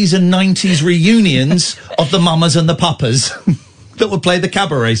 80s and 90s reunions of the Mamas and the Papas that would play the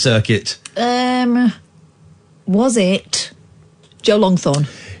cabaret circuit. Was it Joe Longthorne?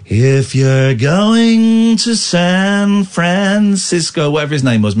 If you're going to San Francisco, whatever his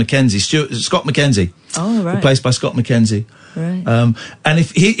name was, Scott Mackenzie. Oh, right. Replaced by Scott Mackenzie. Right. And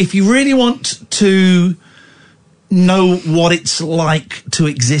if you really want to know what it's like to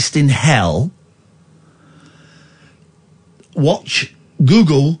exist in hell,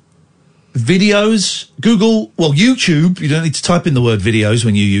 Google YouTube. You don't need to type in the word videos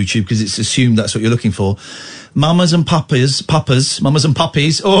when you YouTube because it's assumed that's what you're looking for. Mamas and Papas, Mamas and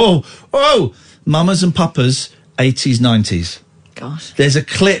Puppies. Mamas and Papas, 80s, 90s. Gosh. There's a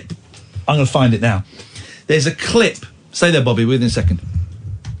clip. I'm going to find it now. There's a clip. Stay there, Bobby, within a second.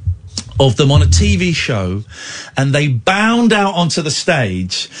 Of them on a TV show, and they bound out onto the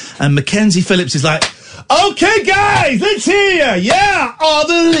stage, and Mackenzie Phillips is like, "Okay, guys, let's hear you. Yeah, all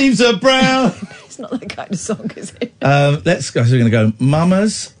the leaves are brown." It's not that kind of song, is it? Let's go. So we're going to go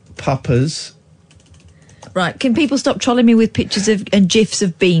Mamas, Papas. Right, can people stop trolling me with pictures of and gifs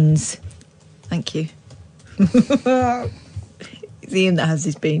of beans? Thank you. It's Ian that has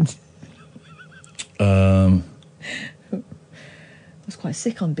his beans. I was quite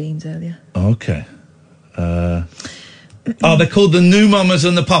sick on beans earlier. Okay. They're called the New Mamas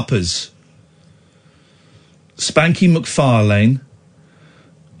and the Papas. Spanky McFarlane.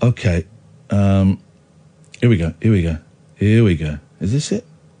 Okay. Here we go. Is this it?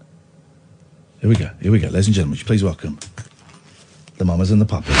 Here we go. Ladies and gentlemen, please welcome the Mamas and the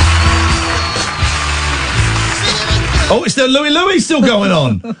Papas. Oh, it's the Louie still going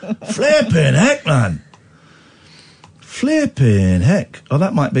on. Flipping heck, man. Flipping heck. Oh,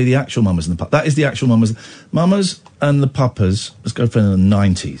 that might be the actual Mamas and the Papas. That is the actual Mamas and the Papas. Let's go for the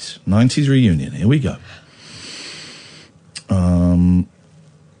 90s. 90s reunion. Here we go. I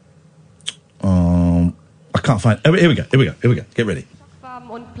can't find... Here we go. Get ready.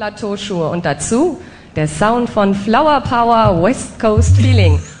 Und Plateauschuhe und dazu der Sound von Flower Power West Coast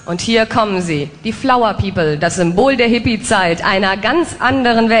Feeling. Und hier kommen sie, die Flower People, das Symbol der Hippie-Zeit, einer ganz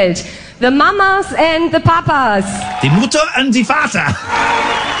anderen Welt. The Mamas and the Papas. Die Mutter und die Vater.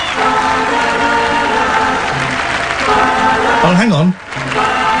 Oh, hang on.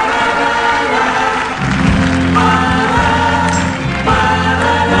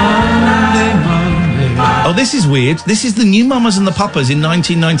 Oh, this is weird. This is the new Mamas and the Papas in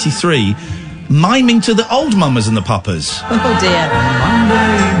 1993, miming to the old Mamas and the Papas. Oh, dear.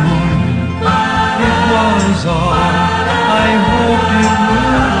 was all I hoped it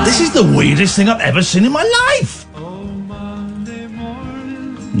would. This is the weirdest thing I've ever seen in my life.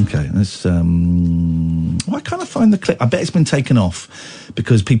 Okay, let's. Why can't I find the clip? I bet it's been taken off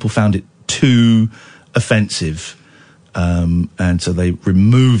because people found it too offensive, and so they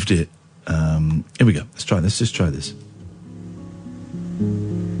removed it. Here we go. Let's try this. Just try this.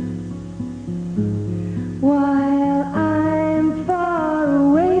 While I'm far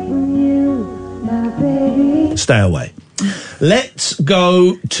away from you, my baby. Stay away. Let's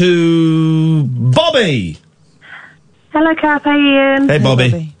go to Bobby. Hello, Kath. Hey, Ian. Hey,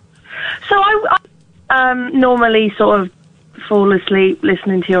 Bobby. So I normally sort of fall asleep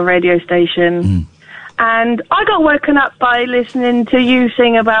listening to your radio station, and I got woken up by listening to you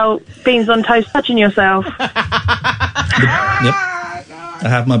sing about beans on toast touching yourself. Yep. I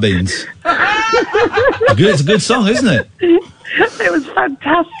have my beans. It's a good song, isn't it? It was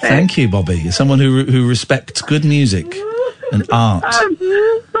fantastic. Thank you, Bobby. You're someone who respects good music and art. So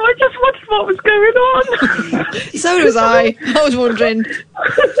I just wondered what was going on. So was I. I was wondering.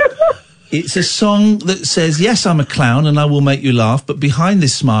 It's a song that says, yes, I'm a clown and I will make you laugh, but behind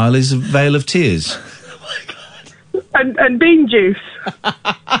this smile is a veil of tears. And bean juice.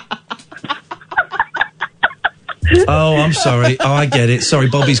 Oh, I'm sorry. Oh, I get it. Sorry,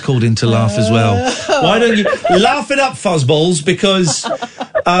 Bobby's called in to laugh as well. Why don't you laugh it up, fuzzballs? Because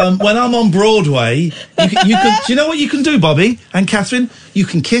when I'm on Broadway, you can. Do you know what you can do, Bobby and Catherine? You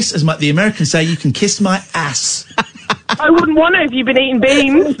can kiss, as the Americans say, you can kiss my ass. I wouldn't want it if you've been eating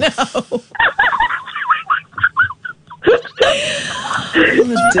beans. No.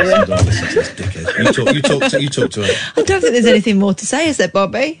 You talk to her. I don't think there's anything more to say, is there,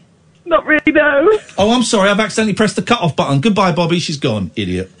 Bobby? Not really, no. Oh, I'm sorry. I've accidentally pressed the cut-off button. Goodbye, Bobby. She's gone.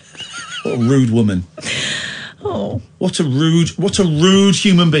 Idiot. What a rude woman. Oh. What a rude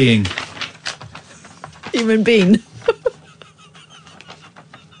human being. Human being.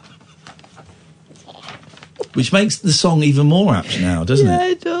 Which makes the song even more apt now, doesn't it? Yeah,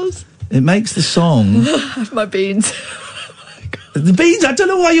 it does. It makes the song... Have my beans. The beans? I don't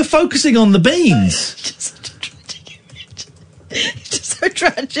know why you're focusing on the beans. It's just so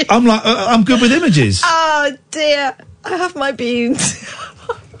tragic. I'm like, I'm good with images. Oh, dear. I have my beans.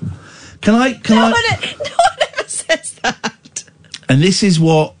 Can I... No one ever says that. And this is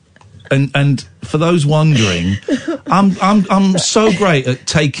what... And for those wondering, I'm so great at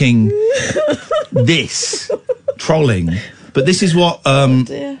taking this trolling, but this is what oh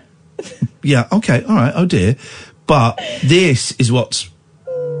dear. Yeah, okay, all right, oh dear. But this is what's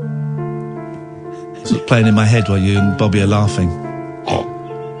sort of playing in my head while you and Bobby are laughing.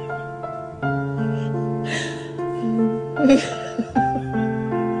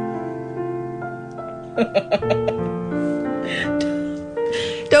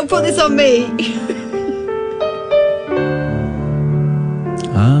 Don't put this on me.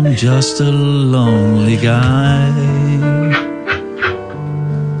 I'm just a lonely guy.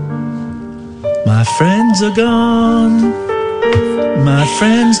 My friends are gone. My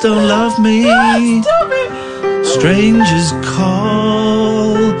friends don't love me. Stop it. Strangers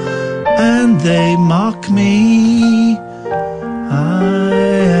call and they mock me. I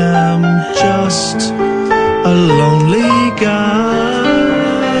am just a lonely guy.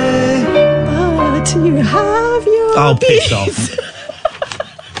 But you have your Oh, piss off.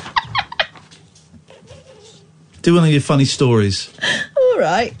 Do one of your funny stories. All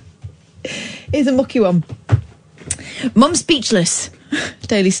right. Here's a mucky one. Mum speechless.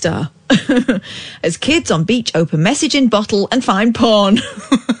 Daily Star. As kids on beach open message in bottle and find porn.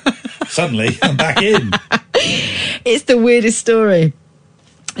 Suddenly, I'm back in. It's the weirdest story.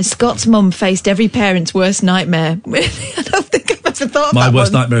 Scott's mum faced every parent's worst nightmare. I don't think I've ever thought of My that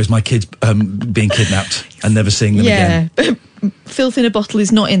worst one. nightmare is my kids being kidnapped and never seeing them again. Yeah, filth in a bottle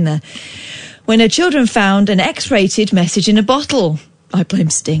is not in there. When her children found an X-rated message in a bottle. I blame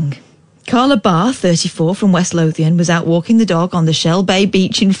Sting. Carla Barr, 34, from West Lothian, was out walking the dog on the Shell Bay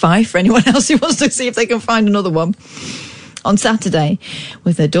beach in Fife, for anyone else who wants to see if they can find another one, on Saturday,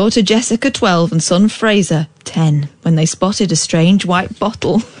 with her daughter Jessica, 12, and son Fraser, 10, when they spotted a strange white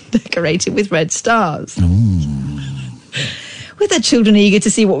bottle decorated with red stars. With her children eager to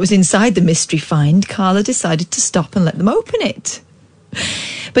see what was inside the mystery find, Carla decided to stop and let them open it.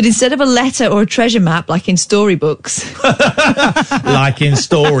 But instead of a letter or a treasure map like in storybooks... Like in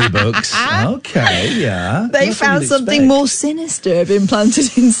storybooks. Okay, yeah. They That's found what you'd something expect. more sinister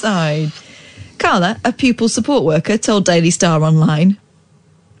implanted inside. Carla, a pupil support worker, told Daily Star Online.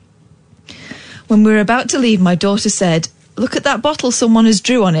 When we were about to leave, my daughter said, "Look at that bottle someone has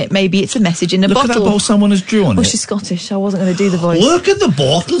drew on it. Maybe it's a message in a Look bottle." at that bottle someone has drew on Oh, it. she's Scottish. I wasn't going to do the voice. Look at the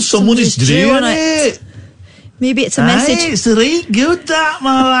bottle someone has drew on it. Maybe it's a message. Aye, it's really good, that,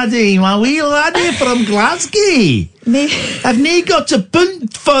 my laddie. My wee laddie from Glasgow. Have you got a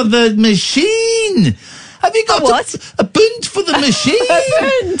punt for the machine? Have you got a punt for the machine?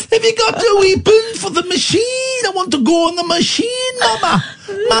 Have you got a wee punt for the machine? I want to go on the machine, Mama.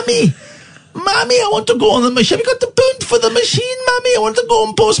 Mummy, I want to go on the machine. Have you got the punt for the machine, Mummy? I want to go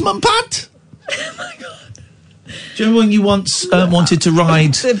on Postman Pat. Oh, my God. Do you remember when you once wanted to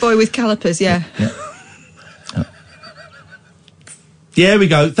ride... The boy with calipers, yeah. Yeah, we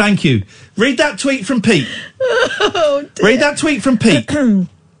go. Thank you. Read that tweet from Pete. Oh, dear. Read that tweet from Pete.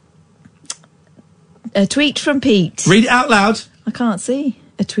 A tweet from Pete. Read it out loud. I can't see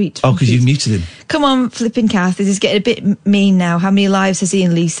a tweet. Oh, because you've muted him. Come on, flipping Kath. This is getting a bit mean now. How many lives has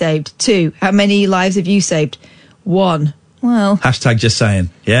Iain Lee saved? 2. How many lives have you saved? 1. Well. Hashtag just saying.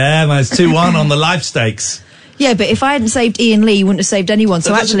 Yeah, man, it's 2-1 on the life stakes. Yeah, but if I hadn't saved Iain Lee, you wouldn't have saved anyone.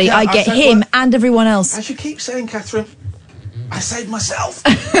 So actually, I get him and everyone else. As you keep saying, Catherine, I saved myself.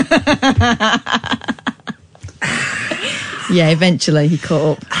 Yeah, eventually he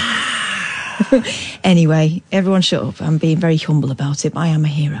caught up. Anyway, everyone shut up. I'm being very humble about it, but I am a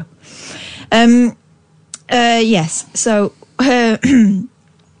hero. Yes, so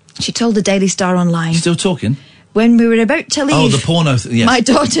she told the Daily Star Online. Still talking? When we were about to leave... Oh, the porno... yes. My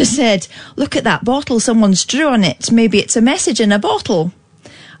daughter said, look at that bottle someone's drew on it. Maybe it's a message in a bottle.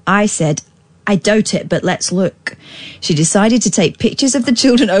 I said, I doubt it, but let's look. She decided to take pictures of the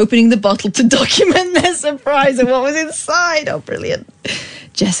children opening the bottle to document their surprise and what was inside. Oh, brilliant.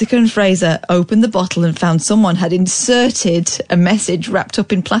 Jessica and Fraser opened the bottle and found someone had inserted a message wrapped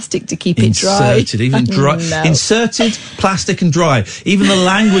up in plastic to keep it dry. Even dry. No. Inserted, plastic and dry. Even the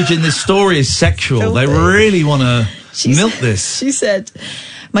language in this story is sexual. They really want to milk this. She said,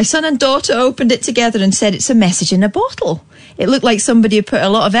 my son and daughter opened it together and said it's a message in a bottle. It looked like somebody had put a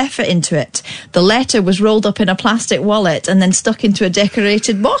lot of effort into it. The letter was rolled up in a plastic wallet and then stuck into a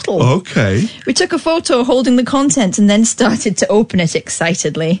decorated bottle. Okay. We took a photo holding the contents and then started to open it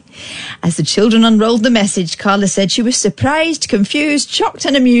excitedly. As the children unrolled the message, Carla said she was surprised, confused, shocked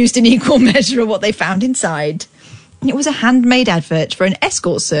and amused in equal measure at what they found inside. It was a handmade advert for an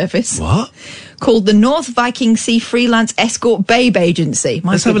escort service. What? Called the North Viking Sea Freelance Escort Babe Agency.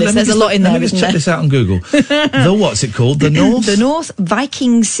 My goodness, there's a lot in there, Let me just check this out on Google. The what's it called? The North? The North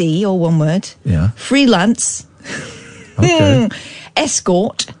Viking Sea, or one word. Yeah. Freelance. Okay.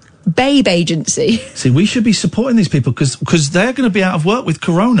 Escort Babe Agency. See, we should be supporting these people because they're going to be out of work with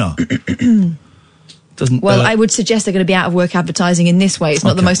Corona. I would suggest they're going to be out of work advertising in this way. It's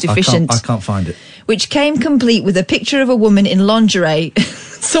not the most efficient. I can't find it. Which came complete with a picture of a woman in lingerie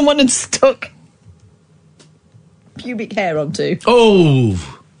someone had stuck pubic hair onto.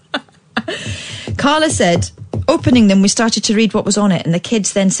 Oh! Carla said, opening them, we started to read what was on it, and the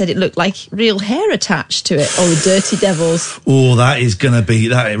kids then said it looked like real hair attached to it. Oh, the dirty devils. Oh, that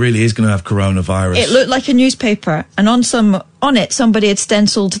it really is going to have coronavirus. It looked like a newspaper, and on it, somebody had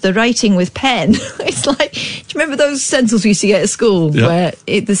stenciled the writing with pen. It's like, do you remember those stencils we used to get at school? Yep.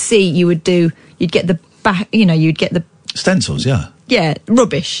 Where the C, you'd get the back, you'd get the... Stencils, yeah. Yeah,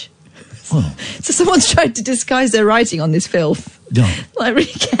 rubbish. Well. So someone's tried to disguise their writing on this filth. Yeah. Like,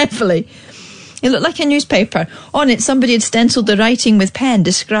 really carefully. It looked like a newspaper. On it, somebody had stenciled the writing with pen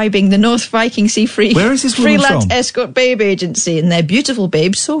describing the North Viking Sea Where is this woman Freelance from? Escort Babe Agency and their beautiful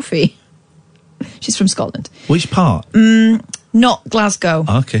babe, Sophie. She's from Scotland. Which part? Not Glasgow.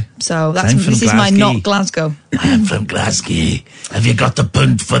 Okay. So this is my not Glasgow. I am from Glasgow. Have you got the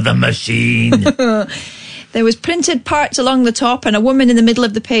punt for the machine? There was printed parts along the top and a woman in the middle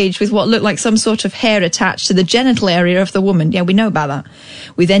of the page with what looked like some sort of hair attached to the genital area of the woman. Yeah, we know about that.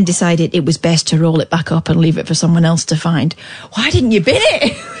 We then decided it was best to roll it back up and leave it for someone else to find. Why didn't you bin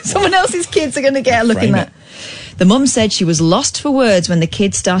it? Someone else's kids are going to get a look in that. The mum said she was lost for words when the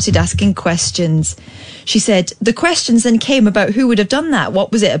kids started asking questions. She said, the questions then came about who would have done that,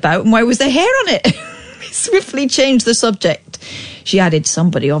 what was it about, and why was there hair on it? We swiftly changed the subject. She added,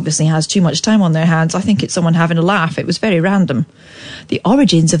 somebody obviously has too much time on their hands. I think it's someone having a laugh. It was very random. The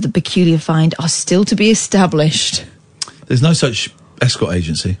origins of the peculiar find are still to be established. There's no such escort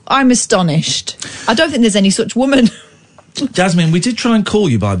agency. I'm astonished. I don't think there's any such woman. Jasmine, we did try and call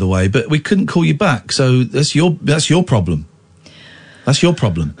you, by the way, but we couldn't call you back. So that's your problem. That's your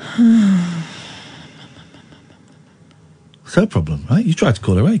problem. It's her problem, right? You tried to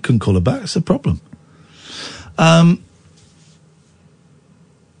call her, right? You couldn't call her back. It's a problem.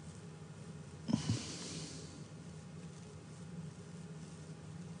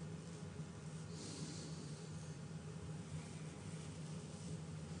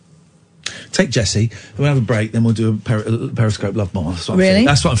 take Jessie, we'll have a break, then we'll do a Periscope Love Bomb. That's what Really?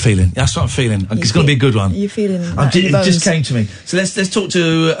 I'm feeling. That's what I'm feeling. It's going to be a good one. You're feeling It just came to me. So let's talk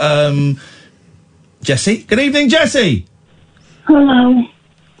to Jessie. Good evening, Jessie. Hello.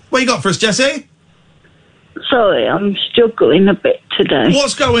 What you got for us, Jessie? Sorry, I'm struggling a bit today.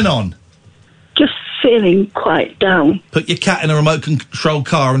 What's going on? Just feeling quite down. Put your cat in a remote control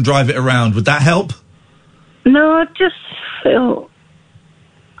car and drive it around. Would that help? No, I just feel...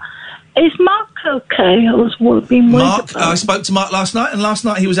 Is Mark okay? I was being worried Mark, about I spoke to Mark last night, and last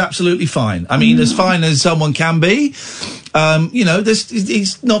night he was absolutely fine. I mean, as fine as someone can be. You know,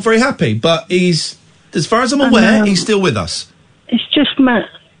 he's not very happy, but he's, as far as I'm aware, he's still with us. It's just my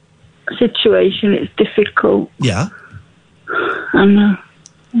situation. It's difficult. Yeah. I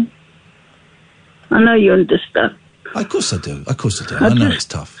know you understand. Of course I do. I know it's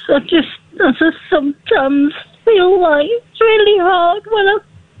tough. I just sometimes feel like it's really hard when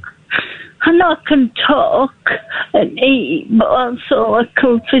I know I can talk and eat, but that's all I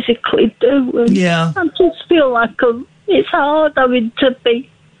can physically do. And yeah. I just feel like it's hard having to be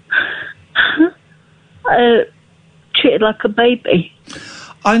treated like a baby.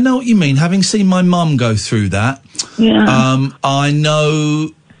 I know what you mean. Having seen my mum go through that, I know.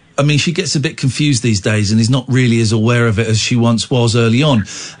 I mean, she gets a bit confused these days and is not really as aware of it as she once was early on.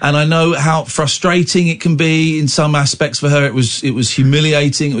 And I know how frustrating it can be in some aspects for her. It was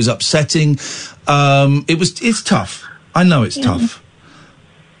humiliating. It was upsetting. It's tough. I know it's tough.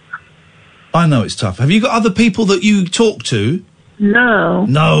 I know it's tough. Have you got other people that you talk to? No.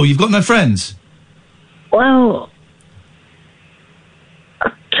 No, you've got no friends? Well,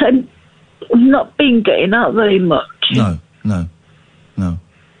 I've not been getting out very much. No.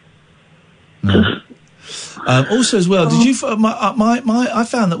 Also, as well, did you? I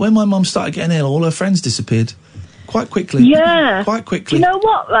found that when my mum started getting ill, all her friends disappeared quite quickly. Yeah, quite quickly. You know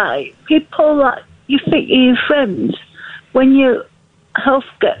what? Like people that you think are your friends, when your health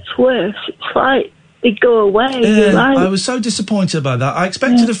gets worse, it's like they go away. Yeah, right? I was so disappointed about that. I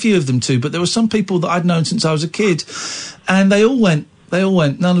expected a few of them to, but there were some people that I'd known since I was a kid, and they all went.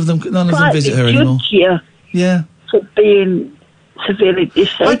 None of them visit her anymore. Yeah, for being severely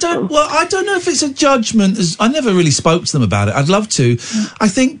disabled. I don't know if it's a judgment. I never really spoke to them about it. I'd love to. I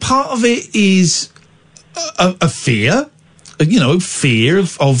think part of it is a fear. Fear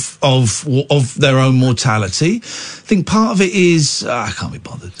of their own mortality. I think part of it is I can't be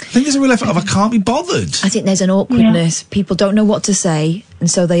bothered. I think there's a real effort of I can't be bothered. I think there's an awkwardness. People don't know what to say, and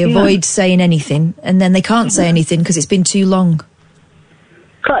so they avoid saying anything, and then they can't say anything because it's been too long.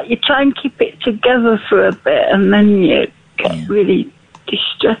 Like you try and keep it together for a bit, and then you get really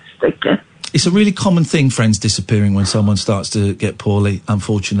distressed again. It's a really common thing, friends disappearing when someone starts to get poorly,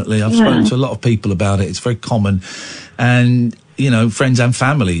 unfortunately. I've spoken to a lot of people about it. It's very common. And, friends and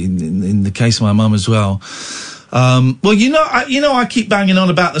family, in the case of my mum as well. I keep banging on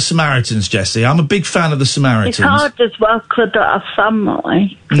about the Samaritans, Jessie. I'm a big fan of the Samaritans. It's hard as well because I don't have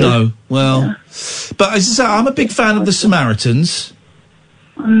family. No, well... But as I say, I'm a big fan of the Samaritans.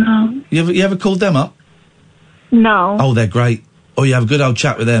 No. You ever called them up? No. Oh, they're great. Oh, you have a good old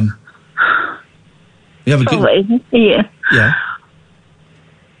chat with them. You have a good... Yeah. Yeah.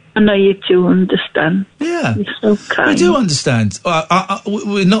 I know you two understand. Yeah. You're so kind. We do understand.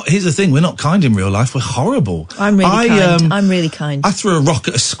 We're not... Here's the thing. We're not kind in real life. We're horrible. I'm really kind. I'm really kind. I threw a rock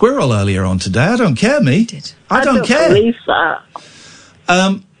at a squirrel earlier on today. I don't care, me. I don't care. Believe that.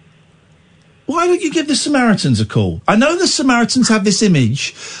 Why don't you give the Samaritans a call? I know the Samaritans have this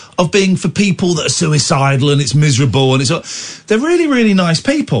image of being for people that are suicidal and it's miserable and they're really, really nice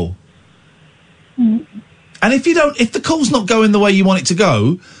people. And if the call's not going the way you want it to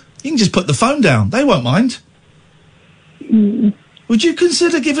go, you can just put the phone down. They won't mind. Would you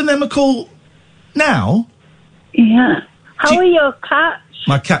consider giving them a call now? Yeah. How are your cats?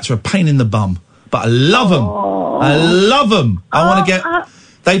 My cats are a pain in the bum, but I love them. I love them. I want to get...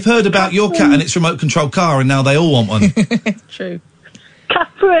 They've heard about your cat and its remote control car, and now they all want one. True.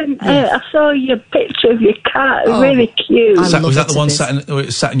 Catherine, I saw your picture of your cat. Really cute. Was that the one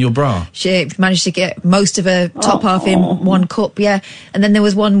sat in your bra? She managed to get most of her top half in one cup, yeah. And then there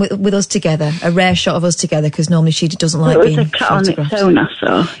was one with us together, a rare shot of us together, because normally she doesn't like being photographed. It was a cat on its own, I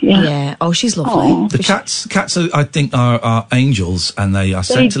saw, yeah. Yeah. Oh, she's lovely. The cats are, I think, are angels, and they are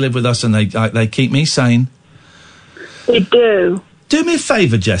sent to live with us, and they keep me sane. They do. Do me a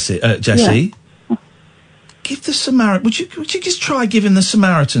favour, Jessie. Yeah. Give the Samaritan. Would you just try giving the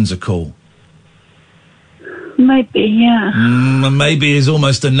Samaritans a call? Maybe, yeah. Maybe is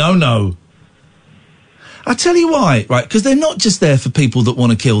almost a no-no. I tell you why, right? Because they're not just there for people that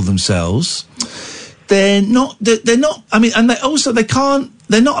want to kill themselves. they're not. I mean, and they can't.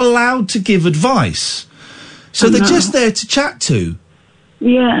 They're not allowed to give advice, so they're just there to chat to.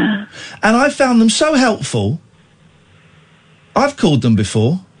 Yeah. And I found them so helpful. I've called them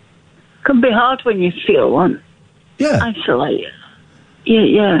before. Can be hard when you feel one. Yeah. Isolate.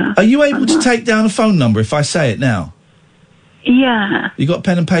 Yeah. Are you able to take down a phone number if I say it now? Yeah. You got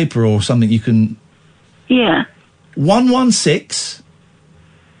pen and paper or something you can... Yeah. 116...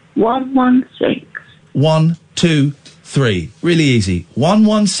 116... 123. Really easy.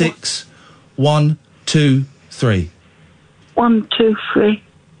 116... 123. 123.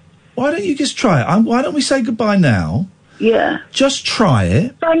 Why don't you just try it? Why don't we say goodbye now? Yeah. Just try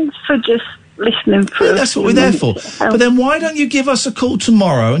it. Thanks for just listening through. Yeah, that's what we're there for. But then why don't you give us a call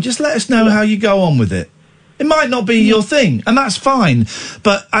tomorrow and just let us know how you go on with it? It might not be your thing, and that's fine.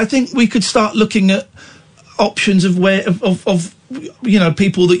 But I think we could start looking at options of where of you know,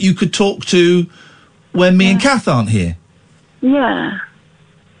 people that you could talk to when me and Kath aren't here. Yeah.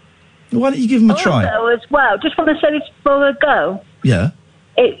 Why don't you give them a try? Also, as well, just want to say this before I go. Yeah.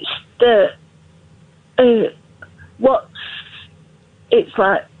 It's it's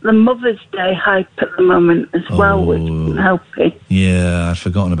like the Mother's Day hype at the moment as well, which isn't helping. Yeah, I'd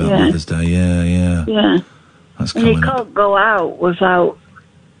forgotten about Mother's Day. Yeah. Yeah. That's and coming you can't go out without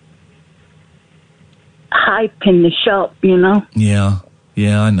hyping the shop, you know? Yeah,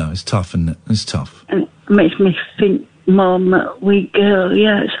 I know. It's tough, isn't it? It's tough. And it makes me think, Mum, wee girl,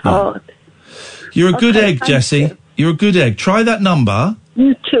 it's hard. You're a good egg, Jessie. You're a good egg. Try that number.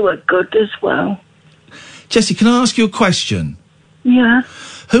 You two are good as well. Jessie, can I ask you a question? Yeah.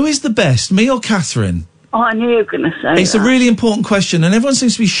 Who is the best, me or Catherine? Oh, I knew you were going to say It's that. a really important question, and everyone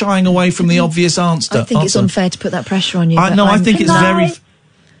seems to be shying away from the obvious answer. I think it's unfair to put that pressure on you. I think it's very...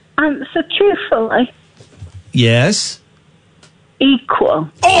 Answer truthfully. Yes? Equal.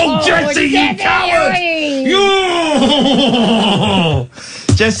 Oh, Jessie, you coward!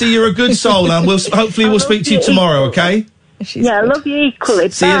 Jessie, you're a good soul, and hopefully we'll speak to you tomorrow, okay? I love you equally.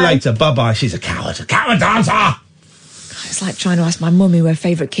 See you later. Bye-bye. She's a coward dancer! It's like trying to ask my mum who her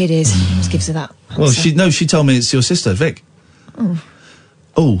favourite kid is. Just gives her that. Well, she told me it's your sister, Vic.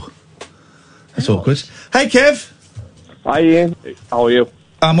 Oh. That's awkward. Hey, Kev. Hi, Ian. How are you?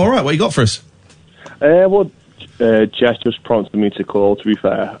 I'm all right. What you got for us? Jess just prompted me to call, to be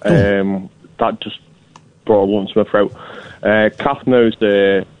fair. That just brought a lump to my throat. Kath knows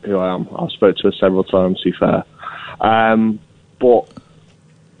who I am. I've spoken to her several times, to be fair. But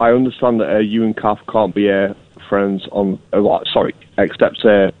I understand that you and Kath can't be friends on... accept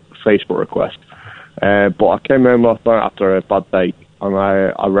a Facebook request. But I came home last night after a bad day, and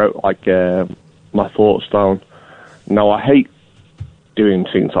I wrote, my thoughts down. Now, I hate doing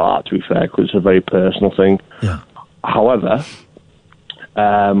things like that, to be fair, because it's a very personal thing. Yeah. However,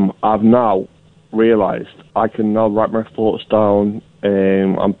 I've now realised I can now write my thoughts down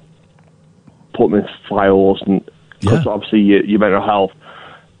and put them in files, and because obviously your mental health,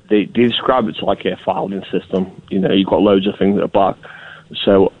 they describe it to like a filing system. You know, you've got loads of things at the back.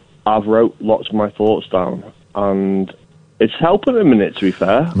 So I've wrote lots of my thoughts down, and it's helping a minute, to be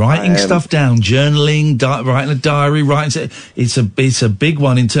fair. Writing stuff down, journaling, writing a diary, it's a big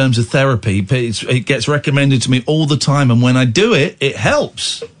one in terms of therapy. It gets recommended to me all the time, and when I do it, it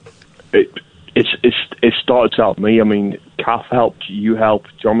helps. It started to help me. I mean, Kath helped, you helped.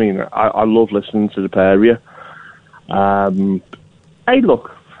 Do you know what I mean? I love listening to the pair of you. Hey,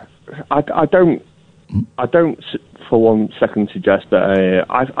 look, I don't for one second suggest that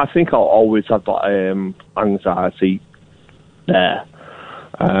I think I'll always have that anxiety there,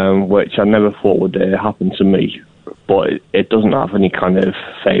 which I never thought would happen to me, but it doesn't have any kind of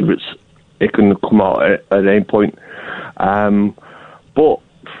favourites. It can come out at any point, but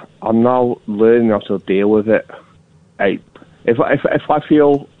I'm now learning how to deal with it. If I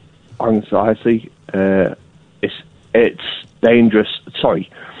feel anxiety, it's dangerous. Sorry,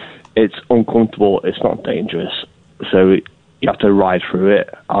 it's uncomfortable. It's not dangerous, so you have to ride through it.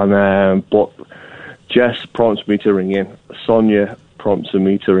 And but Jess prompts me to ring in. Sonia prompts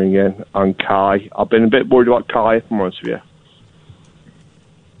me to ring in. And Kai. I've been a bit worried about Kai, if I'm honest with you.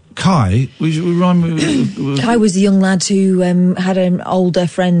 Kai? Kai was the young lad who had an older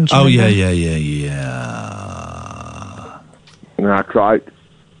friend. Oh, yeah. Nah, Kai.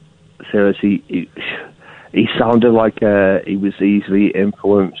 Seriously, he sounded like he was easily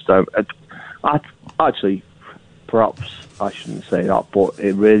influenced. Actually, perhaps I shouldn't say that, but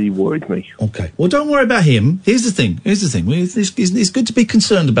it really worried me. Okay. Well, don't worry about him. Here's the thing. It's good to be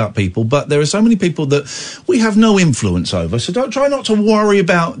concerned about people, but there are so many people that we have no influence over, so don't try not to worry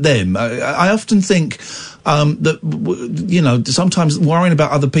about them. I often think that, sometimes worrying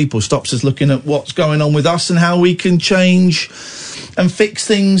about other people stops us looking at what's going on with us and how we can change and fix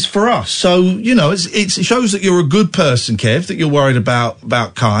things for us. So, it shows that you're a good person, Kev, that you're worried about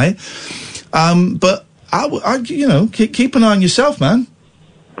Kai. But keep an eye on yourself, man.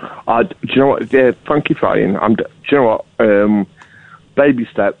 Do you know what? Yeah, thank you for Iain. Do you know what? Baby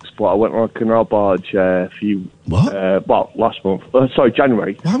steps, but I went on a canal barge last month.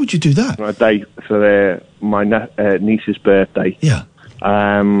 January. Why would you do that? On a day for my niece's birthday. Yeah.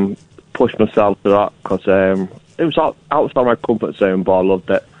 Pushed myself to that because it was outside my comfort zone, but I loved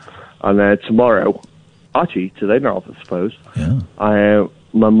it. And tomorrow, actually today now, I suppose. Yeah.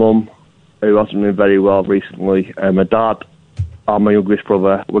 My mum, who hasn't been very well recently, my dad and my youngest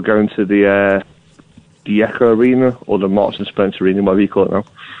brother, we're going to the Echo Arena, or the Marks and Spencer Arena, whatever you call it now.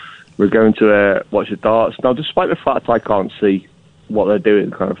 We're going to watch the darts. Now, despite the fact I can't see what they're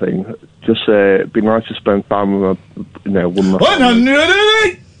doing, kind of thing, just it'd be nice to spend time with my, with my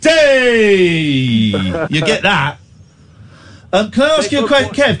 180! You get that? Can I ask you a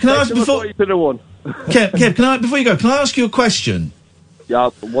question, Kev? Can I ask before you could have won? Kev, before you go, can I ask you a question? Yeah,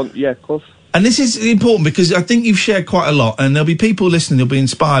 of course. And this is important because I think you've shared quite a lot, and there'll be people listening who'll be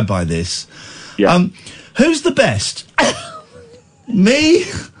inspired by this. Yeah. Who's the best? Me?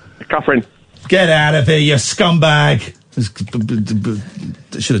 Catherine. Get out of here, you scumbag.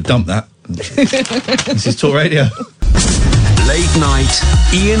 Should have dumped that. This is Talk Radio. Late night,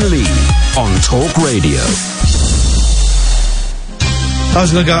 Iain Lee on Talk Radio. I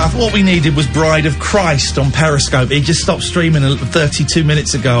was going to go, I thought what we needed was Bride of Christ on Periscope. He just stopped streaming 32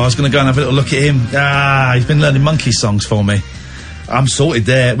 minutes ago. I was going to go and have a little look at him. He's been learning monkey songs for me. I'm sorted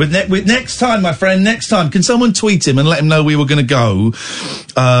there. With next time, my friend, next time. Can someone tweet him and let him know we were going to go?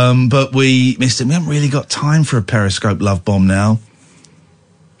 But we missed him. We haven't really got time for a Periscope love bomb now.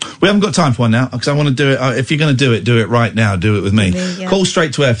 We haven't got time for one now, because I want to do it. If you're going to do it right now. Do it with me. Yeah. Call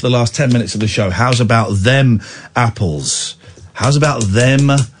straight to air for the last 10 minutes of the show. How's about them apples? How's about them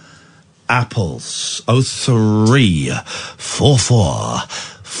apples? 0344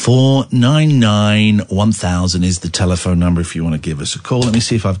 499 1000 is the telephone number if you want to give us a call. Let me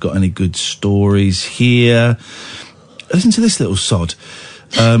see if I've got any good stories here. Listen to this little sod.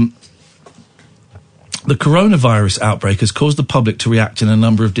 The coronavirus outbreak has caused the public to react in a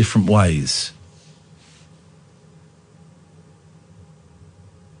number of different ways.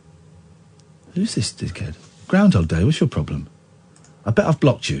 Who's this dickhead? Groundhog Day, what's your problem? I bet I've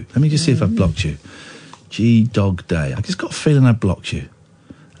blocked you. Let me just see if I've blocked you. G-Dog Day. I just got a feeling I blocked you.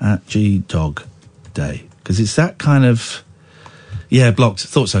 At G-Dog Day. Because it's that kind of... Yeah, blocked.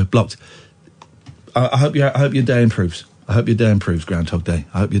 Thought so. Blocked. I hope your day improves. I hope your day improves, Groundhog Day.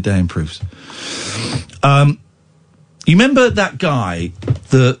 I hope your day improves. You remember that guy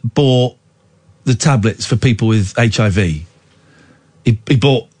that bought the tablets for people with HIV? He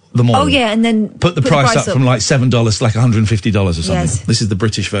bought them all. Oh, yeah, and then... Put the price up from like $7 to like $150 or something. Yes. This is the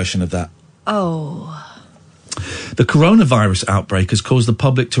British version of that. Oh... The coronavirus outbreak has caused the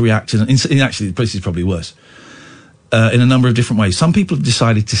public to react actually, this is probably worse, in a number of different ways. Some people have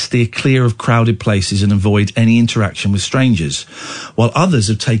decided to steer clear of crowded places and avoid any interaction with strangers, while others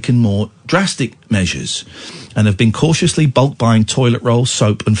have taken more drastic measures and have been cautiously bulk buying toilet roll,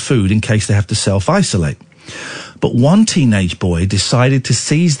 soap and food in case they have to self-isolate. But one teenage boy decided to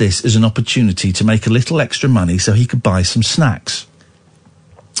seize this as an opportunity to make a little extra money so he could buy some snacks.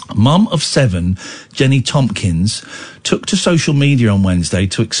 Mum of 7, Jenny Tompkins, took to social media on Wednesday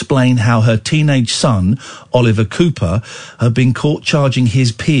to explain how her teenage son, Oliver Cooper, had been caught charging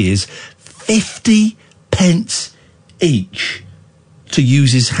his peers 50 pence each to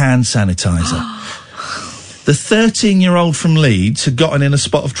use his hand sanitizer. The 13-year-old from Leeds had gotten in a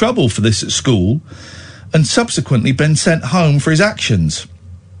spot of trouble for this at school and subsequently been sent home for his actions.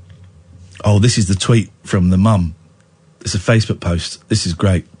 Oh, this is the tweet from the mum. It's a Facebook post. This is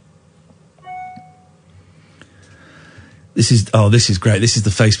great. This is great. This is the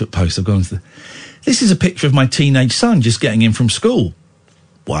Facebook post. I've gone to This is a picture of my teenage son just getting in from school.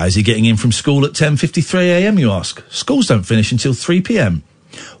 Why is he getting in from school at 10:53 a.m, you ask? Schools don't finish until 3 p.m.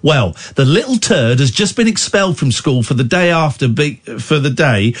 Well, the little turd has just been expelled from school for the day after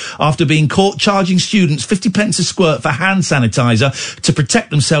being caught charging students 50 pence a squirt for hand sanitizer to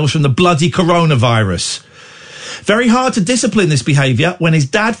protect themselves from the bloody coronavirus. Very hard to discipline this behaviour when his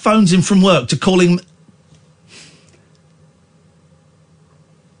dad phones him from work to call him...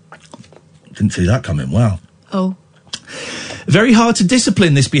 Didn't see that coming, wow. Oh. Very hard to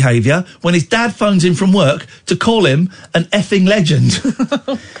discipline this behaviour when his dad phones in from work to call him an effing legend.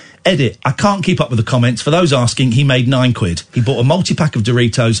 Edit. I can't keep up with the comments. For those asking, he made £9. He bought a multi-pack of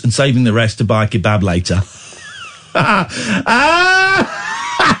Doritos and saving the rest to buy a kebab later.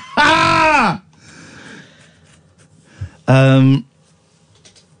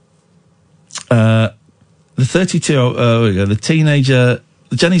 The 32, the teenager,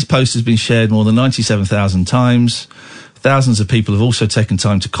 Jenny's post has been shared more than 97,000 times. Thousands of people have also taken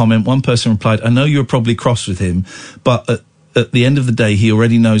time to comment. One person replied, I know you're probably cross with him, but at the end of the day, he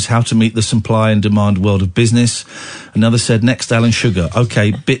already knows how to meet the supply and demand world of business. Another said, next Alan Sugar.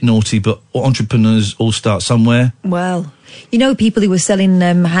 Okay, bit naughty, but entrepreneurs all start somewhere. Well, you know, people who were selling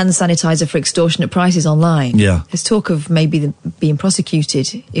hand sanitizer for extortionate prices online. Yeah. There's talk of maybe them being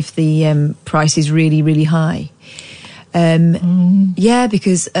prosecuted if the price is really, really high. Yeah,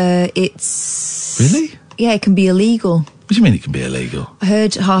 because it's... Really? Yeah, it can be illegal. What do you mean it can be illegal? I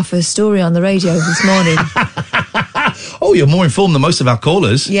heard half a story on the radio this morning. Oh, you're more informed than most of our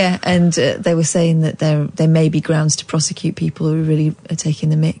callers. Yeah, and they were saying that there may be grounds to prosecute people who really are taking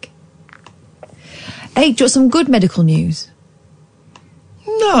the mick. Hey, do you want some good medical news?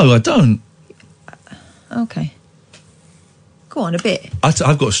 No, I don't. Okay. Go on, a bit. I've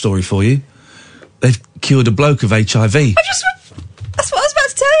got a story for you. They've cured a bloke of HIV. That's what I was about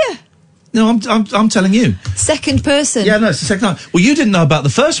to tell you. No, I'm telling you. Second person. Yeah, no, it's the second time. Well, you didn't know about the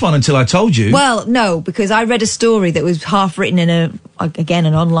first one until I told you. Well, no, because I read a story that was half written in an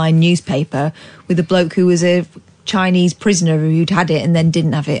online newspaper with a bloke who was a Chinese prisoner who'd had it and then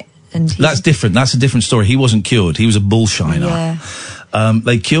didn't have it. And that's different. That's a different story. He wasn't cured. He was a bullshiner. Yeah.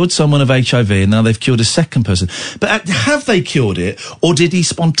 They cured someone of HIV and now they've cured a second person. But have they cured it, or did he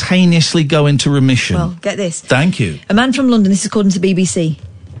spontaneously go into remission? Well, get this. Thank you. A man from London, this is according to the BBC.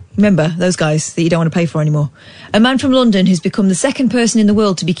 Remember, those guys that you don't want to pay for anymore. A man from London who's become the second person in the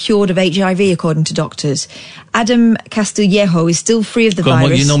world to be cured of HIV, according to doctors. Adam Castillejo is still free of the virus.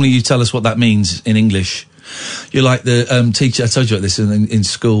 Well, normally you tell us what that means in English. You're like the teacher. I told you about this in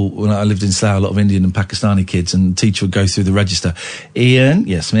school when I lived in Slough. A lot of Indian and Pakistani kids, and the teacher would go through the register. Iain,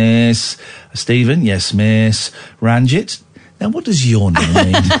 yes, miss. Stephen, yes, miss. Ranjit. Now, what does your name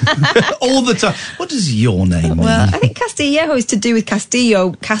mean? All the time. What does your name mean? Well, I think Castillejo is to do with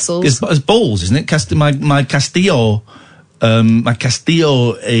Castillo castles. It's balls, isn't it? My Castillo. My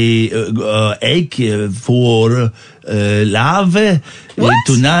Castillo egg for love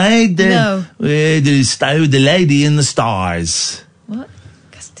tonight. No. The lady in the stars. What?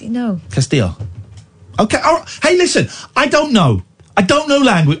 Castillo. Castillo. Okay. All right. Hey, listen. I don't know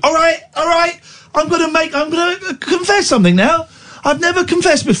language. All right. I'm gonna confess something now. I've never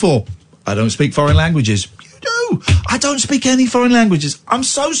confessed before. I don't speak foreign languages. You do. I don't speak any foreign languages. I'm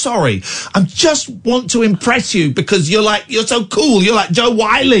so sorry. I just want to impress you because you're so cool. You're like Joe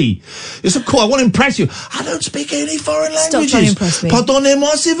Wiley. You're so cool. I want to impress you. I don't speak any foreign languages. Stop trying to impress me.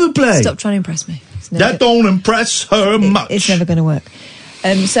 Pardonnez-moi, s'il vous plaît. Stop trying to impress me. That don't impress her much. It's never going to work.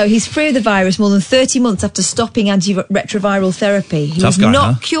 So he's free of the virus more than 30 months after stopping antiretroviral therapy. He was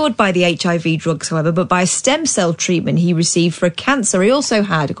not cured by the HIV drugs, however, but by a stem cell treatment he received for a cancer he also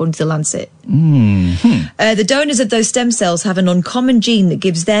had, according to The Lancet. The donors of those stem cells have an uncommon gene that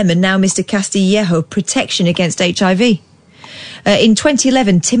gives them and now Mr. Castillejo protection against HIV. In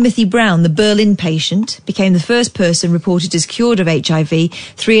 2011, Timothy Brown, the Berlin patient, became the first person reported as cured of HIV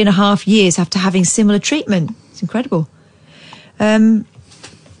 3.5 years after having similar treatment. It's incredible.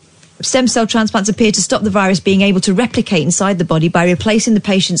 Stem cell transplants appear to stop the virus being able to replicate inside the body by replacing the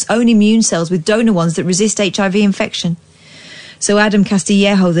patient's own immune cells with donor ones that resist HIV infection. So Adam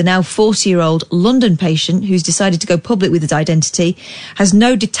Castillejo, the now 40-year-old London patient who's decided to go public with his identity, has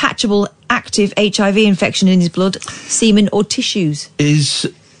no detachable active HIV infection in his blood, semen or tissues. I'm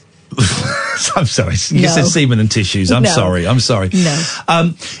sorry. You said semen and tissues. I'm sorry. No.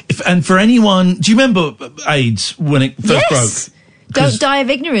 And for anyone, do you remember AIDS when it first broke? Don't die of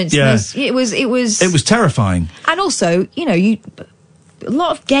ignorance. Yeah. It was terrifying. And also, a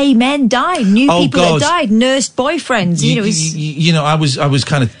lot of gay men died. People that died, nursed boyfriends. I was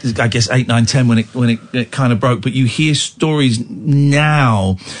kind of, I guess, 8, 9, 10 when it kind of broke. But you hear stories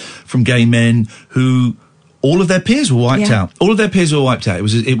now from gay men who all of their peers were wiped out. All of their peers were wiped out.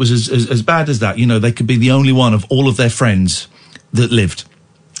 It was as bad as that. They could be the only one of all of their friends that lived.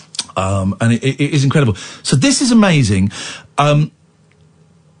 And it is incredible. So this is amazing.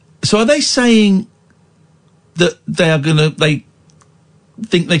 So are they saying that they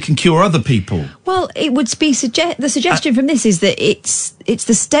think they can cure other people? Well, it would be the suggestion from this is that it's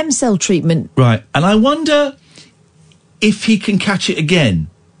the stem cell treatment. Right. And I wonder if he can catch it again.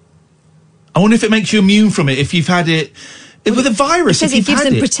 I wonder if it makes you immune from it if you've had it with a virus. It says it gives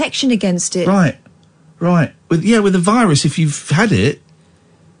them protection against it. Right. With the virus, if you've had it,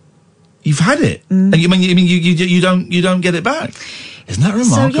 you've had it, and you don't get it back. Isn't that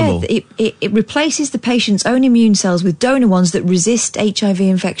remarkable? So it replaces the patient's own immune cells with donor ones that resist HIV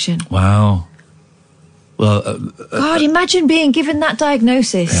infection. Wow. Well, God, imagine being given that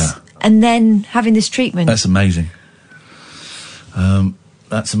diagnosis and then having this treatment. That's amazing.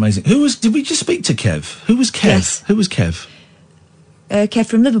 That's amazing. Did we just speak to Kev? Who was Kev? Yes. Who was Kev? Kev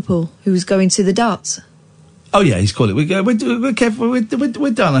from Liverpool, who was going to the darts. Oh yeah, he's called it. Kev,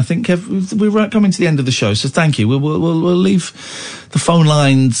 we're done. I think Kev, we're coming to the end of the show. So thank you. We'll leave the phone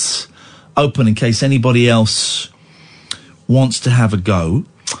lines open in case anybody else wants to have a go.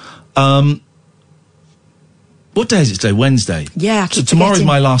 What day is it today? Wednesday. Yeah. So tomorrow's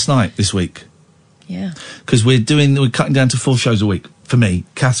my last night this week. Yeah. Because we're cutting down to 4 shows a week. For me,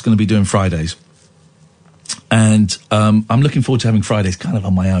 Kath's going to be doing Fridays. And I'm looking forward to having Fridays kind of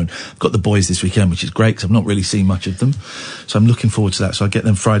on my own. I've got the boys this weekend, which is great because I've not really seen much of them. So I'm looking forward to that. So I get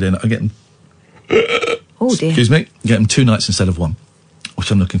them Friday and I get them... Oh, dear. Excuse me. Get them 2 nights instead of 1,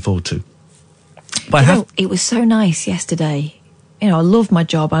 which I'm looking forward to. But it was so nice yesterday. You know, I love my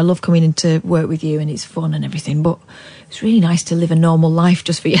job. I love coming into work with you and it's fun and everything. But it's really nice to live a normal life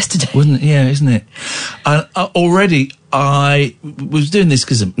just for yesterday. Wouldn't it? Yeah, isn't it? And already I was doing this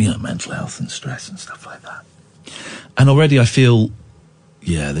because of, mental health and stress and stuff like that. And already I feel,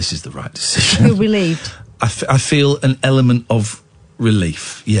 this is the right decision. You're relieved. I feel an element of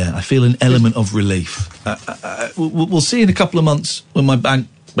relief. Yeah, I feel an element of relief. We'll see in a couple of months when my bank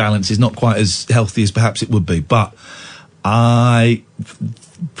balance is not quite as healthy as perhaps it would be. But I'm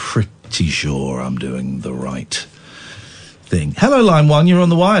pretty sure I'm doing the right thing. Hello, Line 1, you're on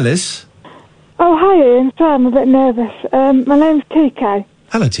the wireless. Oh, hi Ian. Sorry, I'm a bit nervous. My name's TK.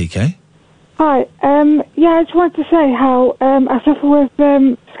 Hello, TK. Hi. I just wanted to say how I suffer with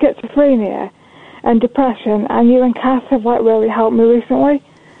schizophrenia and depression, and you and Kath have really helped me recently.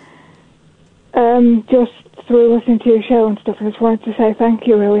 Just through listening to your show and stuff. I just wanted to say thank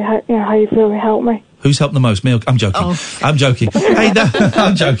you. Really, how you've really helped me. Who's helped the most? Me? I'm joking. Oh. I'm joking. Hey,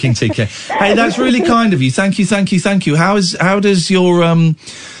 I'm joking, TK. Hey, that's really kind of you. Thank you. How does your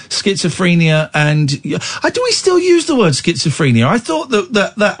schizophrenia and do we still use the word schizophrenia? I thought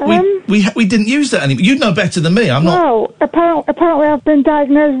that we didn't use that anymore. You'd know better than me. I'm not. No, apparently I've been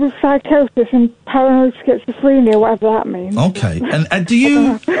diagnosed with psychosis and paranoid schizophrenia, whatever that means. Okay, and do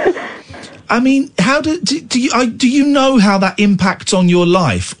you? I mean, how do you know how that impacts on your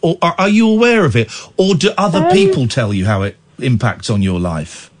life, or are you aware of it, or do other people tell you how it impacts on your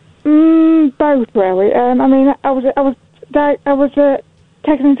life? Both really. I mean, I was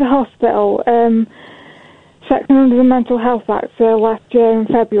taken into hospital, sectioned under the Mental Health Act last year in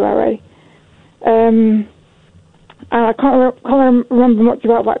February. And I can't remember much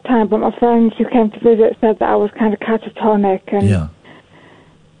about that time, but my friends who came to visit said that I was kind of catatonic and.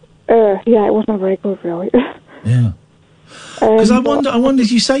 It wasn't very good, really. Yeah. Because I wonder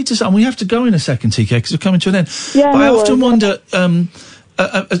if you say to someone, we have to go in a second, TK, because we're coming to an end. Yeah, but I often wonder,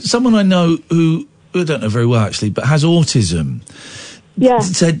 someone I know who I don't know very well, actually, but has autism,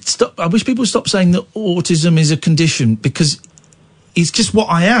 said, "Stop! I wish people would stop saying that autism is a condition, because it's just what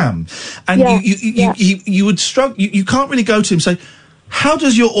I am." And you would struggle, you can't really go to him and say, how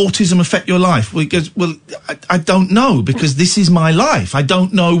does your autism affect your life? Well, he goes, I don't know, because this is my life. I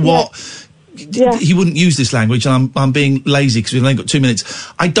don't know what... He wouldn't use this language, and I'm being lazy because we've only got 2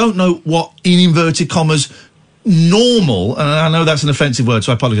 minutes. I don't know what, in inverted commas, normal, and I know that's an offensive word,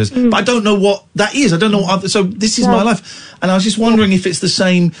 so I apologise, but I don't know what that is. I don't know what... So this is my life. And I was just wondering if it's the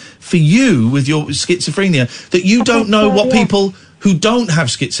same for you with your schizophrenia, that you don't know what people who don't have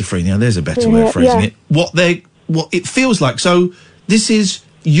schizophrenia, there's a better way of phrasing it, what it feels like. So... this is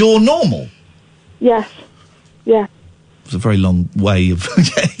your normal? Yes. Yeah. It's a very long way of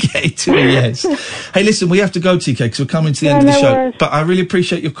getting to a yes. Hey, listen, we have to go, TK, because we're coming to the end of the show. Worries. But I really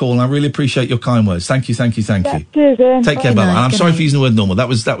appreciate your call, and I really appreciate your kind words. Thank you. Cheers, Ian. Take care, bye. I'm sorry for using the word normal. That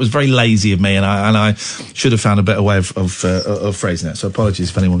was very lazy of me, and I should have found a better way of phrasing that. So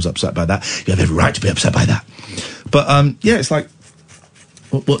apologies if anyone's upset by that. You have every right to be upset by that. But it's like,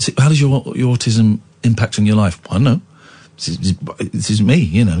 how does your autism impact on your life? I don't know. This is me,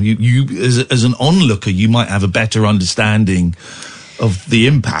 You as an onlooker, you might have a better understanding of the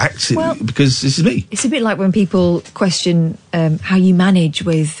impact because this is me. It's a bit like when people question how you manage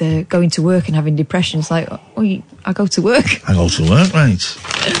with going to work and having depression. It's like, I go to work. I go to work, right?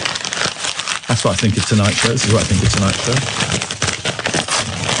 That's what I think of tonight's show. This is what I think of tonight's show.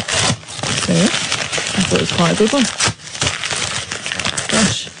 So, I thought it was quite a good one.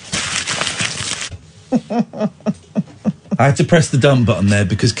 Gosh. I had to press the dump button there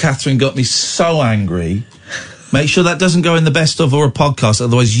because Catherine got me so angry. Make sure that doesn't go in the best of or a podcast,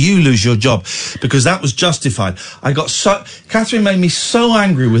 otherwise you lose your job, because that was justified. Catherine made me so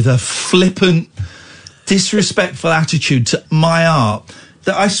angry with her flippant, disrespectful attitude to my art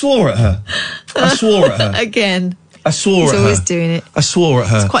that I swore at her. Again. I swore He's at her. always doing it. I swore at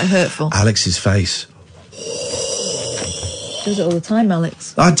her. It's quite hurtful. Alex's face. Does it all the time,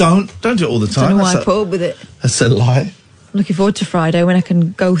 Alex. I don't do it all the time. I don't know why I put up with it. That's a lie. I'm looking forward to Friday when I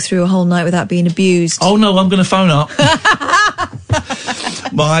can go through a whole night without being abused. Oh no, I'm going to phone up.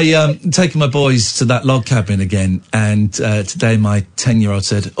 Taking my boys to that log cabin again, and today my 10-year-old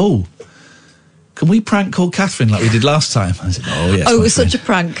said, "Oh, can we prank call Catherine like we did last time?" I said, "Oh yes." Oh, it was such a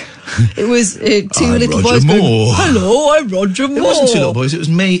prank. It was 2 little Roger boys Moore. going, "Hello, I'm Roger Moore." It wasn't 2 little boys, it was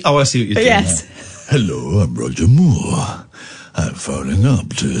me. Oh, I see what you're doing. Yes. Now. Hello, I'm Roger Moore. I'm phoning up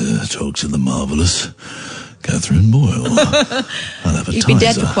to talk to the marvellous Catherine Boyle. I'll have a You've been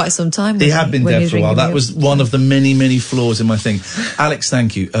dead for quite some time. He had been dead for a while. That me was one of the many, many flaws in my thing. Alex,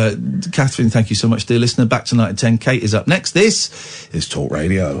 thank you. Catherine, thank you so much, dear listener. Back tonight at 10. Kate is up next. This is Talk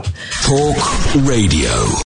Radio. Talk Radio.